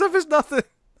 As if it's nothing.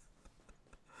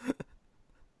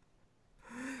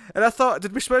 And I thought,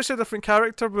 did we switch to a different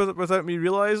character without me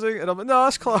realising? And I'm like, no,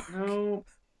 that's Clark. No.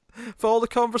 For all the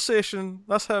conversation,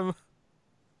 that's him.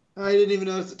 I didn't even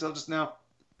notice it till just now.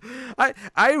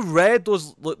 I read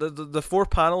those the 4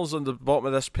 panels on the bottom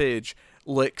of this page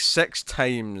 6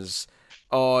 times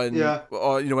on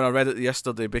when I read it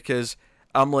yesterday, because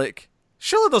I'm like,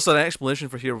 surely there's an explanation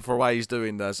for why he's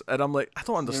doing this, and I'm like, I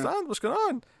don't understand what's going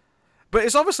on. But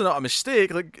it's obviously not a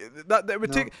mistake. That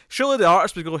would take. Surely the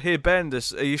artist would go, "Hey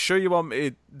Bendis, are you sure you want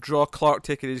me to draw Clark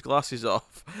taking his glasses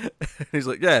off?" He's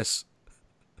like, "Yes."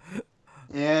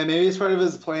 Yeah, maybe it's part of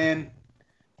his plan.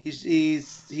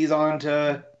 He's on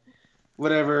to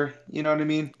whatever. You know what I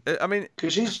mean? I mean,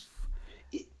 because she's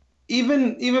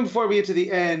even before we get to the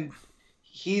end,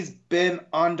 he's been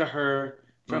onto her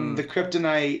from the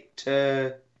kryptonite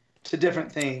to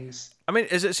different things. I mean,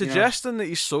 is it suggesting that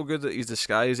he's so good that he's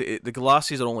disguised? The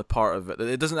glasses are only part of it.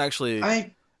 It doesn't actually.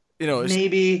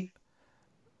 Maybe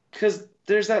because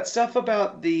there's that stuff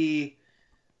about his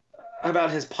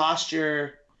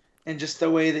posture and just the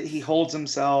way that he holds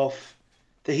himself,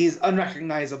 that he's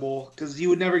unrecognizable, because you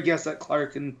would never guess that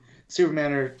Clark and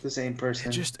Superman are the same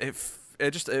person. It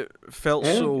felt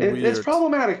so weird. It's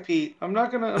problematic, Pete. I'm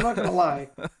not gonna lie.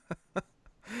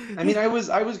 I mean, I was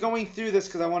going through this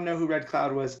because I want to know who Red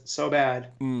Cloud was so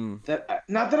bad. That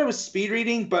not that I was speed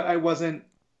reading, but I wasn't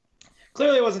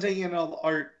taking in all the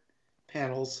art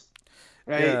panels.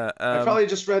 Right? Yeah, I probably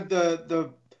just read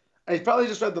the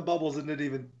bubbles and didn't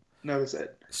even notice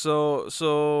it.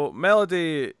 So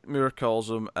Melody Moore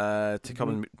calls him to come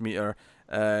and meet her,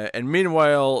 and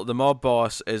meanwhile the mob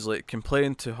boss is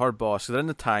complaining to her boss. They're in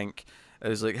the tank.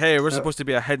 It's like, hey, we're supposed to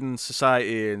be a hidden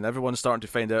society, and everyone's starting to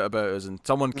find out about us, and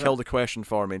someone killed the Question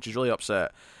for me, and she's really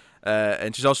upset.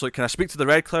 And she's also like, can I speak to the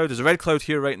Red Cloud? There's a Red Cloud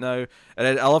here right now. And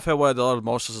then I love how one of the other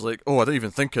monsters is like, oh, I didn't even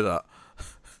think of that.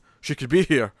 She could be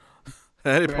here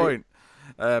at any point.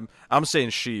 I'm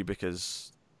saying she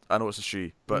because I know it's a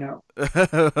she, but no.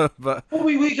 But well,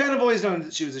 we kind of always known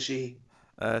that she was a she.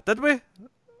 Did we?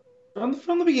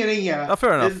 From the beginning, yeah. Oh,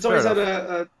 fair enough. It's always had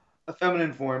a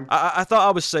feminine form. I thought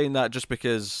I was saying that just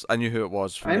because I knew who it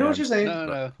was. I know what you're saying.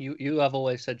 No, you have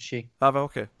always said she. Have I?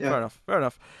 Okay, yeah. Fair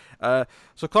enough.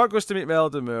 So Clark goes to meet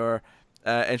Melody Moore,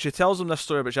 and she tells him this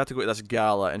story, but she had to go to this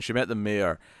gala, and she met the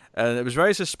mayor. And it was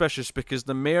very suspicious because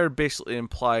the mayor basically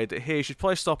implied that, hey, you should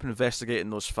probably stop investigating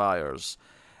those fires.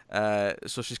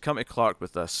 So she's come to Clark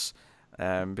with this,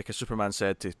 because Superman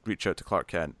said to reach out to Clark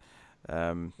Kent.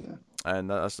 And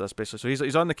that's basically... So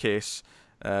he's on the case,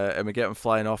 and we get him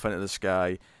flying off into the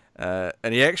sky.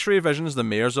 And he X-ray visions the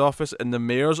mayor's office, and the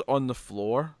mayor's on the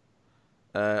floor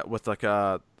with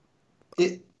a...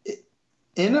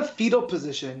 In a fetal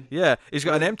position. Yeah, he's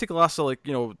got an empty glass of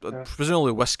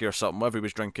presumably whiskey or something, whatever he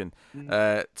was drinking,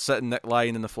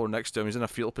 lying on the floor next to him. He's in a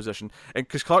fetal position, and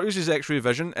because Clark uses X-ray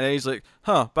vision, and he's like,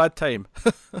 bad time.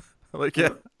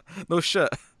 No shit.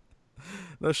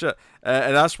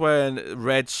 And that's when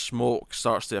red smoke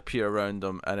starts to appear around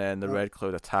him, and then the Red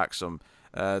Cloud attacks him.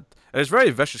 And it's very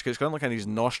vicious because it's going in his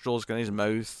nostrils, going in his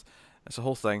mouth. It's a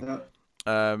whole thing.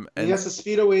 And he has to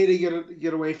speed away to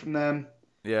get away from them.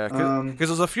 Yeah, because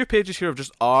there's a few pages here of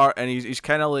just art, and he's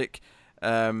kind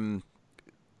of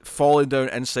falling down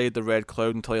inside the Red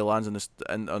Cloud until he lands on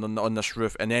this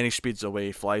roof, and then he speeds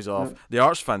away, flies off. The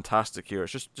art's fantastic here.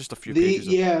 It's just a few pages.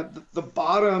 The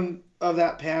bottom of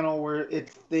that panel where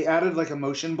they added a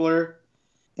motion blur,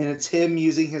 and it's him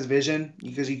using his vision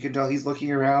because you can tell he's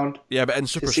looking around Yeah, but in to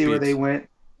super see where speed. they went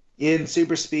in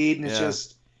super speed, and it's Yeah.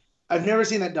 just I've never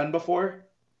seen that done before.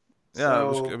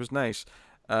 Yeah, So it was nice.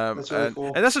 that's really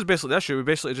cool. And this is basically the issue. We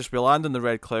basically just be landing the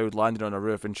red cloud, landing on a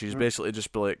roof, and she's Mhm. basically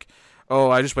just be like, "Oh,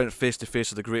 I just went face to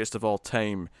face with the greatest of all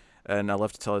time, and I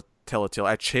lived to tell a tale.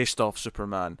 I chased off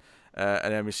Superman."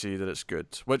 And then we see that it's good,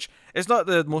 which is not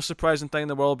the most surprising thing in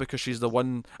the world because she's the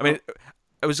one. I mean,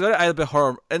 it was going to either be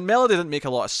her and Melody didn't make a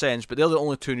lot of sense, but they're the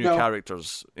only two new No.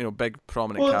 characters, big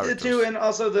prominent Well, characters. too, and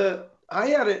also I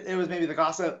had it. It was maybe the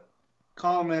gossip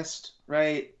columnist,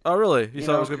 right? Oh, really? You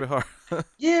thought know, it was going to be her?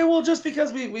 Yeah, well, just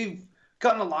because we've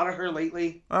gotten a lot of her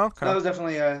lately. Oh, So that okay, was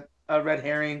definitely a red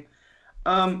herring.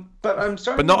 But I'm but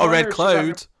starting. not to a red wonder if she got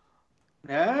cloud.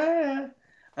 her-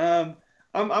 Yeah.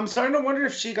 I'm starting to wonder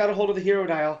if she got a hold of the hero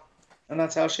dial, and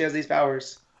that's how she has these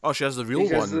powers. Oh, she has the real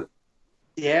Because one.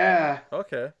 yeah.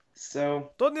 Okay.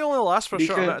 So Don't they only last for a short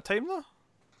Because- amount of time though?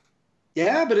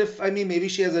 yeah, but if maybe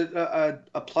she has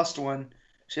a plus one.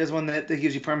 She has one that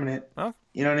gives you permanent. Oh.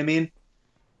 You know what I mean?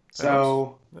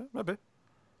 So Yeah, maybe.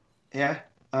 yeah.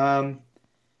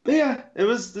 But yeah,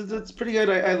 it's pretty good.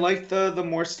 I liked the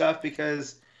more stuff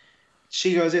because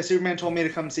she goes, yeah, Superman told me to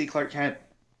come see Clark Kent.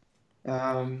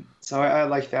 So I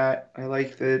like that. I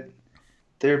like that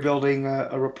they're building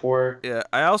a rapport. Yeah,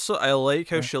 I like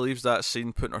how she leaves that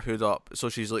scene putting her hood up. So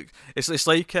she's like, it's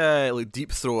like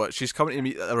Deep Throat. She's coming to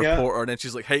meet a Yeah. reporter, and then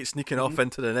she's like sneaking off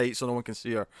into the night so no one can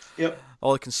see her. Yep.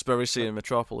 All the conspiracy in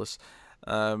Metropolis.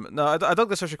 No, I dug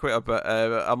this actually quite a bit.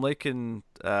 I'm liking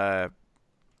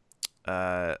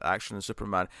action and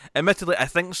Superman. Admittedly, I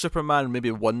think Superman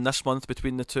maybe won this month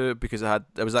between the two because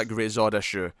it was that great Zod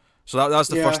issue. So that's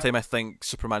the Yeah. first time I think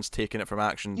Superman's taken it from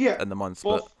action in the month.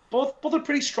 Both are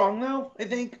pretty strong though. I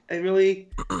think I really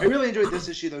enjoyed this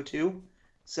issue though too.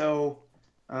 So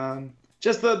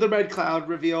just the Red Cloud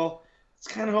reveal. It's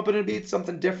kind of hoping to be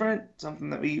something different, something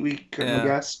that we couldn't have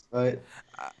guessed. But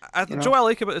Joe, what I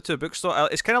like about the two books though,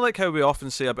 it's kind of like how we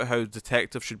often say about how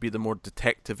Detective should be the more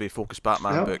detective-y focused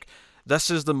Batman Yep. book.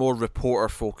 This is the more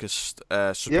reporter-focused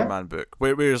Superman book,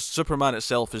 whereas Superman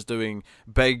itself is doing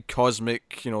big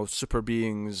cosmic, super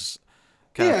beings.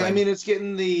 Kind of yeah, thing. I mean it's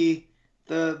getting the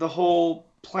whole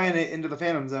planet into the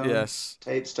Phantom Zone Yes.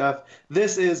 type stuff.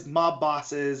 This is mob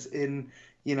bosses in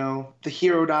the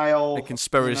hero dial, And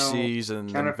conspiracies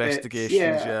and counterfeits.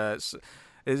 investigations. Yeah.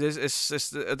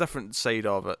 It's a different side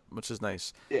of it, which is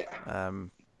nice. Yeah.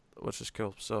 Which is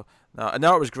cool. So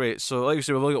now it was great. So like you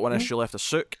said, we've only got one issue left of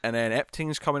Sook, and then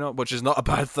Epting's coming up, which is not a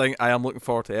bad thing. I am looking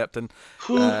forward to Epting.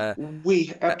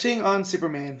 Epting on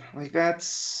Superman, like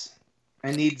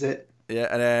I needs it.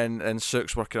 Yeah, and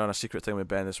Sook's working on a secret thing with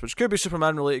Bendis, which could be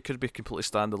Superman related, could be completely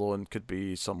standalone, could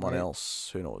be someone else.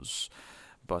 Who knows?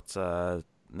 But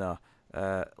no,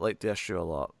 liked the issue a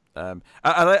lot.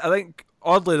 I think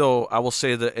oddly though, I will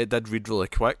say that it did read really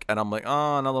quick, and I'm like,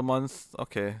 oh, another month,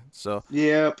 okay. So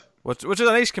Yep. which is a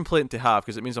nice complaint to have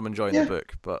because it means I'm enjoying the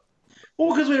book. But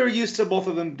Well, because we were used to both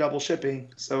of them double shipping,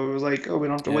 so it was like, oh, we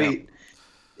don't have to wait.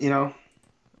 Yeah.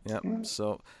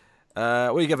 So, what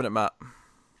are you giving it, Matt?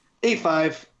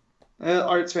 8.5.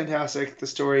 Art's fantastic. The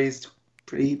story's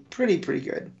pretty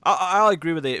good. I'll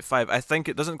agree with the 8.5. I think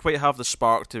it doesn't quite have the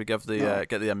spark to give get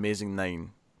the amazing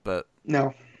 9, but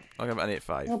No. I'll give it an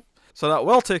 8.5. Yep. So that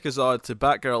will take us on to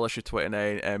Batgirl issue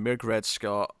 29. Margaret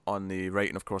Scott on the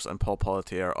writing, of course, and Paul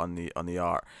Pelletier on the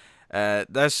art.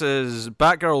 This is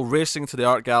Batgirl racing to the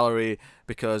art gallery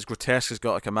because Grotesque has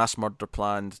got a mass murder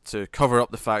planned to cover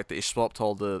up the fact that he swapped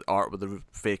all the art with the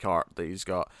fake art that he's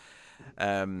got.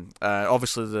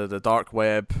 Obviously the Dark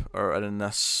Web are in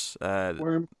this.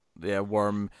 Worm. Yeah,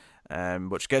 Worm.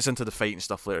 Which gets into the fight and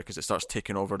stuff later because it starts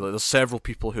taking over. There's several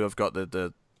people who have got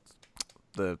the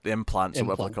implants or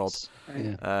whatever they're called.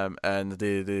 Yeah. And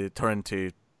they turn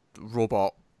into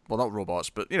robot. Well, not robots,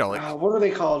 but What are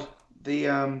they called?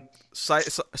 The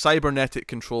cybernetic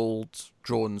controlled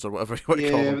drones or whatever you want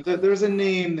to call them. but there's a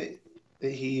name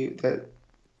that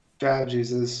Babs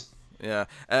uses. Yeah.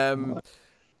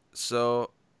 So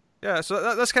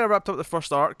that's kind of wrapped up the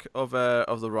first arc of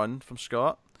the run from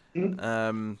Scott. Mm-hmm.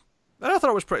 And I thought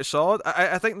it was pretty solid.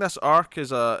 I think this arc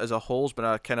as a whole has been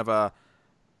a kind of a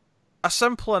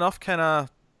simple enough kind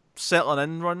of settling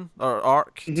in run or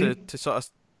arc to sort of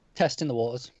Testing the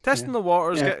waters. the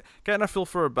waters, getting a feel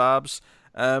for Babs.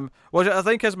 Which I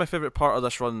think is my favourite part of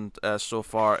this run so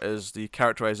far is the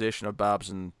characterization of Babs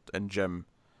and Jim.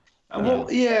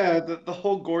 The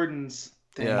whole Gordon's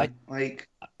thing. Yeah.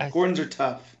 Gordons are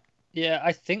tough. Yeah,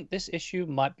 I think this issue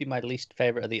might be my least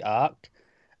favorite of the arc.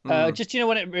 Just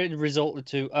when it resulted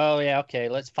to,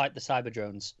 let's fight the cyber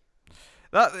drones.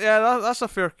 that's a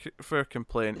fair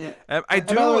complaint. Yeah. I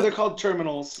do. By the way, they're called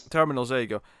terminals. Terminals. There you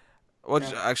go. Which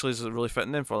Yeah. actually is a really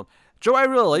fitting name for them. Do you know what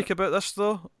I really like about this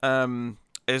though?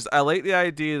 Is I like the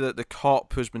idea that the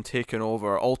cop who's been taken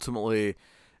over ultimately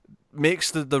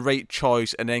makes the right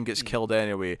choice and then gets killed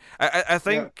anyway. I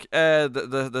think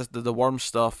the worm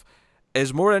stuff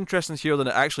is more interesting here than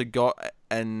it actually got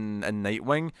in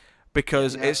Nightwing,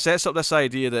 because it sets up this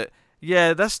idea that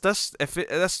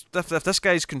if this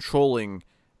guy's controlling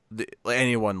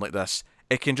anyone like this,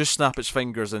 it can just snap its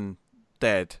fingers and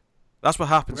dead. That's what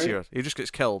happens here. He just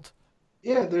gets killed.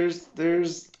 Yeah,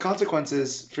 there's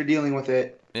consequences for dealing with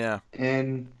it. Yeah.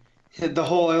 And the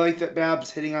whole, I like that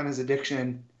Babs hitting on his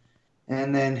addiction,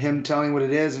 and then him telling what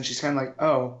it is, and she's kind of like,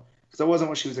 oh, because that wasn't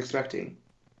what she was expecting.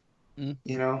 You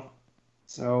know?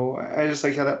 So I just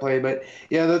like how that played. But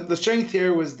yeah, the strength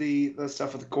here was the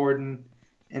stuff with Gordon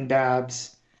and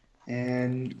Babs,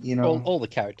 and you know, all the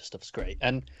character stuff's great.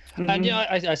 And yeah,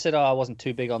 I said I wasn't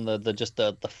too big on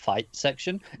the fight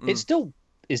section. It still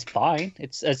is fine.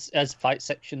 It's as fight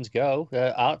sections go.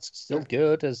 Art's still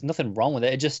good. There's nothing wrong with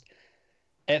it.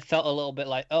 It felt a little bit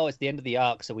like, oh, it's the end of the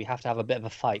arc, so we have to have a bit of a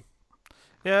fight.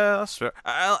 Yeah, that's fair.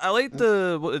 I like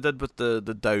what they did with the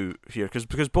doubt here,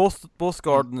 because both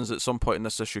Gordons at some point in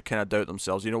this issue kind of doubt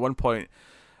themselves. You know, at one point,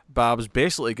 Babs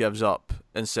basically gives up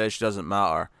and says she doesn't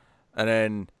matter, and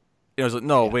then it's like,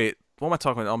 no, wait, what am I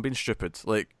talking about? I'm being stupid.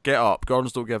 Like, get up.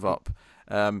 Gordons don't give up.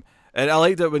 And I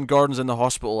like that when Gordon's in the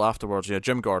hospital afterwards,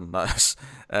 Jim Gordon, that is,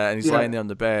 and he's lying there on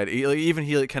the bed.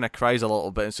 He kind of cries a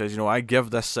little bit and says, I give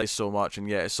this side so much, and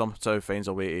yet it somehow finds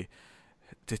a way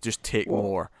to just take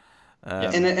more.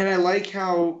 And I like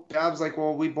how Babs like,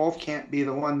 well, we both can't be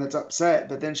the one that's upset,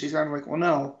 but then she's kind of like, well,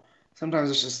 no,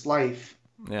 sometimes it's just life.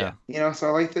 Yeah. So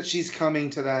I like that she's coming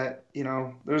to that.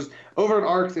 There's over an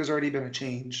arc. There's already been a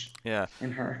change. Yeah.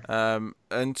 In her.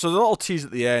 And so the little tease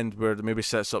at the end where it maybe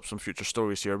sets up some future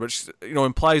stories here, which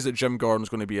implies that Jim Gordon's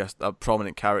going to be a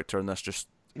prominent character in this, just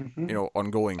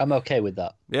ongoing. I'm okay with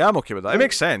that. Yeah, I'm okay with that. It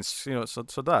makes sense.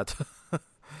 So that.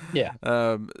 Yeah.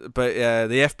 But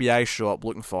the FBI show up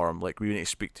looking for him. Like, we need to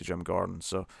speak to Jim Gordon.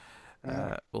 So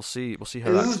we'll see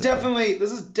how this is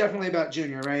definitely about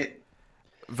Junior, right?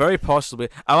 Very possibly.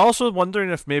 I'm also wondering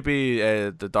if maybe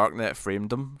the Darknet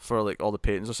framed him for like all the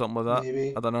patents or something like that.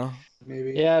 Maybe. I don't know.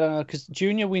 Maybe. Yeah, I don't know, because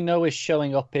Junior we know is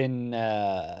showing up in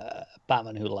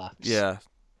Batman Who Laughs. Yeah.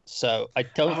 So I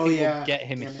don't think we'll get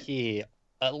him here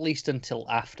at least until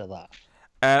after that.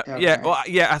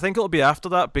 I think it'll be after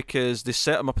that, because they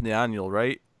set him up in the annual,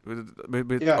 right?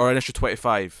 Or in issue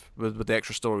 25 with the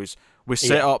extra stories. We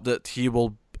set up that he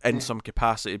will in some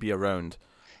capacity be around.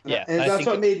 Yeah, and that's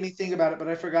what made me think about it, but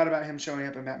I forgot about him showing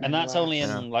up in Batman. And that's only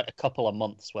in like a couple of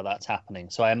months where that's happening.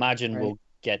 So I imagine we'll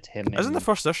get him. Isn't the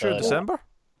first issue of December?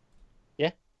 Yeah.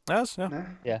 Yes. Yeah.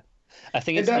 Yeah. I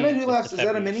think it's Batman Who Laughs. Is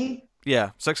that a mini? Yeah,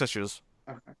 6 issues.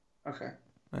 Okay.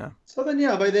 Yeah. So then,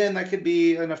 by then that could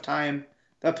be enough time.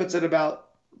 That puts it about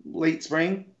late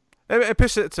spring. It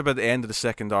puts it to about the end of the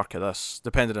second arc of this,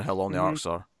 depending on how long the arcs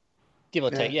are. Give or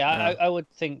take. Yeah. I would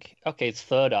think, okay, it's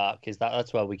third arc.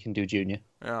 That's where we can do Junior.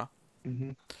 Yeah.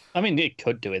 Mm-hmm. I mean, it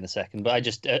could do in the second, but I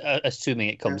just assuming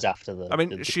it comes after the. I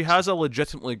mean, she has a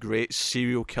legitimately great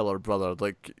serial killer brother.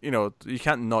 Like, you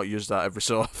can't not use that every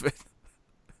so often.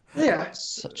 Yeah.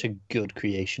 Such a good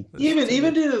creation.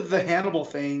 Even do the Hannibal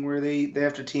thing where they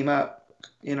have to team up.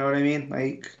 You know what I mean?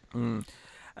 Like,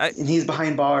 and he's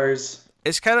behind bars.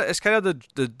 It's kind of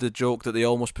the joke that they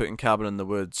almost put in Cabin in the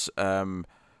Woods,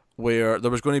 where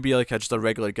there was going to be like just a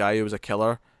regular guy who was a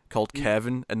killer called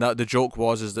Kevin, and that the joke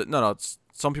is that no,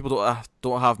 some people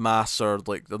don't have masks, or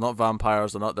like they're not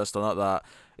vampires, they're not this, they're not that.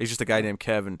 He's just a guy named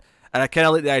Kevin, and I kind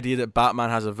of like the idea that Batman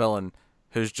has a villain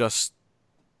who's just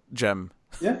Jim.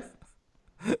 Yeah.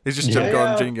 He's just Jim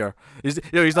Gordon Jr.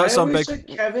 He's not some big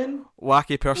Kevin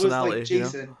wacky personality. Was like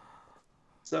Jason.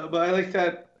 So, but I like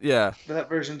that. Yeah. That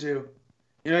version too.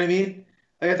 You know what I mean?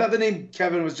 Like, I thought the name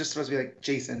Kevin was just supposed to be like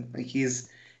Jason. Like he's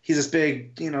this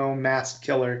big, masked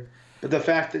killer. But the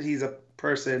fact that he's a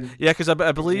person. Yeah, because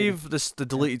I believe the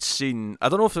deleted scene. I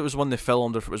don't know if it was one they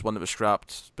filmed or if it was one that was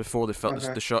scrapped before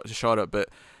they shot it, but.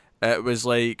 It was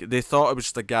like they thought it was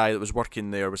just a guy that was working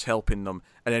there, was helping them,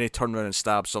 and then he turned around and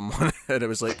stabbed someone, and it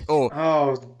was like,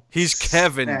 he's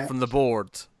Kevin from the board.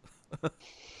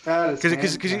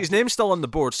 Because his name's still on the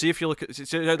board. See if you look at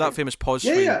that famous pause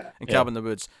screen in Cabin in the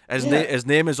Woods. His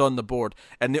name is on the board,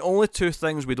 and the only two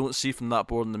things we don't see from that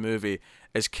board in the movie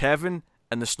is Kevin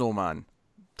and the Snowman.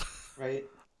 Right.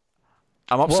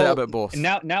 I'm upset about both.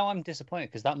 Now I'm disappointed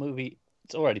because that movie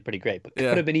it's already pretty great, but it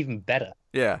could have been even better.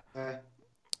 Yeah.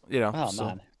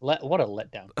 Man, what a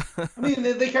letdown. I mean,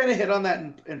 they kind of hit on that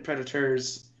in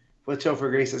Predators with Topher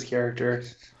Grace's character,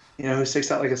 who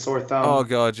sticks out like a sore thumb. Oh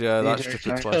god, yeah, the that's entire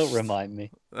stupid time. twist. Don't remind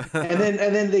me. and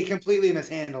then they completely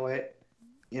mishandle it.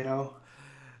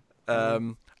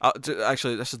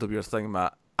 Actually, this is the weird thing,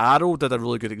 Matt. Arrow did a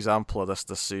really good example of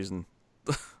this season.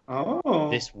 Oh,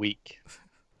 This week.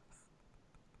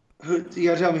 you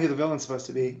gotta tell me who the villain's supposed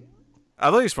to be. I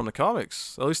think he's from the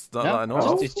comics. At least that No, I know.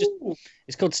 Oh. of.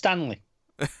 It's called Stanley.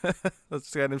 That's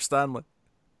the guy named Stanley.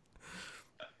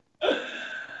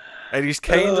 And he's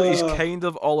kind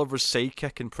of Oliver's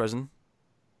sidekick in prison.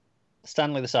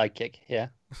 Stanley the sidekick, yeah.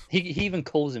 He even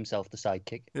calls himself the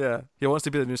sidekick. Yeah, he wants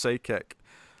to be the new sidekick.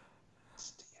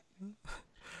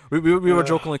 We were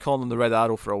jokingly calling him the Red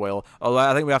Arrow for a while. Although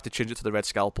I think we have to change it to the Red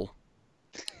Scalpel.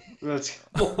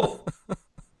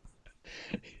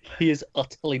 He is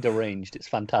utterly deranged. It's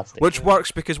fantastic. Which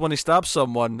works because when he stabs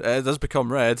someone, it does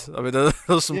become red. I mean,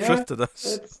 there's some truth to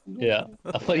this. Yeah.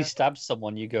 When he stabs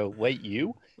someone, you go, wait,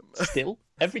 you? Still?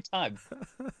 Every time.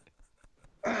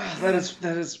 That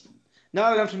is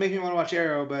not enough to make me want to watch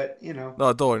Arrow, but No,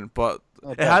 I don't. But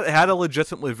it had a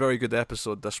legitimately very good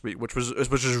episode this week, which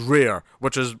is rare,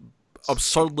 which is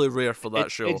absurdly rare for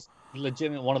that show. It's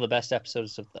legitimately one of the best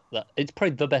episodes of that. It's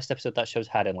probably the best episode that show's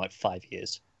had in like 5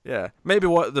 years. Yeah, maybe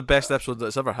the best episode that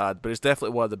it's ever had, but it's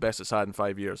definitely one of the best it's had in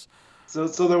 5 years. So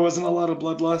there wasn't a lot of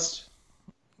bloodlust.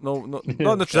 No, not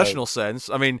in the traditional sense.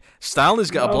 I mean, Stanley's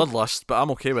got a bloodlust, but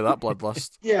I'm okay with that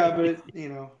bloodlust. Yeah, but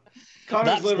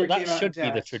Connor's liver came out that should be the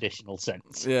intact. traditional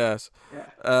sense. Yes.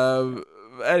 Yeah.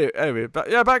 Anyway,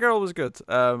 Batgirl was good.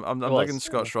 I'm was. liking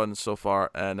Scott's run so far,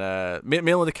 and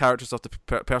mainly the character stuff, the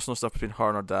personal stuff between her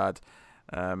and her dad.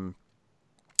 I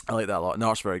like that a lot. And the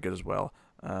art's very good as well.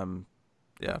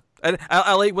 Yeah, and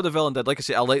I like what the villain did. Like I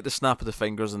say, I like the snap of the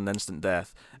fingers and instant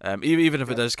death. Even if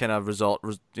it does kind of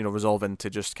resolve into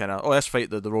just kind of let's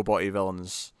fight the robot-y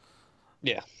villains.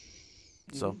 Yeah.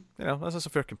 So that's a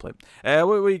fair complaint. What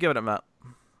are you giving it, Matt?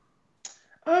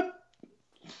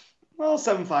 Well,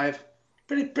 7.5.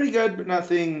 Pretty good, but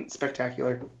nothing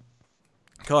spectacular.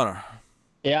 Connor,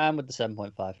 Yeah, I'm with the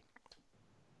 7.5. I'm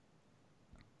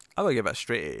gonna give it a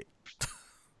straight 8.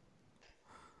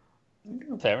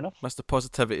 Fair enough. Mr.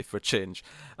 Positivity for change.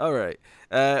 All right.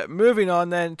 Moving on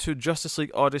then to Justice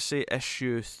League Odyssey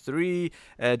issue 3.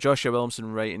 Joshua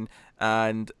Williamson writing,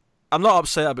 and I'm not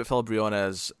upset about Phil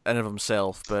Briones in of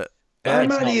himself, but I'm It's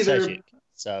not not either. Sejic,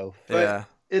 so But yeah,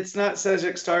 it's not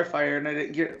Sejic Starfire, and I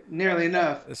didn't get nearly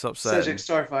enough it's upsetting.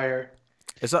 Sejic Starfire.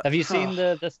 Is that have you seen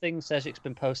the thing Sejic's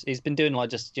been posting? He's been doing like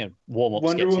just warm-up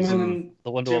Wonder sketches. Woman And and the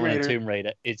Wonder Tomb Woman and Raider. Tomb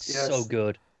Raider. It's Yes. so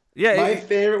good. yeah? My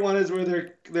favorite one is where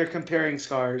they're comparing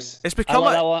scars. It's I become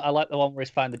like that one. I like the one where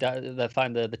he's find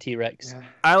the T-Rex. Yeah.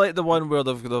 I like the one where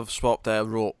they've swapped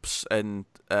ropes, and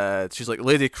she's like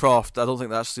Lady Croft. I don't think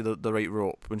that's the right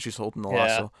rope when she's holding the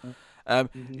lasso.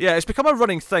 Yeah, it's become a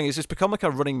running thing. It's just become like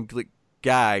a running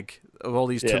gag of all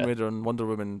these Tomb Raider and Wonder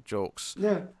Woman jokes.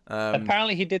 Yeah.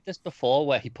 Apparently, he did this before,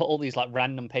 where he put all these like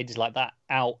random pages like that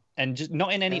out, and just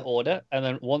not in any order. And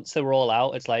then once they were all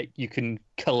out, it's like you can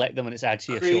collect them, and it's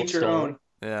actually a short Create your story. own.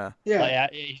 Yeah. Yeah.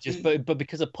 Like, he just but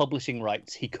because of publishing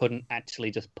rights, he couldn't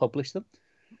actually just publish them.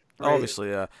 Right.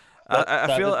 Obviously, yeah. But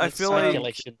I feel like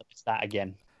speculation that it's that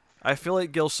again. I feel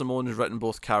like Gail Simone has written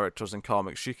both characters in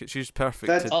comics. She's perfect.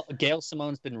 That's- Oh, Gail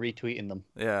Simone's been retweeting them,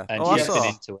 Yeah. and I she's saw. been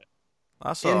into it.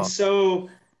 I saw. And so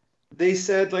they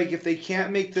said, like, if they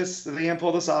can't make this, they can't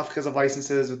pull this off because of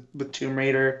licenses with Tomb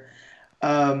Raider,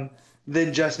 then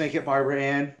just make it Barbara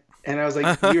Ann. And I was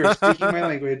like, you're speaking my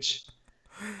language.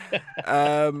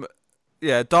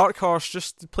 Yeah, Dark Horse,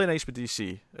 just play nice with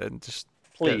DC and just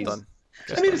get it Please. done.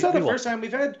 I mean, it's not the We want- first time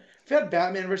we've had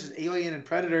Batman versus Alien and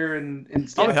Predator and Oh,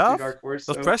 stuff we have? through Dark Horse.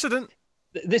 There's So. precedent.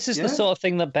 This is Yeah. the sort of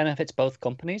thing that benefits both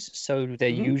companies, so they're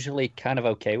Mhm. usually kind of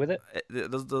okay with it.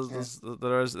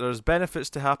 There's benefits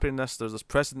to happening this. There's this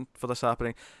precedent for this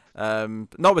happening.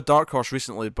 Not with Dark Horse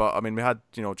recently, but I mean we had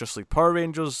Just like Power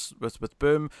Rangers with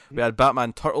Boom. We had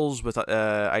Batman Turtles with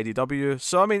IDW.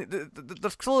 So I mean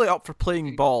they're clearly up for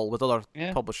playing ball with other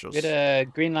Yeah. publishers. We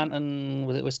had Green Lantern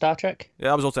with Star Trek.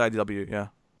 Yeah, I was also IDW. Yeah.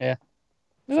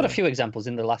 We've had a few examples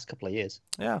in the last couple of years.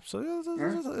 Yeah, so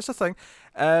it's a thing.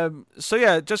 So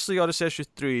yeah, Justice League Odyssey issue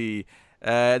 3.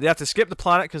 They have to skip the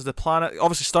planet because the planet,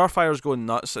 obviously Starfire's going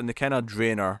nuts and they kind of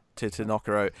drain her to knock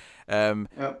her out.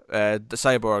 Yep. The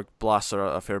Cyborg blasts her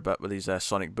a fair bit with his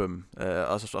Sonic Boom.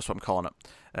 That's what I'm calling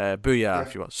it. Booyah,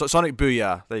 if you want. So Sonic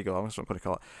Booyah. There you go. That's what I'm going to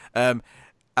call it.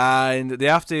 And they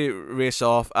have to race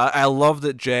off. I love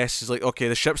that Jess is like, okay,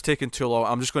 the ship's taking too long.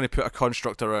 I'm just going to put a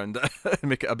construct around and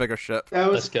make it a bigger ship. That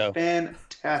was Let's go.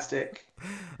 fantastic.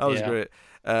 That was Yeah. great.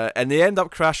 and they end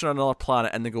up crashing on another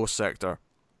planet in the Ghost Sector.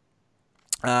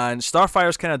 And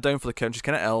Starfire's kind of down for the count. She's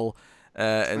kind of ill,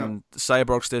 and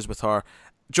Cyborg stays with her.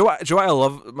 Do you know what I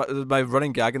love? My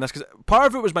running gag in this, because part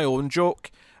of it was my own joke,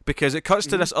 because it cuts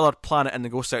to this other planet in the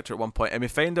Ghost Sector at one point, and we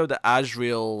find out that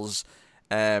Azrael's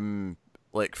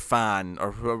like fan,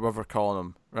 or whoever we're calling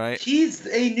him, right? He's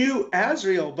a new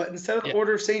Azrael, but instead of the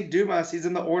Order of Saint Dumas, he's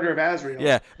in the Order of Azrael.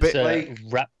 Yeah, but like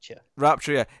Rapture.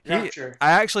 Rapture, yeah. Rapture.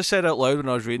 I actually said out loud when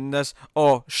I was reading this,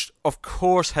 of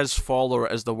course his follower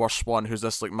is the worst one, who's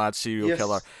this like mad serial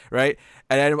killer, right?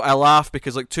 And then I laugh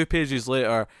because like 2 pages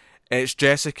later, it's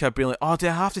Jessica being like, "Oh, do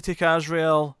I have to take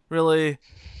Azrael? Really?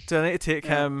 Do I need to take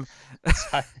him?"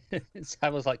 I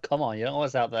was like, "Come on, you know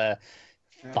what's out there."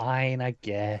 Fine, I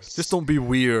guess. Just don't be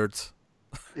weird.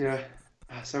 Yeah,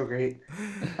 so great.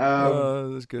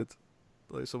 That's good.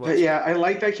 Like so much. But yeah, I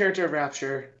like that character of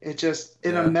Rapture. It just,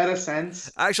 in a meta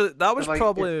sense. Actually, that was like,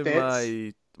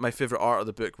 probably my favorite art of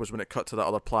the book, was when it cut to that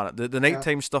other planet. The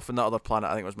nighttime stuff in that other planet,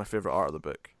 I think, was my favorite art of the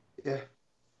book. Yeah.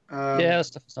 That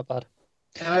stuff's not bad.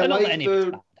 And I not like that any of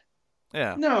it's bad.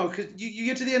 Yeah. No, because you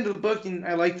get to the end of the book, and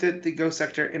I like that the Ghost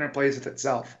Sector interplays with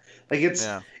itself. Like it's,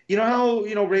 you know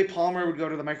how Ray Palmer would go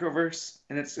to the Microverse,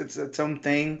 and it's its own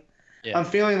thing. Yeah. I'm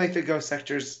feeling like the Ghost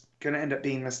Sector's gonna end up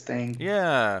being this thing.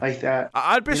 Yeah. Like that.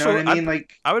 I'd be you know what I mean?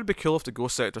 Like I would be cool if the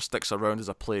Ghost Sector sticks around as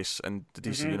a place in the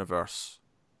DC universe.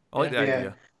 I like the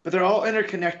idea. But they're all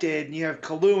interconnected, and you have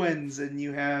Coluans, and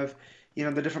you have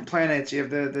the different planets. You have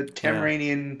the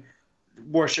Tamaranian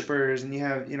worshippers, and you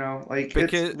have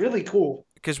it's really cool.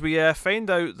 Because we find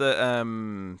out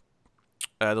that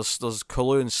there's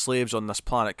Coluan slaves on this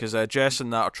planet, because Jess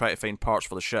and that are trying to find parts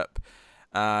for the ship,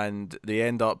 and they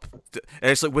end up.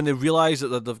 It's like when they realize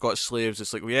that they've got slaves,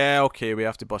 it's like, yeah, okay, we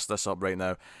have to bust this up right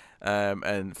now,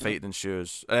 and fight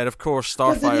ensues. And then, of course,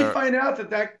 Starfire. But then you find out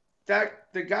that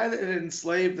the guy that had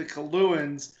enslaved the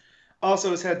Coluans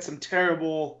also has had some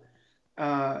terrible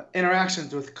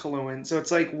interactions with Coluan. So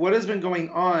it's like, what has been going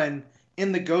on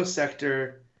in the Ghost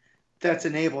Sector that's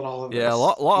enabled all of this? Yeah, a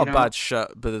lot of bad shit,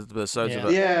 but the sounds of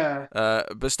it. Yeah.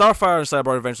 But Starfire and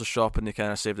Cyborg eventually show up, and they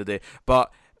kind of save the day.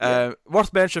 But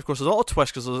worth mentioning, of course, there's a little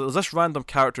twist, because there's this random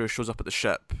character who shows up at the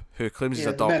ship who claims he's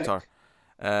a doctor,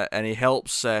 and he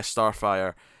helps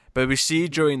Starfire. But we see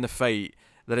during the fight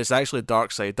that it's actually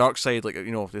Darkseid. Darkseid, like,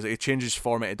 he changes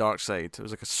form into Darkseid. It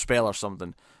was like a spell or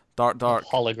something. Dark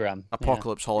hologram,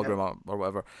 Apocalypse hologram or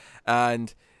whatever.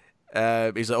 And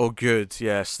he's like, "Oh, good,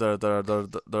 yes,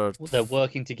 they're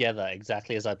working together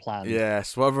exactly as I planned."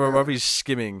 Yes, whatever he's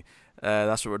skimming,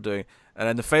 that's what we're doing. And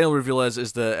then the final reveal is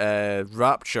the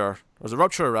Rapture. Was it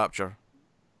Rupture or Rapture?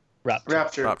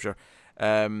 Rapture.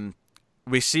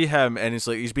 We see him, and it's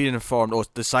like he's being informed. Oh,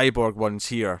 the cyborg one's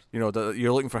here. You're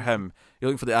looking for him. You're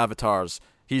looking for the avatars.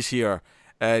 He's here,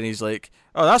 and he's like,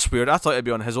 "Oh, that's weird. I thought it'd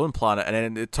be on his own planet." And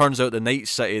then it turns out the Night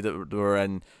City that we're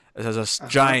in, it has a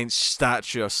giant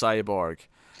statue of Cyborg.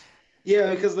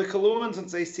 Yeah, because the Coluans,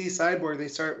 once they see Cyborg, they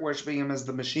start worshiping him as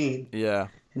the machine. Yeah.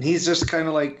 And he's just kind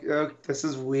of like, oh, this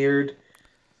is weird.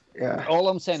 Yeah. All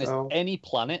I'm saying is any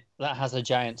planet that has a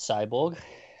giant cyborg,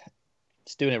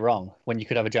 it's doing it wrong when you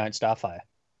could have a giant Starfire.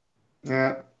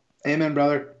 Yeah. Amen,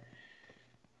 brother.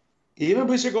 Even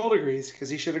Booster Gold agrees, because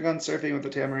he should have gone surfing with the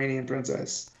Tamaranian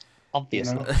princess.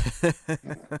 Obviously.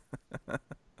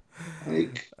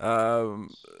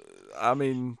 I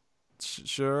mean,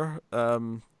 sure.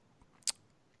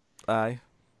 Aye.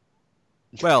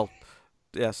 Well,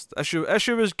 yes.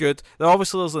 Issue was good. Now,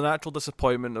 obviously, there's a natural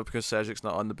disappointment because Cedric's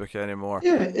not on the book anymore.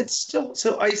 Yeah, it's still.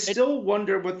 So I still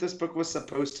wonder what this book was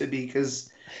supposed to be,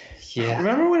 because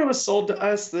remember when it was sold to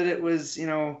us that it was,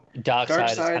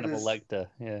 Darkseid is Hannibal Lecter.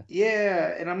 Yeah.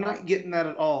 Yeah, and I'm not getting that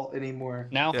at all anymore.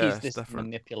 Now he's this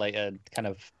manipulator kind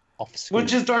of off-screen.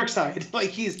 Which is Darkseid. Like,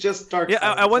 he's just Darkseid. Yeah,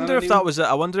 I wonder if that was it.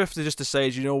 I wonder if they just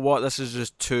decided, you know what, this is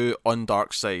just too on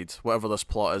Darkseid, whatever this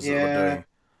plot is that we're doing.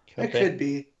 It could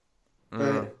be.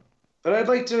 But I'd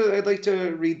like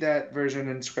to read that version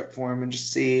in script form and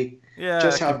just see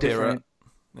just how different.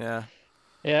 Yeah.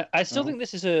 Yeah, I still think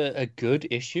this is a good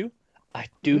issue. I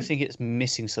do think it's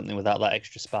missing something without that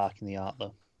extra spark in the art,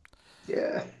 though.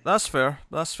 Yeah, that's fair.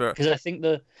 Because I think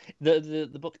the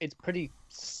book, it's pretty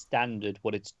standard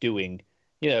what it's doing,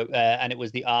 and it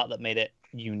was the art that made it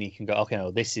unique and go, okay,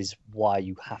 no, this is why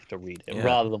you have to read it,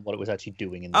 rather than what it was actually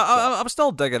doing in the I'm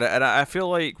still digging it, and I feel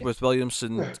like with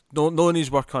Williamson, knowing his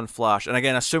work on Flash, and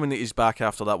again, assuming that he's back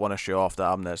after that one issue off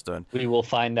that Amnet's doing. We will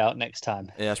find out next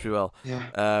time. Yes, we will.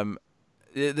 Yeah.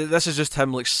 This is just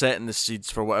him like setting the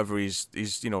seeds for whatever his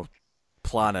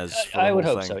plan is. I would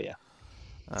hope so, yeah.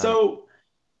 So,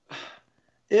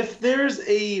 if there's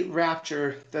a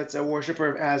Rapture that's a worshiper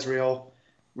of Azrael,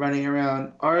 running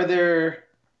around. Are there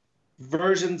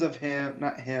versions of him,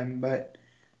 not him, but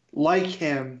like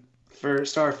him for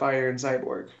Starfire and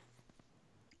Cyborg?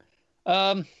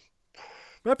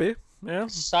 Maybe, yeah.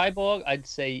 Cyborg, I'd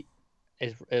say,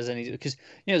 is an easy because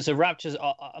so Rapture's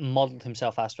modeled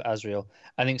himself after Azrael.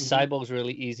 I think Cyborg's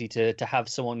really easy to have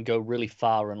someone go really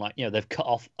far and like they've cut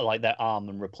off like their arm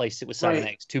and replaced it with Saturn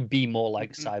X to be more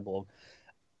like Cyborg.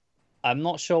 I'm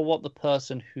not sure what the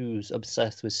person who's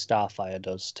obsessed with Starfire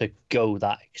does to go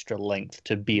that extra length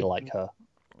to be like her.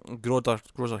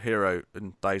 Grows her hair out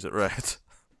and dyes it red.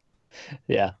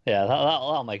 Yeah,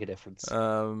 that'll make a difference.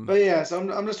 But yeah, so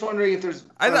I'm just wondering if there's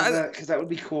because that would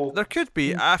be cool. There could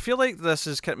be. I feel like this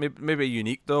is maybe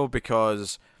unique though,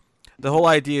 because the whole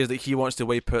idea is that he wants to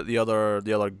wipe out the other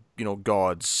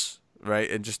gods,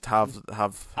 right, and just have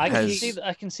I his...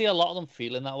 can see a lot of them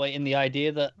feeling that way in the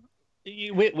idea that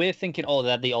we're thinking,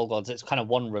 they're the old gods. It's kind of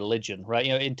one religion, right?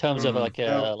 In terms of like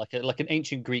an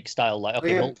ancient Greek style, like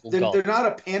multiple gods. They're not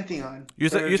a pantheon. You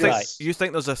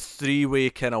think there's a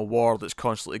three-way kind of war that's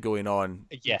constantly going on?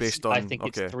 Yes, based on, I think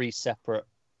it's three separate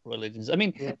religions. I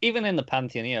mean, even in the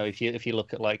pantheon, if you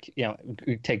look at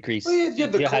take Greece, you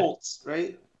had the cults,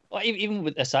 right? Well,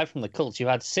 even aside from the cults, you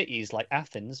had cities like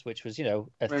Athens, which was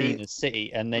Athena's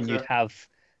city, and then you'd have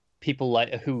people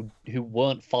like who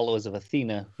weren't followers of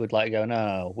Athena would go,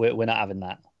 no, we're not having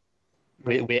that.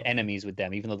 We're enemies with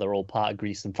them, even though they're all part of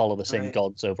Greece and follow the same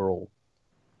gods overall.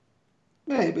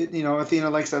 Yeah, but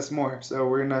Athena likes us more, so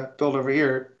we're gonna build over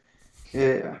here.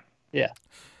 Yeah.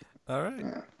 All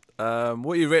right. Yeah.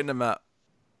 What are you rating him at?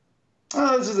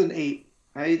 Oh, this is an 8.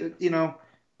 It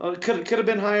could have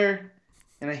been higher,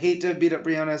 and I hate to beat up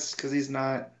Briones because he's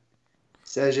not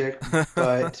Sejic,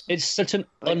 but it's such an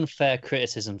unfair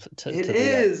criticism it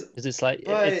is because it's like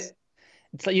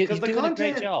you're doing a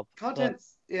great job.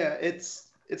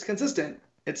 It's consistent.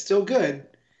 It's still good.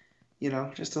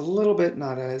 Just a little bit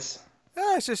not as.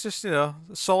 Yeah, it's just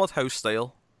solid house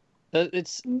style.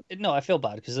 I feel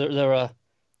bad because there are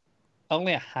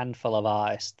only a handful of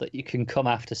artists that you can come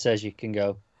after Sejic and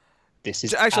go, this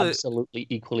is absolutely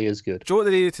equally as good. Do you know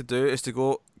what they needed to do is to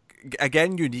go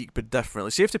again, unique but different.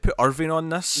 Like, see, if they put Irving on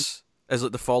this as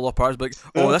like the follow-up artist, but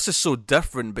this is so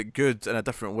different but good in a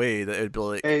different way that it would be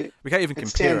like we can't even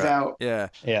compare stands out. Yeah.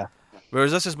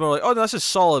 Whereas this is more like, this is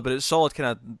solid, but it's solid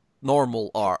kind of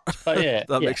normal art.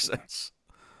 That makes sense.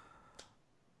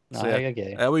 No, I get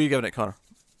it. What are you giving it, Connor?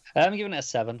 I'm giving it a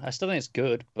 7. I still think it's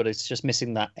good, but it's just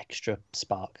missing that extra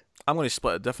spark. I'm going to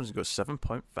split the difference and go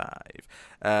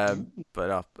 7.5.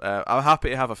 But I'm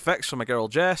happy to have a fix for my girl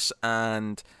Jess,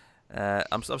 and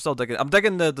I'm still digging. I'm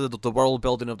digging the world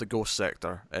building of the Ghost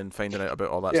Sector and finding out about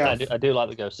all that stuff. I do like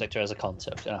the Ghost Sector as a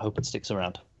concept, and I hope it sticks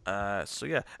around.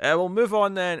 We'll move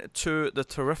on then to the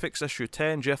Terrifics issue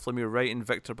 10. Jeff Lemire writing,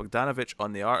 Victor Bogdanovich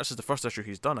on the art. This is the first issue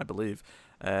he's done, I believe,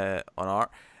 on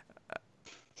art.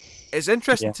 It's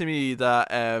interesting to me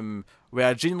that we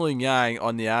had Gene Luen Yang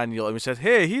on the annual, and we said,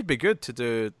 hey, he'd be good to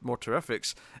do more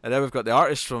Terrifics. And then we've got the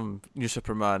artist from New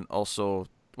Superman also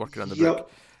working on the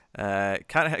book.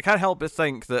 Can't help but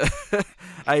think that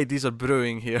ideas are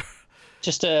brewing here.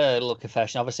 Just a little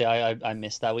confession. Obviously, I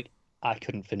missed that week. I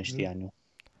couldn't finish the annual.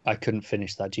 I couldn't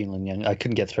finish that Gene Luen Yang. I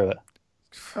couldn't get through it.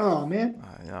 Oh, man.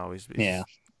 I always be. Yeah.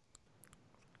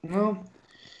 Well...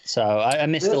 So I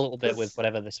missed a little bit with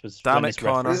whatever this was. Damn it,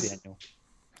 Connor. This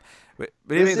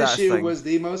issue was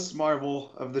the most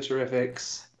Marvel of the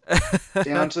Terrifics,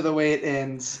 down to the way it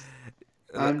ends.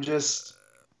 I'm just...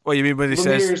 What you mean when he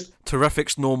says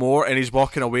Terrifics no more, and he's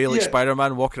walking away like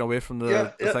Spider-Man walking away from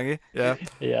the thingy?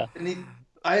 Yeah. And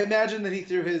I imagine that he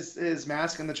threw his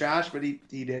mask in the trash, but he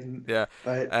didn't. Yeah.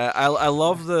 But I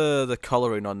love the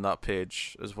colouring on that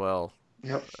page as well.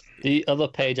 Yep. The other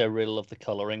page I really love the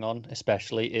colouring on,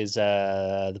 especially, is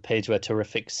the page where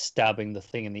Terrific's stabbing the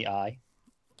thing in the eye.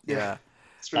 Yeah.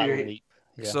 It's pretty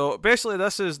great. So basically,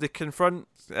 this is they confront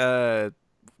Java,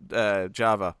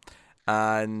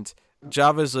 and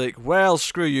Java's like, well,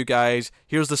 screw you guys.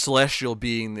 Here's the celestial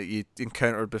being that you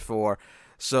encountered before.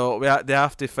 So they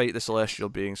have to fight the celestial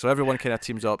being. So everyone kind of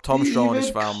teams up. Tom Strong and his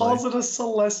family. He calls it a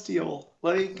celestial.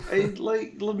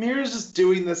 Lemire is just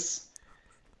doing this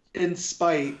in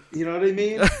spite, you know what I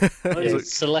mean?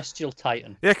 Celestial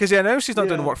Titan. Yeah, because he announced he's not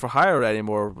doing work for hire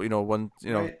anymore.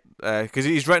 Because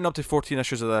he's written up to 14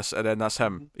 issues of this, and then that's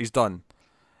him. He's done.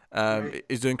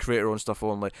 He's doing creator-owned stuff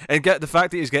only, and the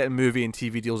fact that he's getting movie and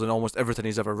TV deals in almost everything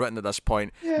he's ever written at this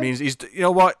point means he's,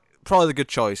 probably the good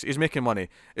choice. He's making money.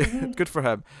 Good for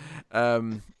him.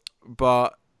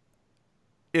 But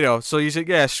so he's like,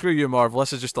 yeah, screw you, Marvel.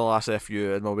 This is just the last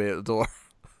FU and my way out the door.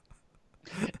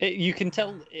 You can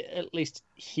tell at least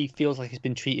he feels like he's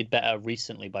been treated better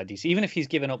recently by DC, even if he's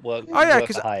given up work. Oh yeah, work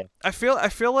because for hire. I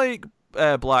feel like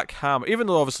Black Hammer, even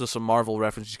though obviously there's some Marvel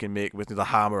references you can make with the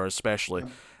hammer especially,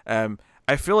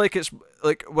 I feel like it's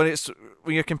like when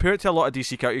you compare it to a lot of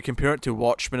DC characters, you compare it to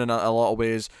Watchmen in a lot of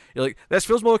ways. You're like, this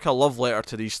feels more like a love letter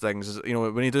to these things. You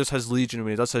know, when he does his Legion,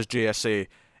 when he does his JSA,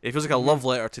 it feels like a love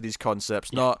letter to these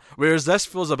concepts. Not whereas this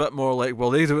feels a bit more like, well,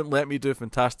 they didn't let me do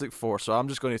Fantastic Four, so I'm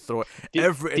just going to throw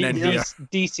everything in here.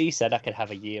 DC said I could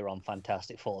have a year on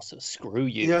Fantastic Four, so screw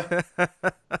you. Yeah.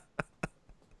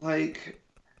 Like,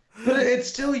 but it's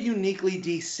still uniquely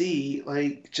DC.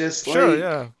 Like, just Sure, like,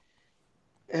 yeah.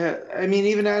 I mean,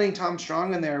 even adding Tom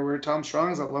Strong in there, where Tom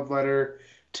Strong's a love letter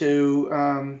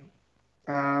to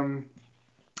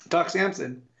Doc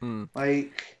Samson.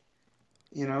 Like,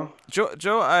 you know.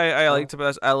 Joe, I liked about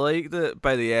this. I liked that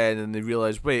by the end, and they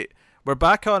realized, wait, we're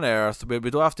back on Earth. We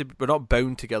don't have to. We're not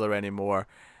bound together anymore.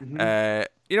 You know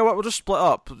what? We'll just split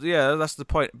up. Yeah, that's the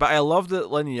point. But I love that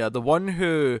Linya, the one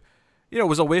who, you know,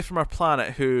 was away from our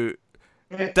planet, who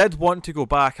did want to go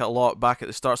back a lot back at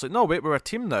the start. It's like, no, wait, we're a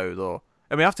team now, though,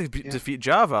 and we have to defeat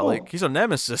Java. Oh. Like, he's our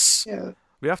nemesis. Yeah.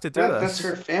 We have to do this. That's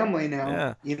her family now.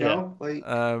 Yeah. You know, like.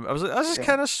 I was like, that's just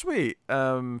kind of sweet.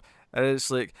 And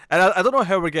it's like, and I don't know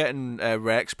how we're getting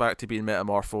Rex back to being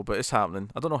Metamorpho, but it's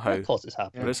happening. I don't know how. Of course it's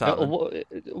happening. But it's happening.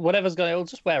 Whatever's going, it'll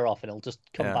just wear off and it'll just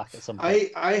come back at some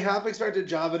point. I have expected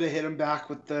Java to hit him back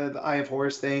with the Eye of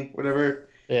Horus thing, whatever.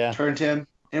 Yeah. Turned him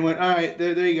and went, all right,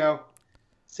 there you go.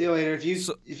 See you later.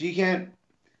 If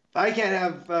I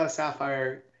can't have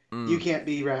Sapphire, you can't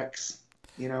be Rex.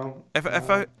 You know.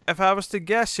 If I was to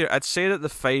guess here, I'd say that the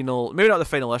final, maybe not the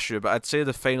final issue, but I'd say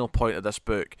the final point of this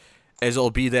book is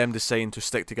it'll be them deciding to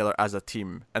stick together as a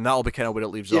team, and that'll be kind of where it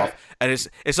leaves off. And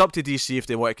it's up to DC if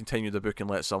they want to continue the book and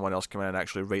let someone else come in and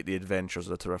actually write the adventures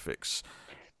of the Terrifics.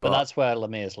 But that's where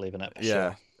Lemire's leaving it. For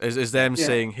sure. Is them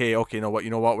saying, hey, okay, you know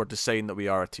what, we're deciding that we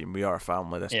are a team, we are a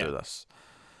family, let's do this.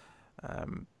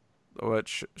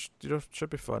 Which should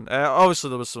be fun.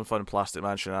 Obviously, there was some fun Plastic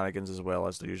Man shenanigans as well,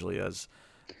 as there usually is.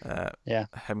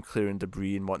 Him clearing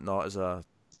debris and whatnot as a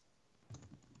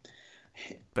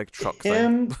big truck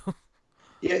thing.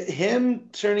 Him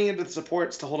turning into the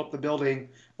supports to hold up the building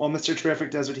while Mr.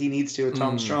 Terrific does what he needs to with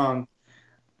Tom Strong.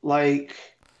 Like,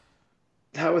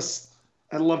 that was...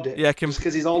 I loved it. Yeah, just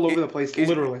because he's all over the place,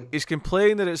 literally. He's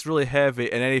complaining that it's really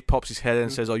heavy, and then he pops his head in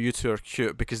and says, "Oh, you two are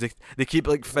cute," because they keep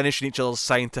like finishing each other's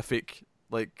scientific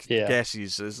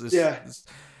guesses. It's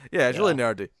really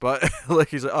nerdy, but like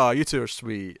he's like, "Oh, you two are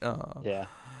sweet." Oh. Yeah,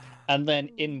 and then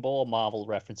in more Marvel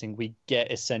referencing, we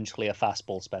get essentially a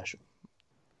fastball special.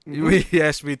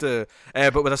 Yes, we do,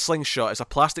 but with a slingshot. It's a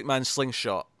Plastic Man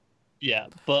slingshot. Yeah,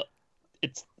 but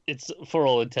it's for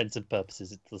all intents and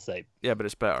purposes, it's the same. Yeah, but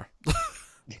it's better.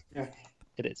 Yeah,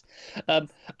 it is.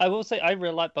 I will say I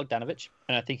really like Bogdanovich,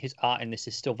 and I think his art in this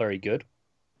is still very good.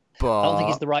 But I don't think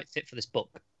he's the right fit for this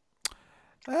book.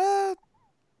 I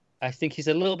think he's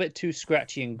a little bit too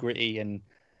scratchy and gritty, and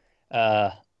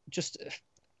just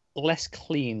less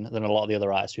clean than a lot of the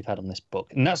other artists we've had on this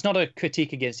book. And that's not a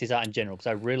critique against his art in general, because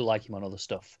I really like him on other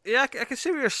stuff. Yeah, I can see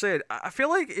what you're saying. I feel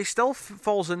like he still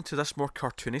falls into this more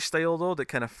cartoony style, though, that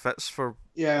kind of fits for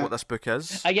what this book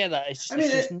is. I get that. It's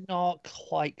just not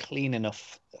quite clean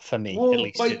enough for me, well, at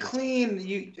least. By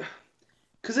clean,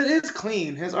 because it is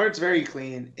clean. His art's very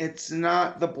clean. It's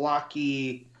not the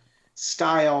blocky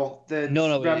style that's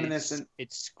reminiscent.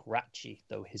 It's scratchy,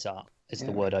 though, his art is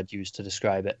the word I'd use to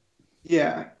describe it.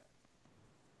 Yeah.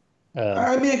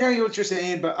 I mean, I kind of get what you're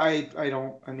saying, but I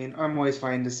don't. I mean, I'm always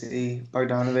fine to see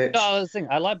Bogdanovich. No, the thing,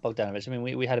 I like Bogdanovich. I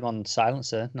mean, we had him on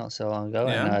Silencer not so long ago,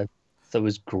 and I thought it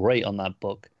was great on that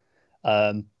book.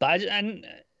 But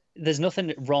there's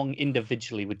nothing wrong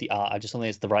individually with the art. I just don't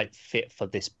think it's the right fit for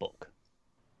this book.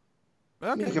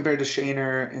 Okay. Compared to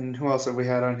Shaner and who else have we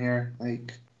had on here?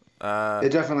 Like,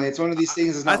 it's one of these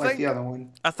things. It's not like the other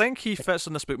one. I think he fits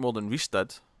on this book more than Reese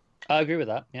did. I agree with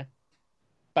that. Yeah.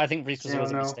 But I think Reese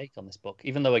was a mistake on this book.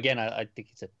 Even though, again, I think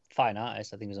he's a fine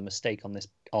artist, I think it was a mistake on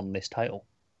this title.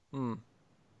 We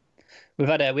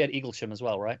had Eaglesham as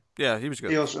well, right? Yeah, he was good.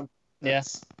 Eaglesham. Yeah.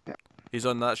 He's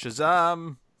on that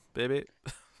Shazam, baby.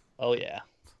 Oh yeah.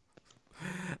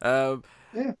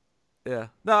 Yeah.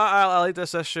 No, I like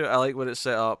this issue. I like what it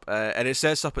set up, and it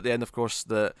sets up at the end, of course,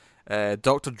 that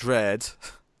Dr. Dread,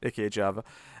 aka Java,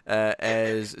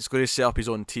 is going to set up his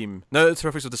own team. Now that the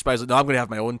Terrifics have despised, no, I'm going to have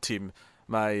my own team.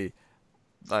 An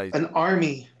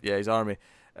army. Yeah, his army.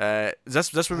 Is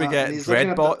this where we get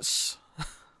Dreadbots?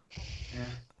 Yeah.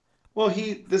 Well,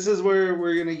 this is where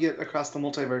we're gonna get across the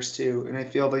multiverse too, and I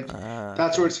feel like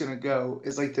that's where it's gonna go.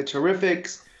 Is like the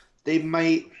Terrifics, they're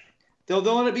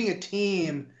they'll end up being a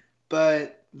team,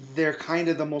 but they're kind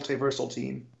of the multiversal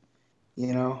team,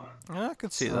 you know. Yeah, I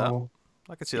can see that.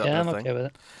 I can see that. Yeah, kind I'm of okay thing. with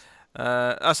it.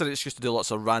 I said it's just to do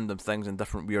lots of random things in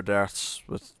different weird Earths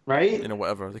with, Right?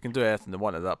 whatever. They can do anything they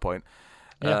want at that point.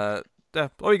 Yeah. Yeah.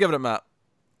 What are you giving it, Matt?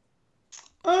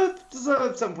 It's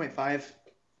a 7.5.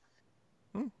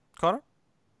 Connor?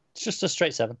 It's just a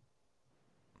straight 7.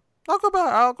 I'll go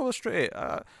back. I'll go straight 8.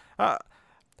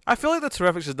 I feel like the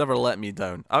Terrifics has never let me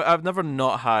down. I've never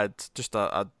not had just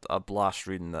a blast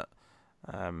reading it.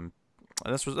 And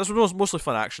this was mostly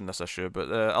fun action, this issue,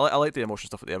 but I like the emotion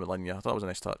stuff at the end with Linya. I thought it was a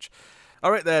nice touch.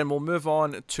 Alright then, we'll move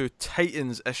on to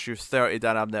Titans issue 30,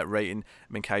 Dan Abnett writing,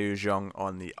 Minkayu Zhang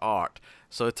on the art.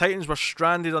 So the Titans were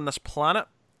stranded on this planet.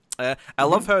 I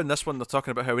love how in this one they're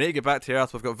talking about how we need to get back to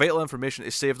Earth, we've got vital information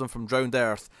to save them from drowned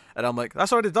Earth. And I'm like,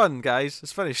 that's already done, guys.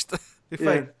 It's finished. You're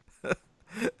fine.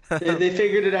 They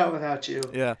figured it out without you.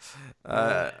 Yeah.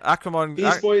 Aquaman...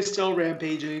 Beast Boy is still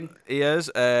rampaging. He is.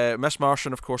 Miss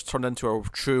Martian, of course, turned into her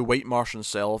true white Martian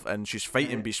self, and she's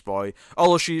fighting Beast Boy.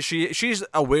 Although she's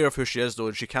aware of who she is, though,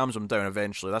 and she calms him down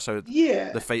eventually. That's how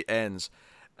the fight ends.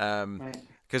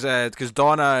 Because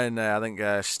Donna and I think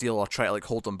Steel are trying to like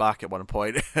hold them back at one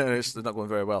point. It's not going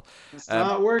very well. It's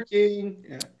not working.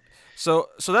 Yeah. So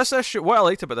this issue, what I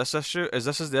liked about this issue is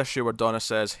this is the issue where Donna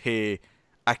says, "Hey,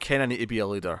 I kind of need to be a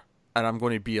leader, and I'm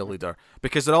going to be a leader,"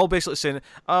 because they're all basically saying,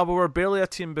 "Oh, well, we were barely a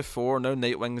team before. Now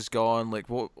Nightwing's gone. Like,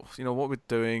 what are we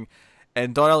doing?"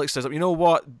 And Donna like says, "You know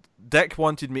what? Dick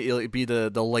wanted me to like be the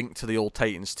link to the old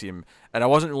Titans team, and I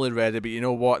wasn't really ready. But you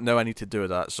know what? Now I need to do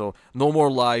that. So no more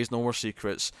lies, no more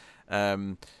secrets.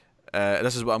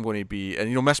 This is what I'm going to be."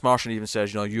 And Miss Martian even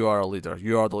says, "You are a leader.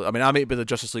 You are the. I mean, I might be the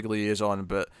Justice League liaison,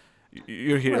 but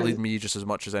you're here to lead me just as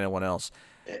much as anyone else."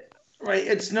 Right.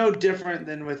 It's no different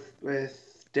than with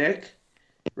Dick,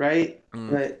 right?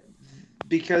 But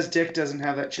because Dick doesn't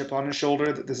have that chip on his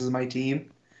shoulder that this is my team,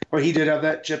 or he did have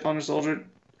that chip on his shoulder,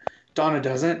 Donna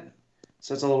doesn't.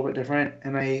 So it's a little bit different,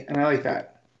 and I like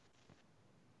that.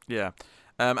 Yeah,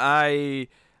 I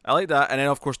like that, and then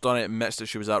of course Donna admits that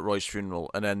she was at Roy's funeral,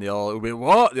 and then they all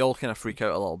kind of freak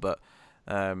out a little bit.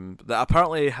 That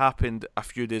apparently happened a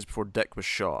few days before Dick was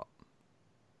shot.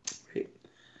 Right.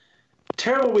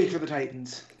 Terrible week for the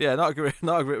Titans. Yeah, not a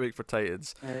great week for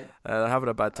Titans. Right. They're having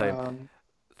a bad time.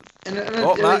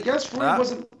 Matt, I guess Roy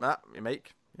wasn't. Matt, your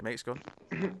mic's gone.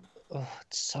 Oh,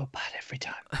 it's so bad every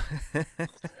time.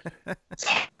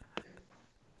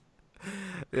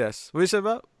 Yes. What you say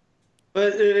about?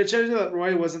 But it shows you that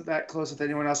Roy wasn't that close with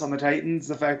anyone else on the Titans.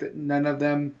 The fact that none of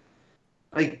them,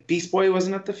 like Beast Boy,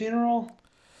 wasn't at the funeral.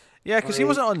 Yeah, because he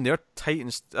wasn't on their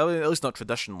Titans. At least not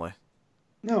traditionally.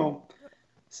 No.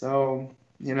 So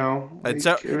and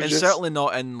certainly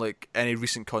not in like any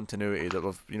recent continuity that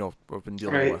we've been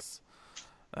dealing with.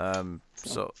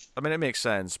 So I mean, it makes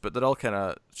sense, but they're all kind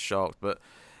of shocked. But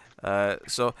and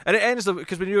it ends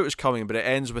because we knew it was coming, but it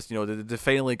ends with they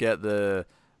finally get the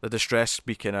distress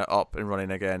beacon up and running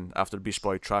again after Beast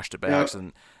Boy trashed it by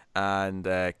accident, and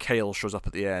Kyle shows up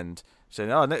at the end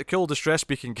saying, "Oh, cool distress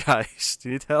beacon, guys. Do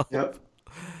you need help?" Yep.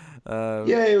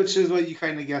 Which is what you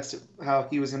kind of guessed how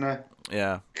he was gonna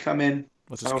come in,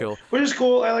 which is cool. Which is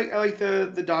cool. I like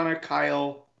the Donna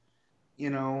Kyle.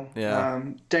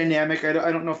 Dynamic. I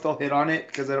don't know if they'll hit on it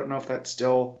because I don't know if that's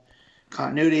still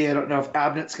continuity. I don't know if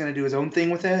Abnett's going to do his own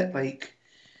thing with it. Like,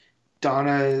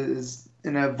 Donna is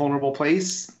in a vulnerable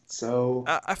place, so...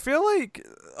 I feel like,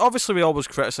 obviously we always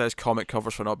criticise comic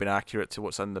covers for not being accurate to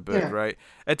what's in the book, right?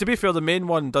 And to be fair, the main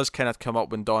one does kind of come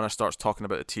up when Donna starts talking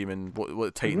about the team and what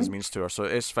the Titans means to her, so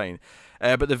it's fine.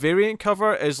 But the variant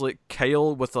cover is like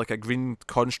Kyle with like a green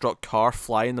construct car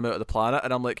flying them out of the planet,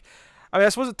 and I'm like... I mean, I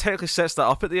suppose it technically sets that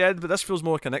up at the end, but this feels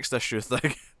more like a next issue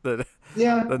thing than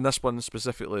this one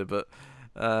specifically. But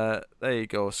there you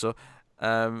go. So,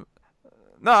 no,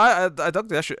 I dug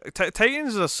the issue.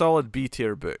 Titans is a solid B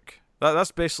tier book.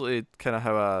 That's basically kind of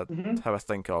how I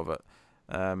think of it.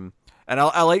 And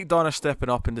I like Donna stepping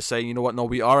up and saying, you know what, no,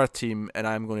 we are a team, and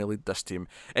I'm going to lead this team.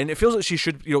 And it feels like she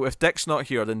should. If Dick's not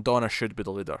here, then Donna should be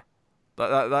the leader.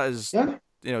 That is,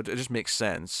 it just makes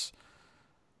sense.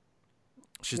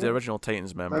 She's the original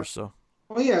Titans member, so.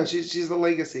 Well, yeah, she's the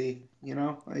legacy,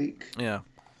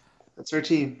 that's her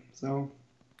team, so.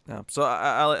 Yeah, so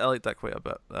I like that quite a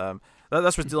bit.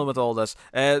 That's what's dealing with all this.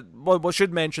 We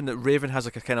should mention that Raven has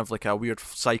like a kind of like a weird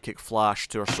psychic flash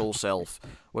to her soul self,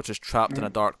 which is trapped in a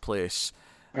dark place.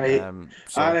 Right.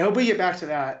 So, I hope we get back to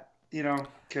that,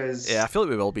 because. Yeah, I feel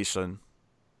like we will be soon.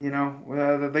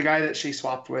 The guy that she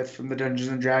swapped with from the Dungeons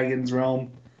and Dragons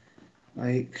realm,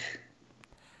 like.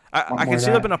 I can see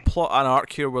there being an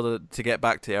arc here where to get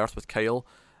back to Earth with Kyle,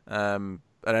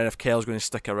 and then if Kyle's going to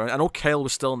stick around. I know Kyle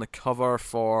was still on the cover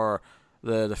for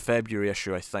the February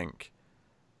issue, I think.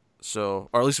 So,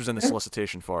 or at least it was in the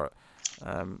solicitation for it.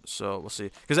 So we'll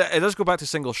see, because it does go back to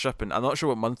single shipping. I'm not sure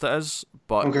what month it is,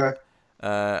 but Okay.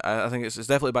 I think it's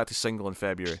definitely back to single in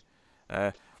February,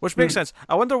 which makes sense.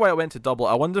 I wonder why it went to double.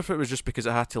 I wonder if it was just because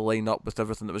it had to line up with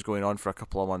everything that was going on for a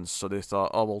couple of months, so they thought,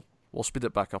 oh, we'll speed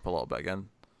it back up a little bit again.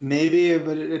 Maybe,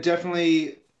 but it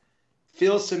definitely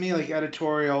feels to me like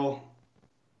editorial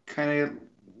kind of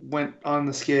went on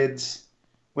the skids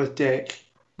with Dick.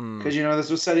 Because,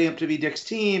 this was setting up to be Dick's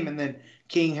team, and then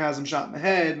King has him shot in the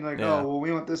head, and Yeah. oh, well,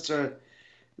 we want this to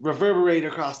reverberate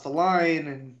across the line,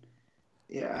 and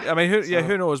yeah. I mean,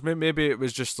 who knows? Maybe it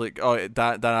was just like, oh,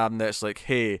 Dan Abnett's like,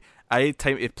 hey, I need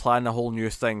time to plan a whole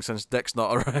new thing since Dick's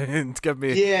not around. Give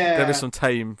me some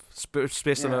time,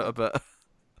 space them out a bit.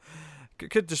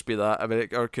 Could just be that. I mean,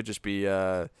 or it could just be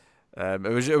it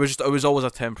was always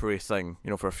a temporary thing,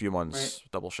 for a few months,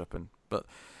 double shipping, but.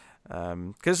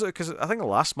 Because I think the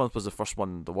last month was the first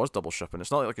one that was double shipping.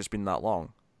 It's not like it's been that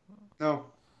long. No.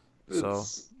 So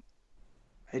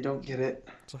I don't get it.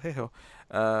 So hey ho,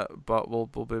 but we'll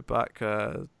be back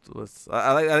with.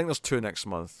 I think there's 2 next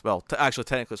month. Well, actually,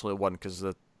 technically it's only 1 because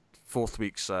the 4th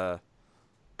week's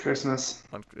Christmas.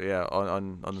 on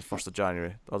the 1st of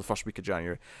January, or the first week of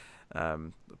January.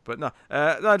 But no,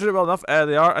 I did it well enough.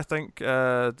 The art I think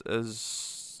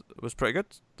was pretty good.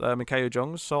 Mikayo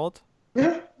Jung's solid.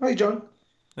 Yeah, hi John.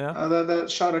 Yeah. That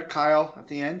shot of Kyle at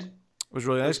the end It was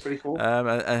really nice. pretty cool.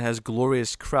 And his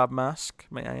glorious crab mask,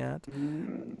 might I add.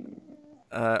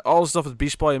 All the stuff with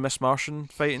Beast Boy and Miss Martian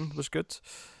fighting was good.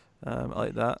 I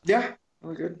like that. Yeah,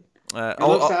 really good. I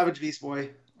all love Savage Beast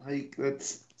Boy. Like,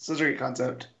 that's such a great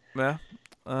concept. Yeah.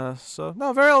 So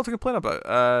no, very little to complain about.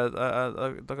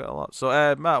 I dug it a lot. So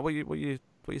Matt, what you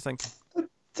think?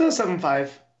 It's a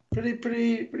 7.5.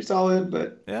 Pretty solid,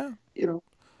 but Yeah.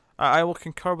 I I will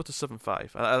concur with the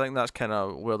 7.5. I think that's kind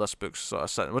of where this book's sort of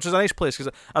sitting, which is a nice place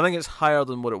because I think it's higher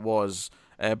than what it was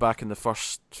back in the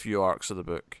first few arcs of the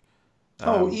book.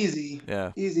 Easy.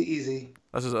 Yeah. Easy.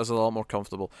 This is a lot more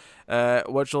comfortable.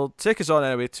 Which will take us on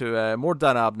anyway to more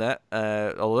Dan Abnett,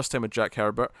 although this time with Jack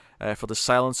Herbert, for the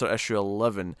Silencer issue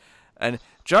 11. And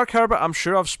Jack Herbert, I'm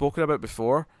sure I've spoken about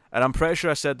before, and I'm pretty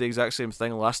sure I said the exact same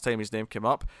thing last time his name came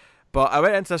up. But I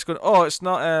went into this going, oh, it's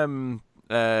not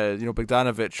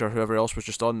Bogdanovich or whoever else was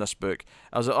just on this book.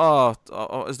 I was like,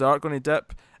 oh, is the art going to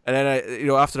dip? And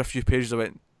then after a few pages I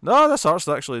went, no, this art's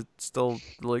actually still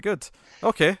really good.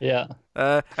 Okay. Yeah.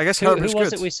 I guess Who Herbert's was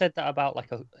good. it we said that about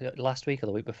last week or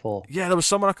the week before? Yeah, there was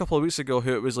someone a couple of weeks ago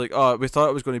who it was like, oh, we thought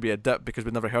it was going to be a dip because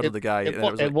we'd never heard of the guy.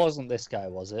 It wasn't this guy,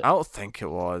 was it? I don't think it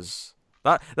was.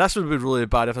 That would be really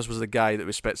bad if this was the guy that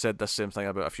we said this same thing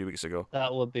about a few weeks ago.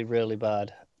 That would be really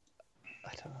bad.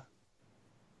 I don't know.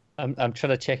 I'm trying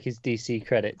to check his DC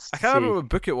credits. I can't remember what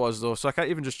book it was though, so I can't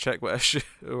even just check what issue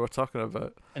we're talking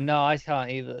about. No, I can't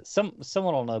either.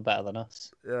 Someone will know better than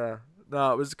us. Yeah,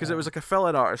 no, it was because it was like a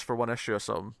fill-in artist for one issue or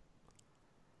something.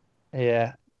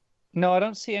 Yeah, no, I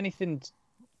don't see anything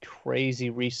crazy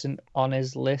recent on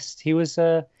his list. He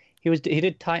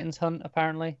did Titans Hunt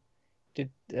apparently.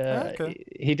 Okay.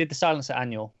 He did the Silencer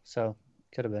annual, so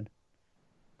could have been.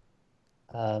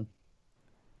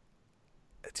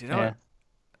 Do you know? Yeah.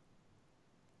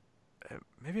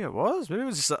 Maybe it was. Maybe it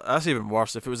was. That's even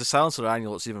worse. If it was a Silencer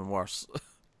annual, it's even worse.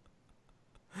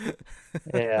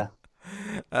 Yeah.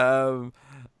 I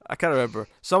can't remember.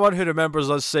 Someone who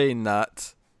remembers us saying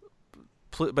that,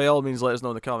 by all means, let us know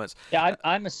in the comments. Yeah,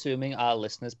 I'm assuming our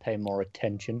listeners pay more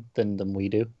attention than we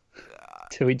do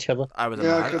to each other. I would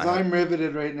imagine. Yeah, because I'm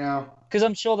riveted right now. Because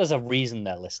I'm sure there's a reason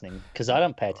they're listening. Because I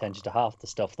don't pay attention to half the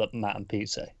stuff that Matt and Pete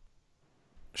say.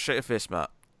 Shut your face, Matt.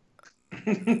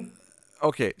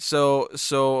 Okay, so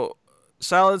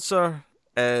Silencer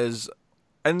is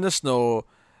in the snow.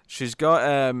 She's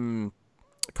got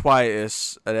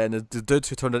Quietus, and then the dude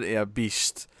who turned into a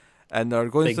beast, and they're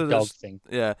going through this thing.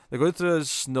 Yeah, they're going through the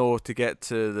snow to get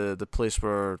to the place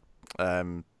where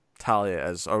Talia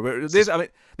is, or where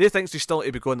they think she still need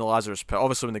to be going to Lazarus Pit.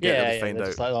 Obviously, when they get there, they find out.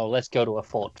 Just like, let's go to a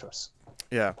fortress.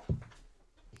 Yeah,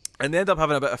 and they end up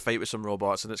having a bit of fight with some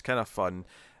robots, and it's kind of fun,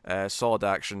 solid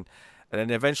action. And then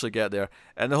they eventually get there,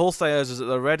 and the whole thing is that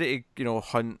they're ready to,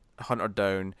 hunt her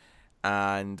down,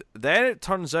 and then it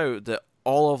turns out that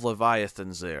all of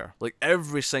Leviathan's there, like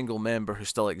every single member who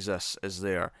still exists is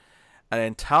there, and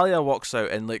then Talia walks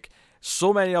out, and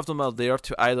so many of them are there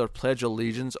to either pledge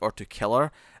allegiance or to kill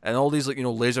her, and all these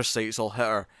laser sights all hit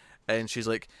her, and she's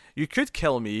like, "You could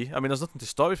kill me. I mean, there's nothing to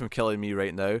stop you from killing me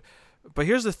right now, but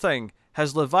here's the thing: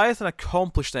 has Leviathan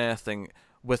accomplished anything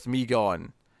with me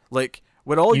gone?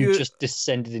 when all you you just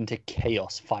descended into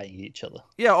chaos fighting each other.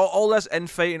 yeah, all this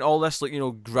infighting, all this like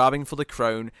grabbing for the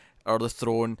crown or the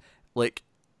throne, like,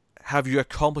 have you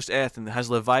accomplished anything? Has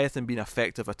Leviathan been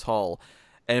effective at all?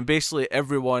 And basically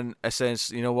everyone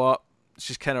says, you know what,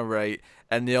 she's kind of right,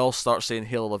 and they all start saying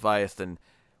Hail Leviathan,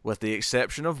 with the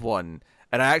exception of one.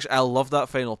 And I love that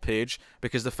final page,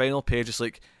 because the final page is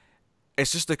like,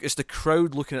 it's the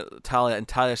crowd looking at Talia, and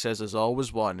Talia says there's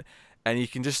always one, and you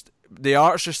can just, the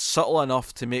art's just subtle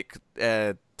enough to make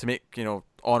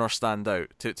Honor stand out,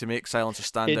 to make Silencer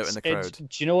stand out in the crowd. Do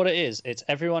you know what it is? It's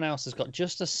everyone else has got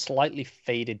just a slightly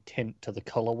faded tint to the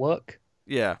color work.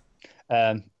 Yeah.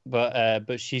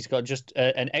 But she's got just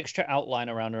an extra outline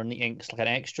around her on the inks, like an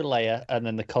extra layer, and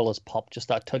then the colors pop just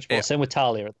that touch more. Yeah. Same with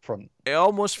Talia at the front. It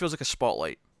almost feels like a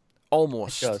spotlight.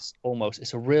 Almost. It does, almost.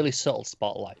 It's a really subtle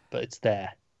spotlight, but it's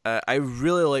there. I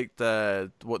really liked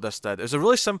what this did. It's a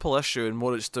really simple issue, and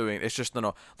what it's doing, it's just,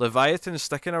 no, Leviathan's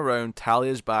sticking around,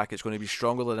 Talia's back, it's going to be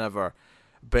stronger than ever,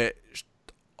 but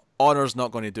Honor's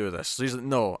not going to do this. So he's like,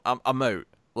 no, I'm out.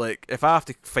 Like, if I have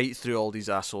to fight through all these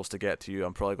assholes to get to you,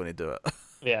 I'm probably going to do it.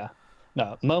 Yeah.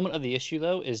 No, moment of the issue,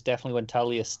 though, is definitely when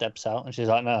Talia steps out, and she's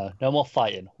like, no more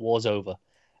fighting, war's over.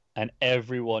 And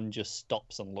everyone just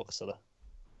stops and looks at her.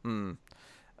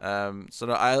 So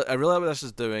no, I really like what this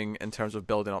is doing in terms of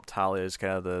building up Talia as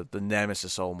kind of the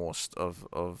nemesis almost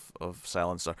of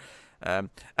Silencer. And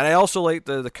I also like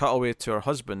the cutaway to her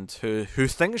husband who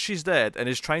thinks she's dead and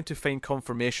is trying to find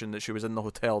confirmation that she was in the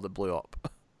hotel that blew up.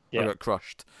 Yeah. Or got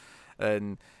crushed.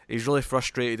 And he's really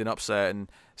frustrated and upset,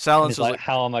 and Silencer's like,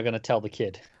 how am I going to tell the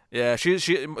kid? Yeah,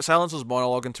 Silencer's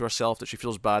monologuing to herself that she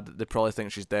feels bad that they probably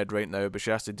think she's dead right now, but she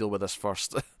has to deal with this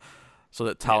first so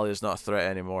that Talia's not a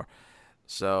threat anymore.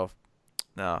 So,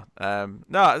 no,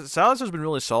 Silencer's been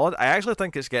really solid. I actually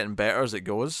think it's getting better as it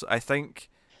goes. I think,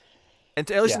 at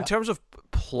least in terms of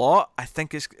plot, I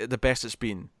think it's the best it's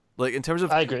been. Like, in terms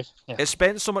of, I agree. Yeah. It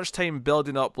spent so much time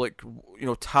building up, like,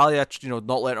 Talia,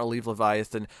 not letting her leave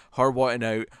Leviathan, her wanting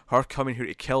out, her coming here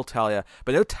to kill Talia.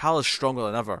 But now Talia's stronger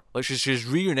than ever. Like, she's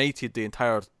reunited the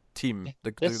entire team,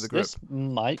 the group. This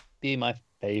might be my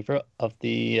favorite of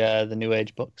the New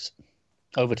Age books,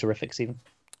 over Terrifics even.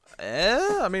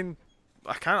 I mean,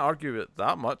 I can't argue it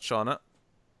that much on it.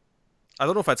 I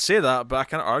don't know if I'd say that, but I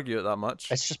can't argue it that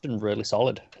much. It's just been really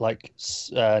solid. Like,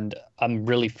 and I'm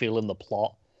really feeling the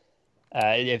plot.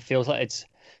 It feels like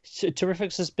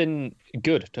Terrifics has been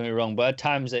good, don't get me wrong, but at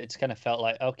times it's kind of felt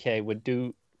like, okay, we'd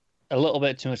do a little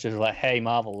bit too much of like, hey,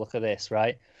 Marvel, look at this,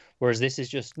 right? Whereas this is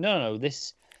just, no,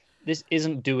 this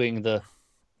isn't doing a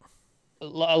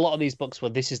lot of these books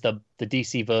where this is the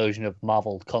DC version of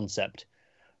Marvel concept.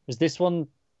 Whereas this one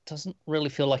doesn't really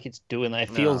feel like it's doing that. It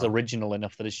feels original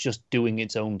enough that it's just doing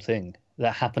its own thing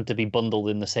that happened to be bundled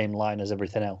in the same line as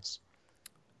everything else.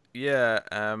 Yeah,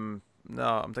 no,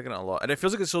 I'm thinking it a lot. And it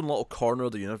feels like its own little corner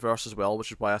of the universe as well,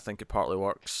 which is why I think it partly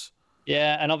works.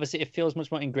 Yeah, and obviously it feels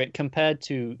much more ingrained compared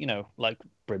to, like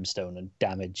Brimstone and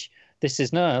Damage. This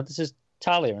is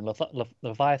Talia and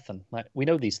Leviathan. Like, we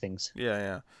know these things.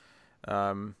 Yeah.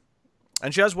 And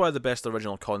she has one of the best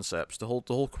original concepts. The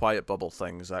whole quiet bubble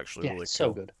thing is actually really cool.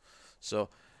 So good. So,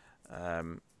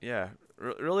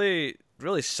 really,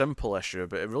 really simple issue,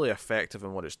 but really effective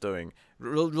in what it's doing.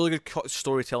 Really good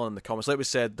storytelling in the comics. Like we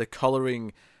said, the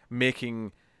coloring,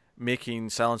 making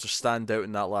Silencer stand out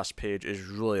in that last page is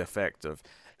really effective.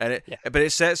 And but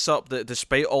it sets up that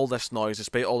despite all this noise,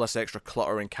 despite all this extra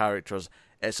clutter in characters,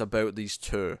 it's about these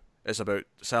two. It's about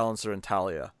Silencer and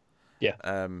Talia. Yeah.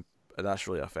 And that's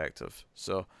really effective.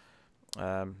 So,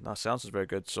 Silencer's very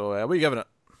good. So, what are you giving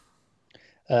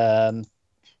it?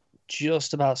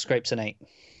 Just about scrapes an 8.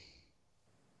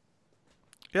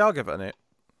 Yeah, I'll give it an 8.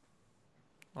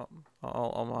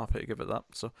 I'm happy to give it that.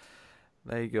 So,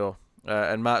 there you go.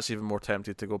 And Matt's even more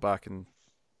tempted to go back and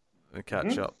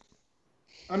catch up.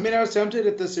 I mean, I was tempted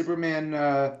at the Superman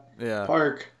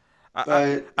park.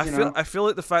 I feel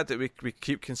like the fact that we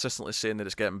keep consistently saying that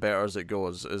it's getting better as it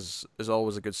goes is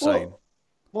always a good sign.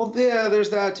 Well, yeah, there's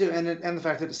that too, and the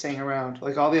fact that it's staying around.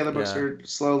 Like, all the other books are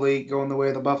slowly going the way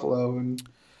of the buffalo, and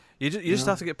you just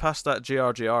have to get past that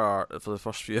JRJR art for the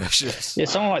first few issues. Yeah,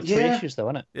 it's only like 3 issues though,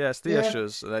 isn't it? Yeah, it's 3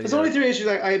 issues. It's only 3 issues.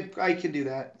 I can do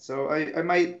that, so I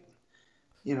might,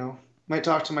 might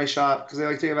talk to my shop because they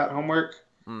like to give out homework.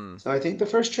 So I think the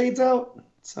first trade's out.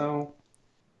 So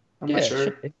I'm not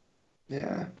sure.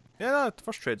 Yeah. Yeah, no, the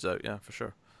first trade's out. Yeah, for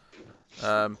sure.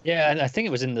 Yeah, and I think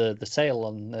it was in the sale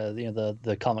on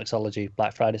the Comixology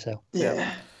Black Friday sale.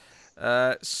 Yeah.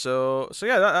 So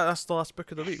yeah, that's the last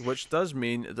book of the week, which does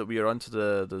mean that we are on to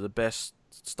the best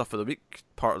stuff of the week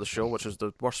part of the show, which is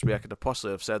the worst way I could have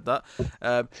possibly have said that.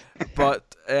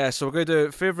 So we're going to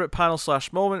do favourite panel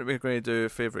 / moment, we're going to do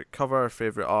favourite cover,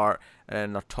 favourite art,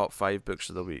 and our top 5 books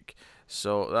of the week.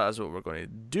 So that is what we're going to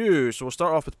do. So we'll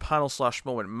start off with panel /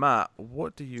 moment. Matt,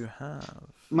 what do you have?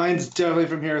 Mine's definitely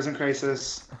from Heroes in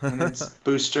Crisis, and it's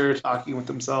Booster talking with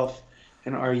himself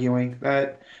and arguing.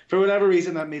 That, for whatever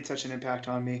reason, that made such an impact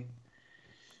on me.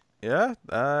 Yeah,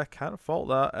 can't fault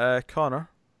that. Connor?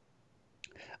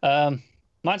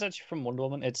 Mine's actually from Wonder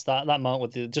Woman. It's that moment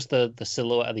with the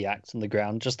silhouette of the axe on the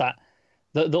ground, just that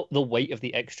the weight of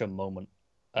the extra moment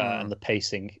and the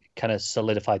pacing kind of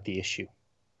solidified the issue.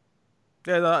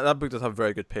 Yeah, that book did have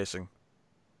very good pacing.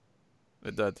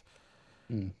 It did.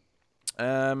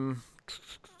 I'm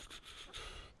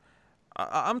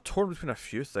torn between a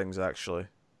few things, actually.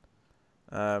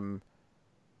 I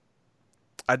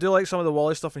do like some of the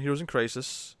Wally stuff in Heroes in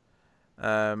Crisis.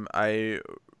 I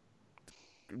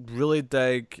really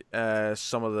dig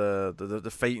some of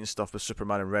the fighting stuff with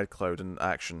Superman and Red Cloud in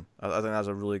action. I think that's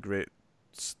a really great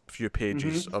few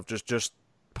pages of just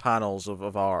panels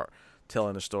of art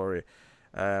telling the story.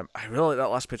 I really like that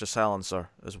last page of Silencer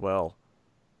as well.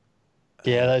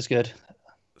 Yeah, that's good.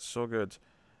 So good.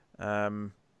 Yeah,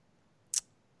 I'm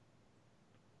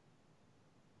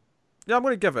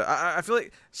going to give it. I feel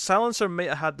like Silencer might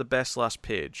have had the best last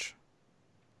page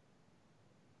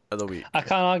of the week. I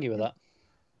can't argue with that.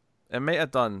 It might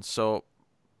have done, so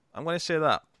I'm going to say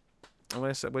that. I'm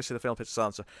going to say the final page of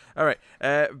Silencer. All right,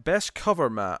 best cover,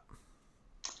 Matt.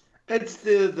 It's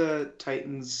the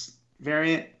Titans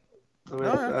variant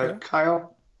with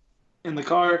Kyle in the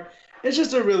car. It's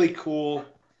just a really cool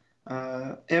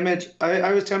image.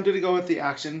 I was tempted to go with the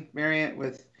action variant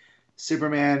with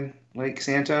Superman like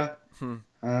Santa,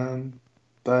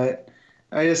 but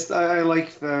I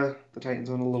like the Titans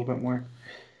one a little bit more.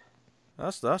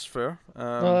 That's fair.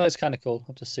 Oh, it's kind of cool.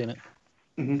 I've just seen it.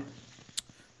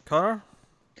 Connor?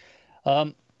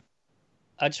 I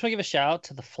just want to give a shout out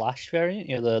to the Flash variant,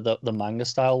 the manga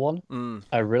style one.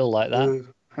 I really like that. Ooh,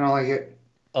 I don't like it.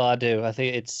 Oh, I do. I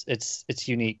think it's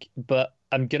unique, but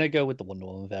I'm gonna go with the Wonder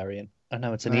Woman variant. I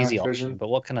know it's an easy option, but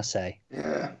what can I say?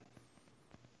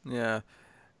 Yeah.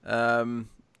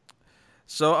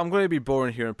 So I'm going to be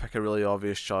boring here and pick a really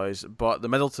obvious choice, but the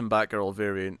Middleton Batgirl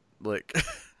variant, like,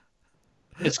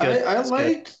 it's good. I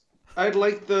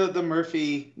like the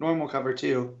Murphy normal cover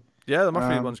too. Yeah, the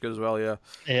Murphy one's good as well. Yeah.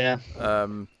 Yeah.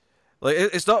 Like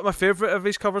it's not my favorite of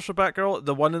these covers for Batgirl.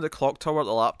 The one in the clock tower,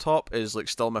 the laptop, is like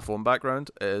still my phone background.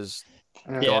 It is.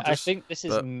 Yeah, I think this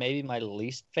is maybe my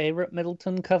least favorite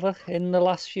Middleton cover in the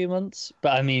last few months.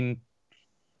 But I mean,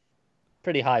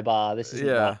 pretty high bar. This is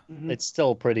it's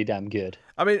still pretty damn good.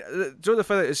 I mean, Joe, the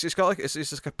thing it's got like it's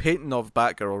like a painting of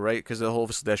Batgirl, right? Because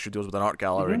obviously the issue deals with an art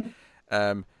gallery.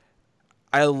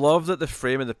 I love that the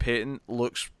frame of the painting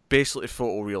looks basically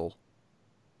photoreal.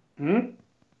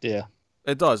 Yeah,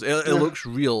 it does. It looks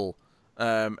real,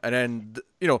 and then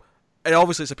and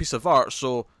obviously it's a piece of art,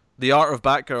 so the art of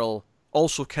Batgirl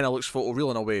also kind of looks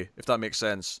photoreal in a way, if that makes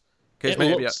sense. It's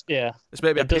maybe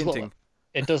a painting.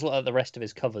 It does look like the rest of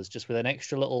his covers, just with an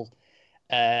extra little,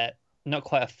 not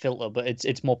quite a filter, but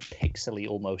it's more pixely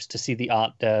almost to see the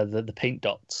art, the paint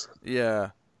dots.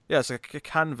 Yeah, it's like a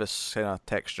canvas kind of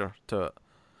texture to it.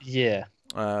 Yeah.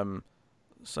 So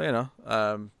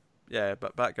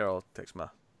but Batgirl takes my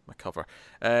cover.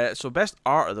 So best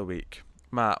art of the week,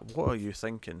 Matt. What are you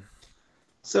thinking?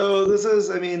 So this is,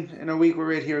 in a week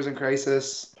we're at Heroes in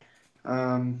Crisis. It's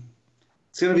going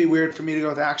to be weird for me to go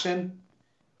with action,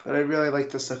 but I really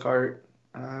like the Sook art.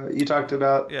 You talked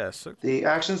about the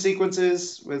action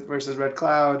sequences versus Red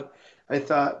Cloud. I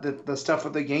thought that the stuff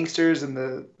with the gangsters and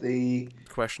the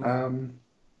question.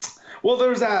 Well, there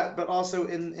was that, but also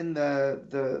in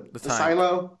the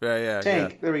silo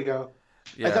tank. There we go.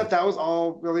 Yeah. I thought that was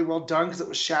all really well done because it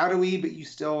was shadowy, but you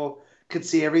still could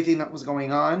see everything that was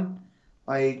going on.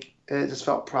 Like, it just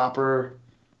felt proper.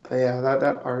 But yeah,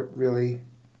 that art really,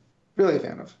 really a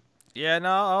fan of. Yeah,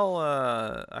 no,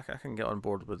 I can get on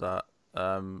board with that.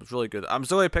 It's really good. I'm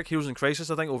still going to pick Heroes in Crisis,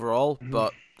 I think, overall,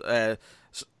 but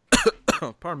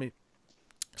pardon me,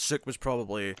 Sook was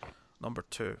probably number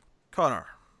 2. Connor?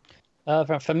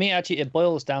 For me, actually, it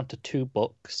boils down to 2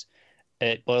 books.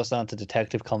 It boils down to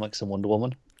Detective Comics and Wonder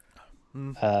Woman.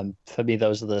 For me,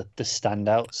 those are the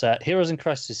standouts. Heroes in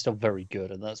Crisis is still very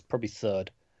good, and that's probably 3rd.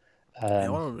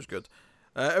 Wonder Woman was good.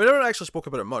 We never actually spoke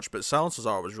about it much, but Silencer's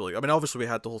art was really... obviously we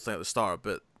had the whole thing at the start,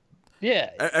 but...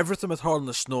 Yeah. Everything with her in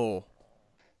the snow...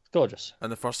 It's gorgeous.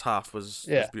 And the first half was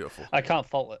beautiful. I can't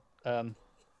fault it.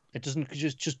 It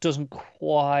just doesn't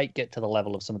quite get to the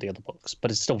level of some of the other books,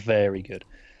 but it's still very good.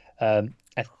 I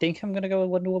think I'm gonna go with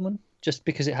Wonder Woman just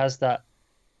because it has that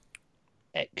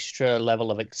extra level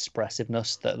of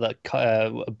expressiveness but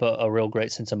a real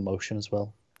great sense of motion as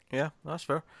well. Yeah, that's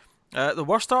fair. The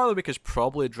worst art of the week is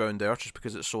probably Drowned Earth, just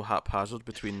because it's so haphazard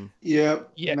between. Yeah.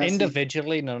 Messy.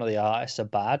 Individually, none of the artists are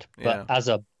bad, but as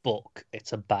a book,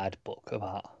 it's a bad book of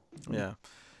art. Yeah.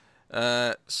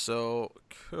 So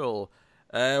cool.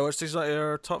 What's these like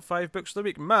your top 5 books of the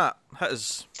week? Matt, hit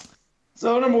us.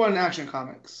 So number 1, Action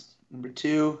Comics. Number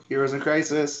 2, Heroes in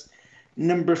Crisis.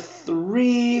 Number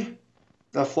 3,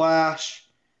 The Flash.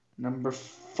 Number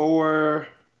 4,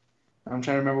 I'm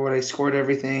trying to remember what I scored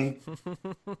everything.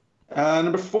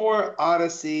 Number 4,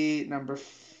 Odyssey. Number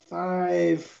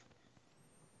 5,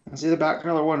 let's see, the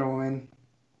Batgirl or Wonder Woman.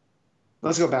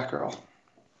 Let's go Batgirl.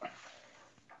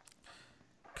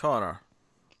 Connor.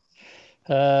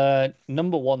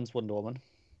 Number 1's Wonder Woman.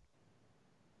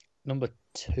 Number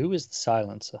 2 is The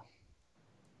Silencer.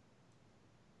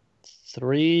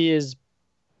 3 is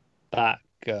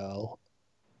Batgirl.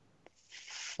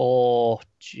 4,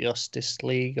 Justice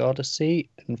League Odyssey.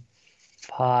 And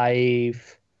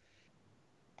 5,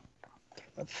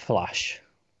 Flash.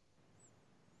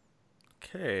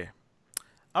 Okay.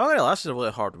 I'm not gonna lie, this is a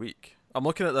really hard week. I'm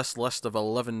looking at this list of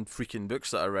 11 freaking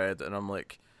books that I read, and I'm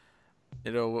like,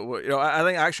 I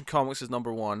think Action Comics is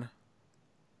number 1.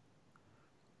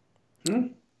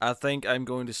 I think I'm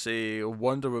going to say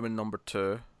Wonder Woman number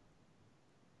 2.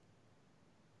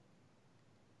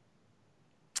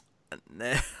 And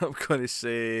then I'm going to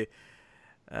say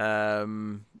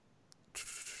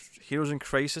Heroes in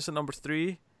Crisis at number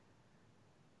 3.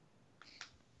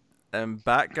 And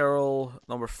Batgirl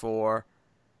number 4.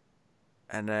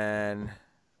 And then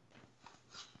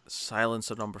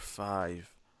Silencer number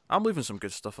 5. I'm leaving some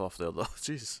good stuff off there, though.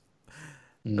 Jeez.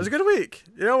 It was a good week.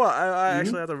 You know what? I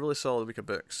actually had a really solid week of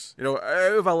books. You know,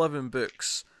 out of 11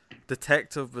 books,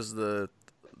 Detective was the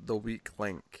weak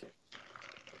link.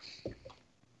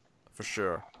 For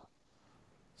sure.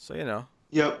 So, you know.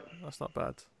 Yep. That's not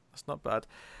bad. That's not bad.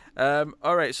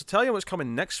 Alright, so tell you what's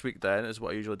coming next week then, is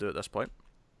what I usually do at this point.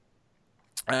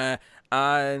 And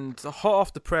hot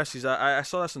off the presses, I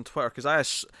saw this on Twitter,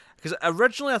 because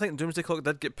originally I think Doomsday Clock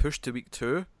did get pushed to week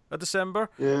 2 of December.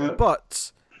 Yeah.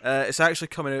 But it's actually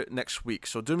coming out next week.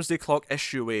 So Doomsday Clock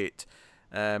issue 8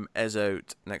 is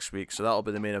out next week. So that'll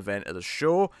be the main event of the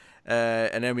show.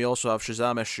 And then we also have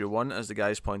Shazam issue 1, as the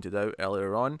guys pointed out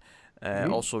earlier on.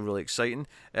 Also really exciting.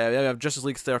 We have Justice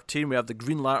League 13. We have the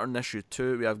Green Lantern issue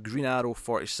 2. We have Green Arrow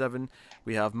 47.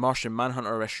 We have Martian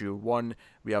Manhunter issue 1.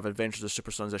 We have Adventures of Super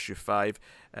Sons issue 5.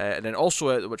 And then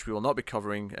also, which we will not be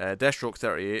covering, Deathstroke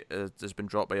 38 has been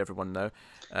dropped by everyone now.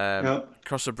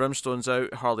 Curse of Brimstone's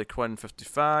out. Harley Quinn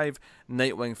 55.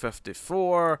 Nightwing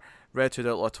 54. Red Hood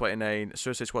Outlaw 29.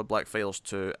 Suicide Squad Black Files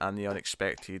 2. And The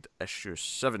Unexpected issue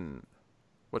 7.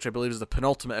 Which I believe is the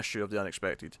penultimate issue of The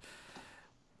Unexpected.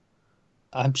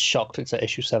 I'm shocked it's at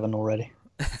issue 7 already.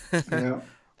 Yeah.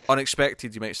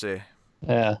 Unexpected, you might say.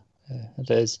 Yeah,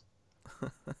 it is.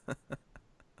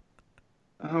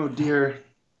 Oh dear.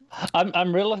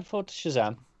 I'm really looking forward to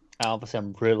Shazam. Obviously,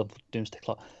 I'm really looking forward to Doomsday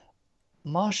Clock.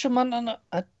 Martian Manhunter,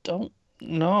 I don't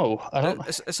know.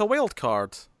 It's a wild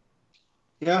card.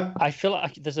 Yeah. I feel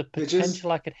like there's a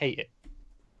potential I could hate it.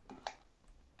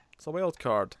 It's a wild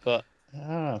card. But I don't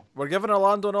know. We're giving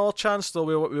Orlando an all chance, though.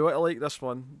 We want to like this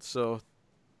one, so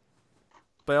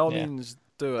by all means,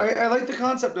 do it. I like the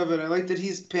concept of it. I like that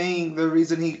he's paying the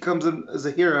reason he comes in as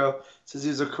a hero, since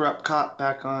he's a corrupt cop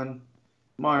back on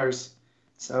Mars.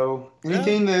 So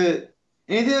anything that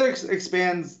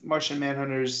expands Martian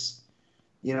Manhunter's,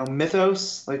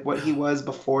 mythos, like what he was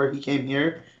before he came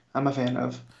here, I'm a fan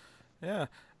of. Yeah.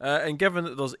 And given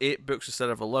that there's 8 books instead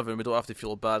of 11, we don't have to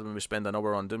feel bad when we spend an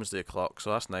hour on Doomsday Clock,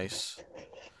 so that's nice.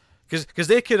 Because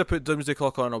they could have put Doomsday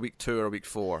Clock on a week 2 or a week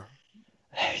 4.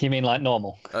 You mean like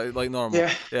normal? Like normal.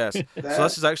 Yeah. Yes. So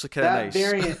this is actually kind of nice. That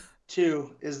variant,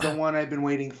 too, is the one I've been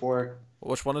waiting for.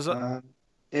 Which one is it?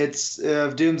 It's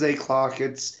Doomsday Clock.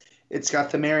 It's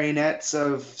got the marionettes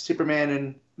of Superman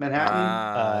and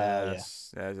Manhattan.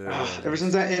 Yes. Yeah. Ever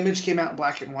since that image came out in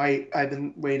black and white, I've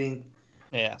been waiting.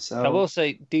 Yeah. So I will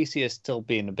say DC is still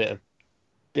being a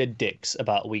bit dicks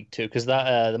about week 2, because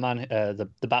that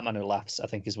the Batman Who Laughs, I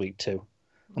think, is week 2.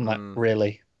 I'm like,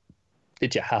 really?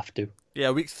 Did you have to?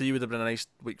 Yeah, week 3 would have been a nice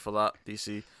week for that,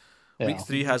 DC. Yeah. Week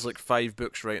 3 has like 5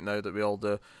 books right now that we all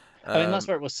do. I mean, that's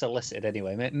where it was solicited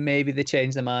anyway. Maybe they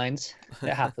changed their minds. It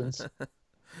happens.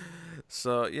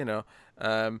 So,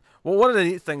 well, one of the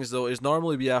neat things, though, is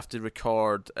normally we have to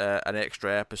record an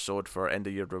extra episode for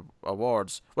end-of-year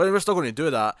awards. Well, we're still going to do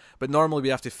that, but normally we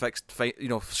have to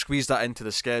squeeze that into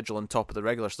the schedule on top of the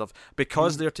regular stuff.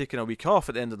 Because they're taking a week off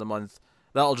at the end of the month,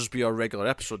 that'll just be our regular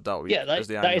episode that week. Yeah,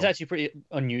 that is actually pretty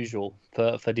unusual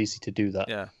for DC to do that.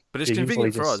 Yeah, but it's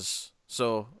convenient for us,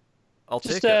 so I'll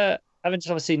take it. I haven't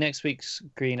just obviously next week's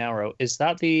Green Arrow. Is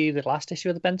that the last issue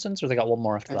of the Bensons, or they got one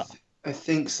more after that? I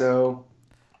think so.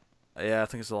 Yeah, I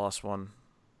think it's the last one.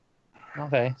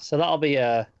 Okay, so that'll be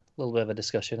a little bit of a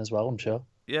discussion as well, I'm sure.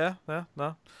 Yeah,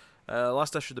 no.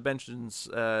 Last issue of the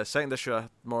Bensons, second issue of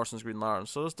Morrison's Green Lantern.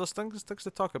 So there's things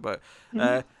to talk about.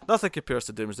 Nothing compares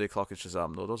to Doomsday Clock and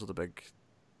Shazam, though. Those are the big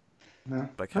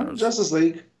hitters. Justice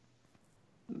League.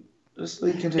 Justice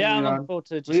League continuing on. Yeah, I'm looking forward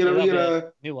to we get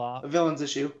a new art. A villains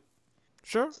issue.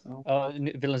 Sure. So.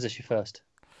 Villains issue first.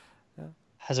 Yeah.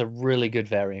 Has a really good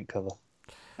variant cover.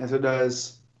 As it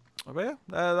does. Oh, yeah,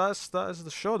 that is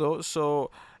the show, though. So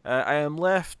I am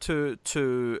left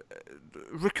to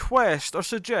request or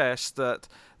suggest that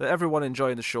everyone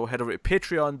enjoying the show head over to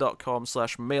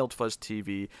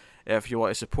patreon.com/mailedfuzztv if you want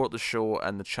to support the show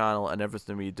and the channel and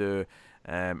everything we do.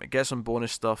 Get some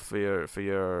bonus stuff for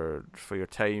your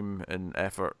time and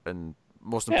effort, and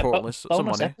most importantly, some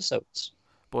money. Episodes.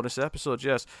 Bonus episodes,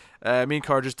 yes. Me and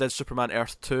Carl just did Superman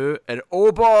Earth 2, and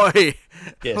oh boy!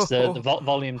 Yes, the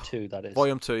volume 2, that is.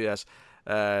 Volume 2, yes.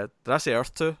 Did I say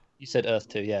Earth 2? You said Earth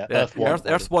 2, yeah.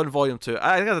 Earth 1, Volume 2.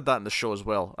 I think I did that in the show as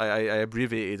well. I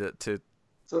abbreviated it to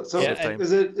save time.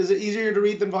 Is it easier to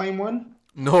read than Volume 1?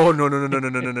 No.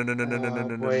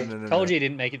 Told you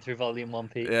didn't make it through Volume 1,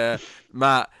 Pete. Yeah,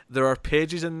 Matt, there are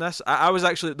pages in this. I was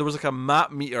actually, there was like a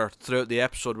Matt meter throughout the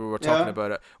episode where we were talking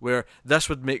about it, where this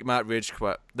would make Matt rage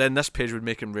quit, then this page would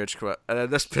make him rage quit, and then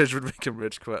this page would make him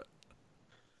rage quit.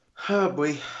 Oh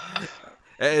boy.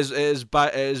 It is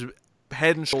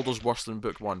head and shoulders worse than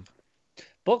book 1.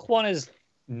 Book 1 is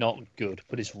not good,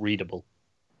 but it's readable.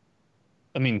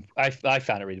 I mean, I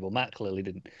found it readable. Matt clearly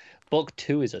didn't. Book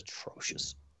 2 is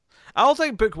atrocious. I don't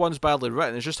think book 1's badly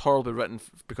written. It's just horribly written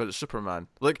because it's Superman.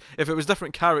 Like, if it was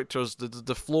different characters,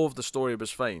 the flow of the story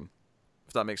was fine.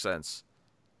 If that makes sense.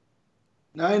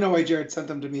 Now I know why Jared sent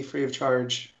them to me free of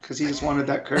charge, because he just wanted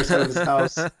that curse out of his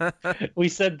house. We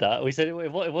said that. We said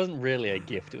it wasn't really a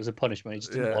gift. It was a punishment. He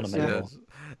just didn't want them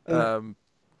anymore.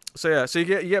 So you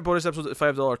get bonus episodes at the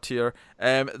 $5 tier.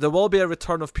 There will be a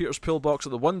return of Peter's Pool Box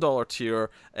at the $1 tier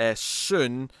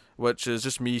soon, which is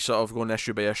just me sort of going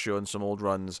issue by issue on some old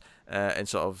runs and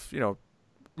sort of,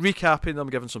 recapping them,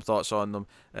 giving some thoughts on them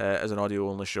as an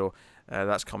audio-only show.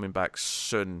 That's coming back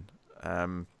soon.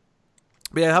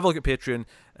 But yeah, have a look at Patreon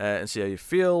and see how you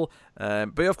feel.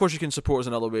 But of course, you can support us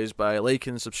in other ways by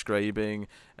liking, subscribing.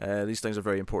 These things are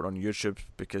very important on YouTube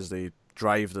because they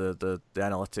drive the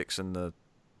analytics and the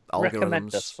algorithms.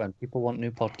 Recommend us when people want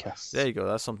new podcasts. There you go.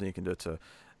 That's something you can do too.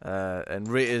 And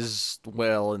rate us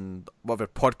well in whatever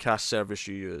podcast service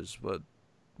you use, but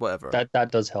whatever.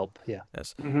 That does help. Yeah.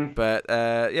 Yes. Mm-hmm. But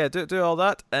do all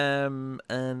that. And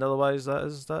otherwise, that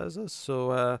is us.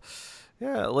 So.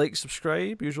 Yeah, like,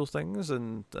 subscribe, usual things,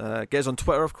 and get us on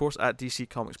Twitter, of course, at DC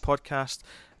Comics Podcast.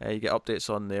 You get updates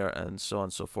on there, and so on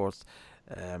and so forth.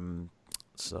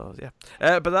 So yeah,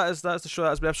 but that's the show.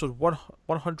 That's been episode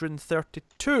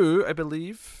 132, I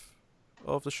believe,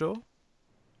 of the show.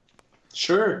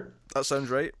 Sure, that sounds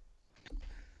right.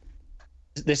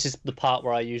 This is the part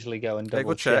where I usually go and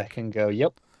double check and go,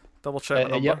 yep. Double check.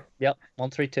 Yep.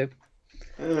 132.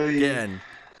 Again.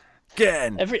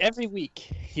 Every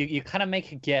week, you kind of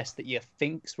make a guess that you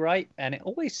think's right, and it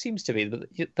always seems to be that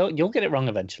you'll get it wrong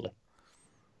eventually.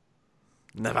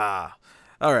 Never.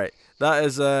 All right, that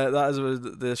is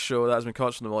this show that has been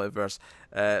Comics from the Multiverse.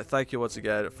 Thank you once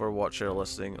again for watching or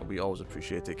listening. We always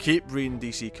appreciate it. Keep reading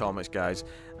DC Comics, guys,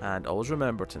 and always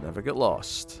remember to never get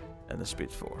lost in the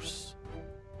Speed Force.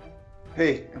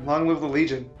 Hey, and long live the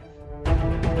Legion.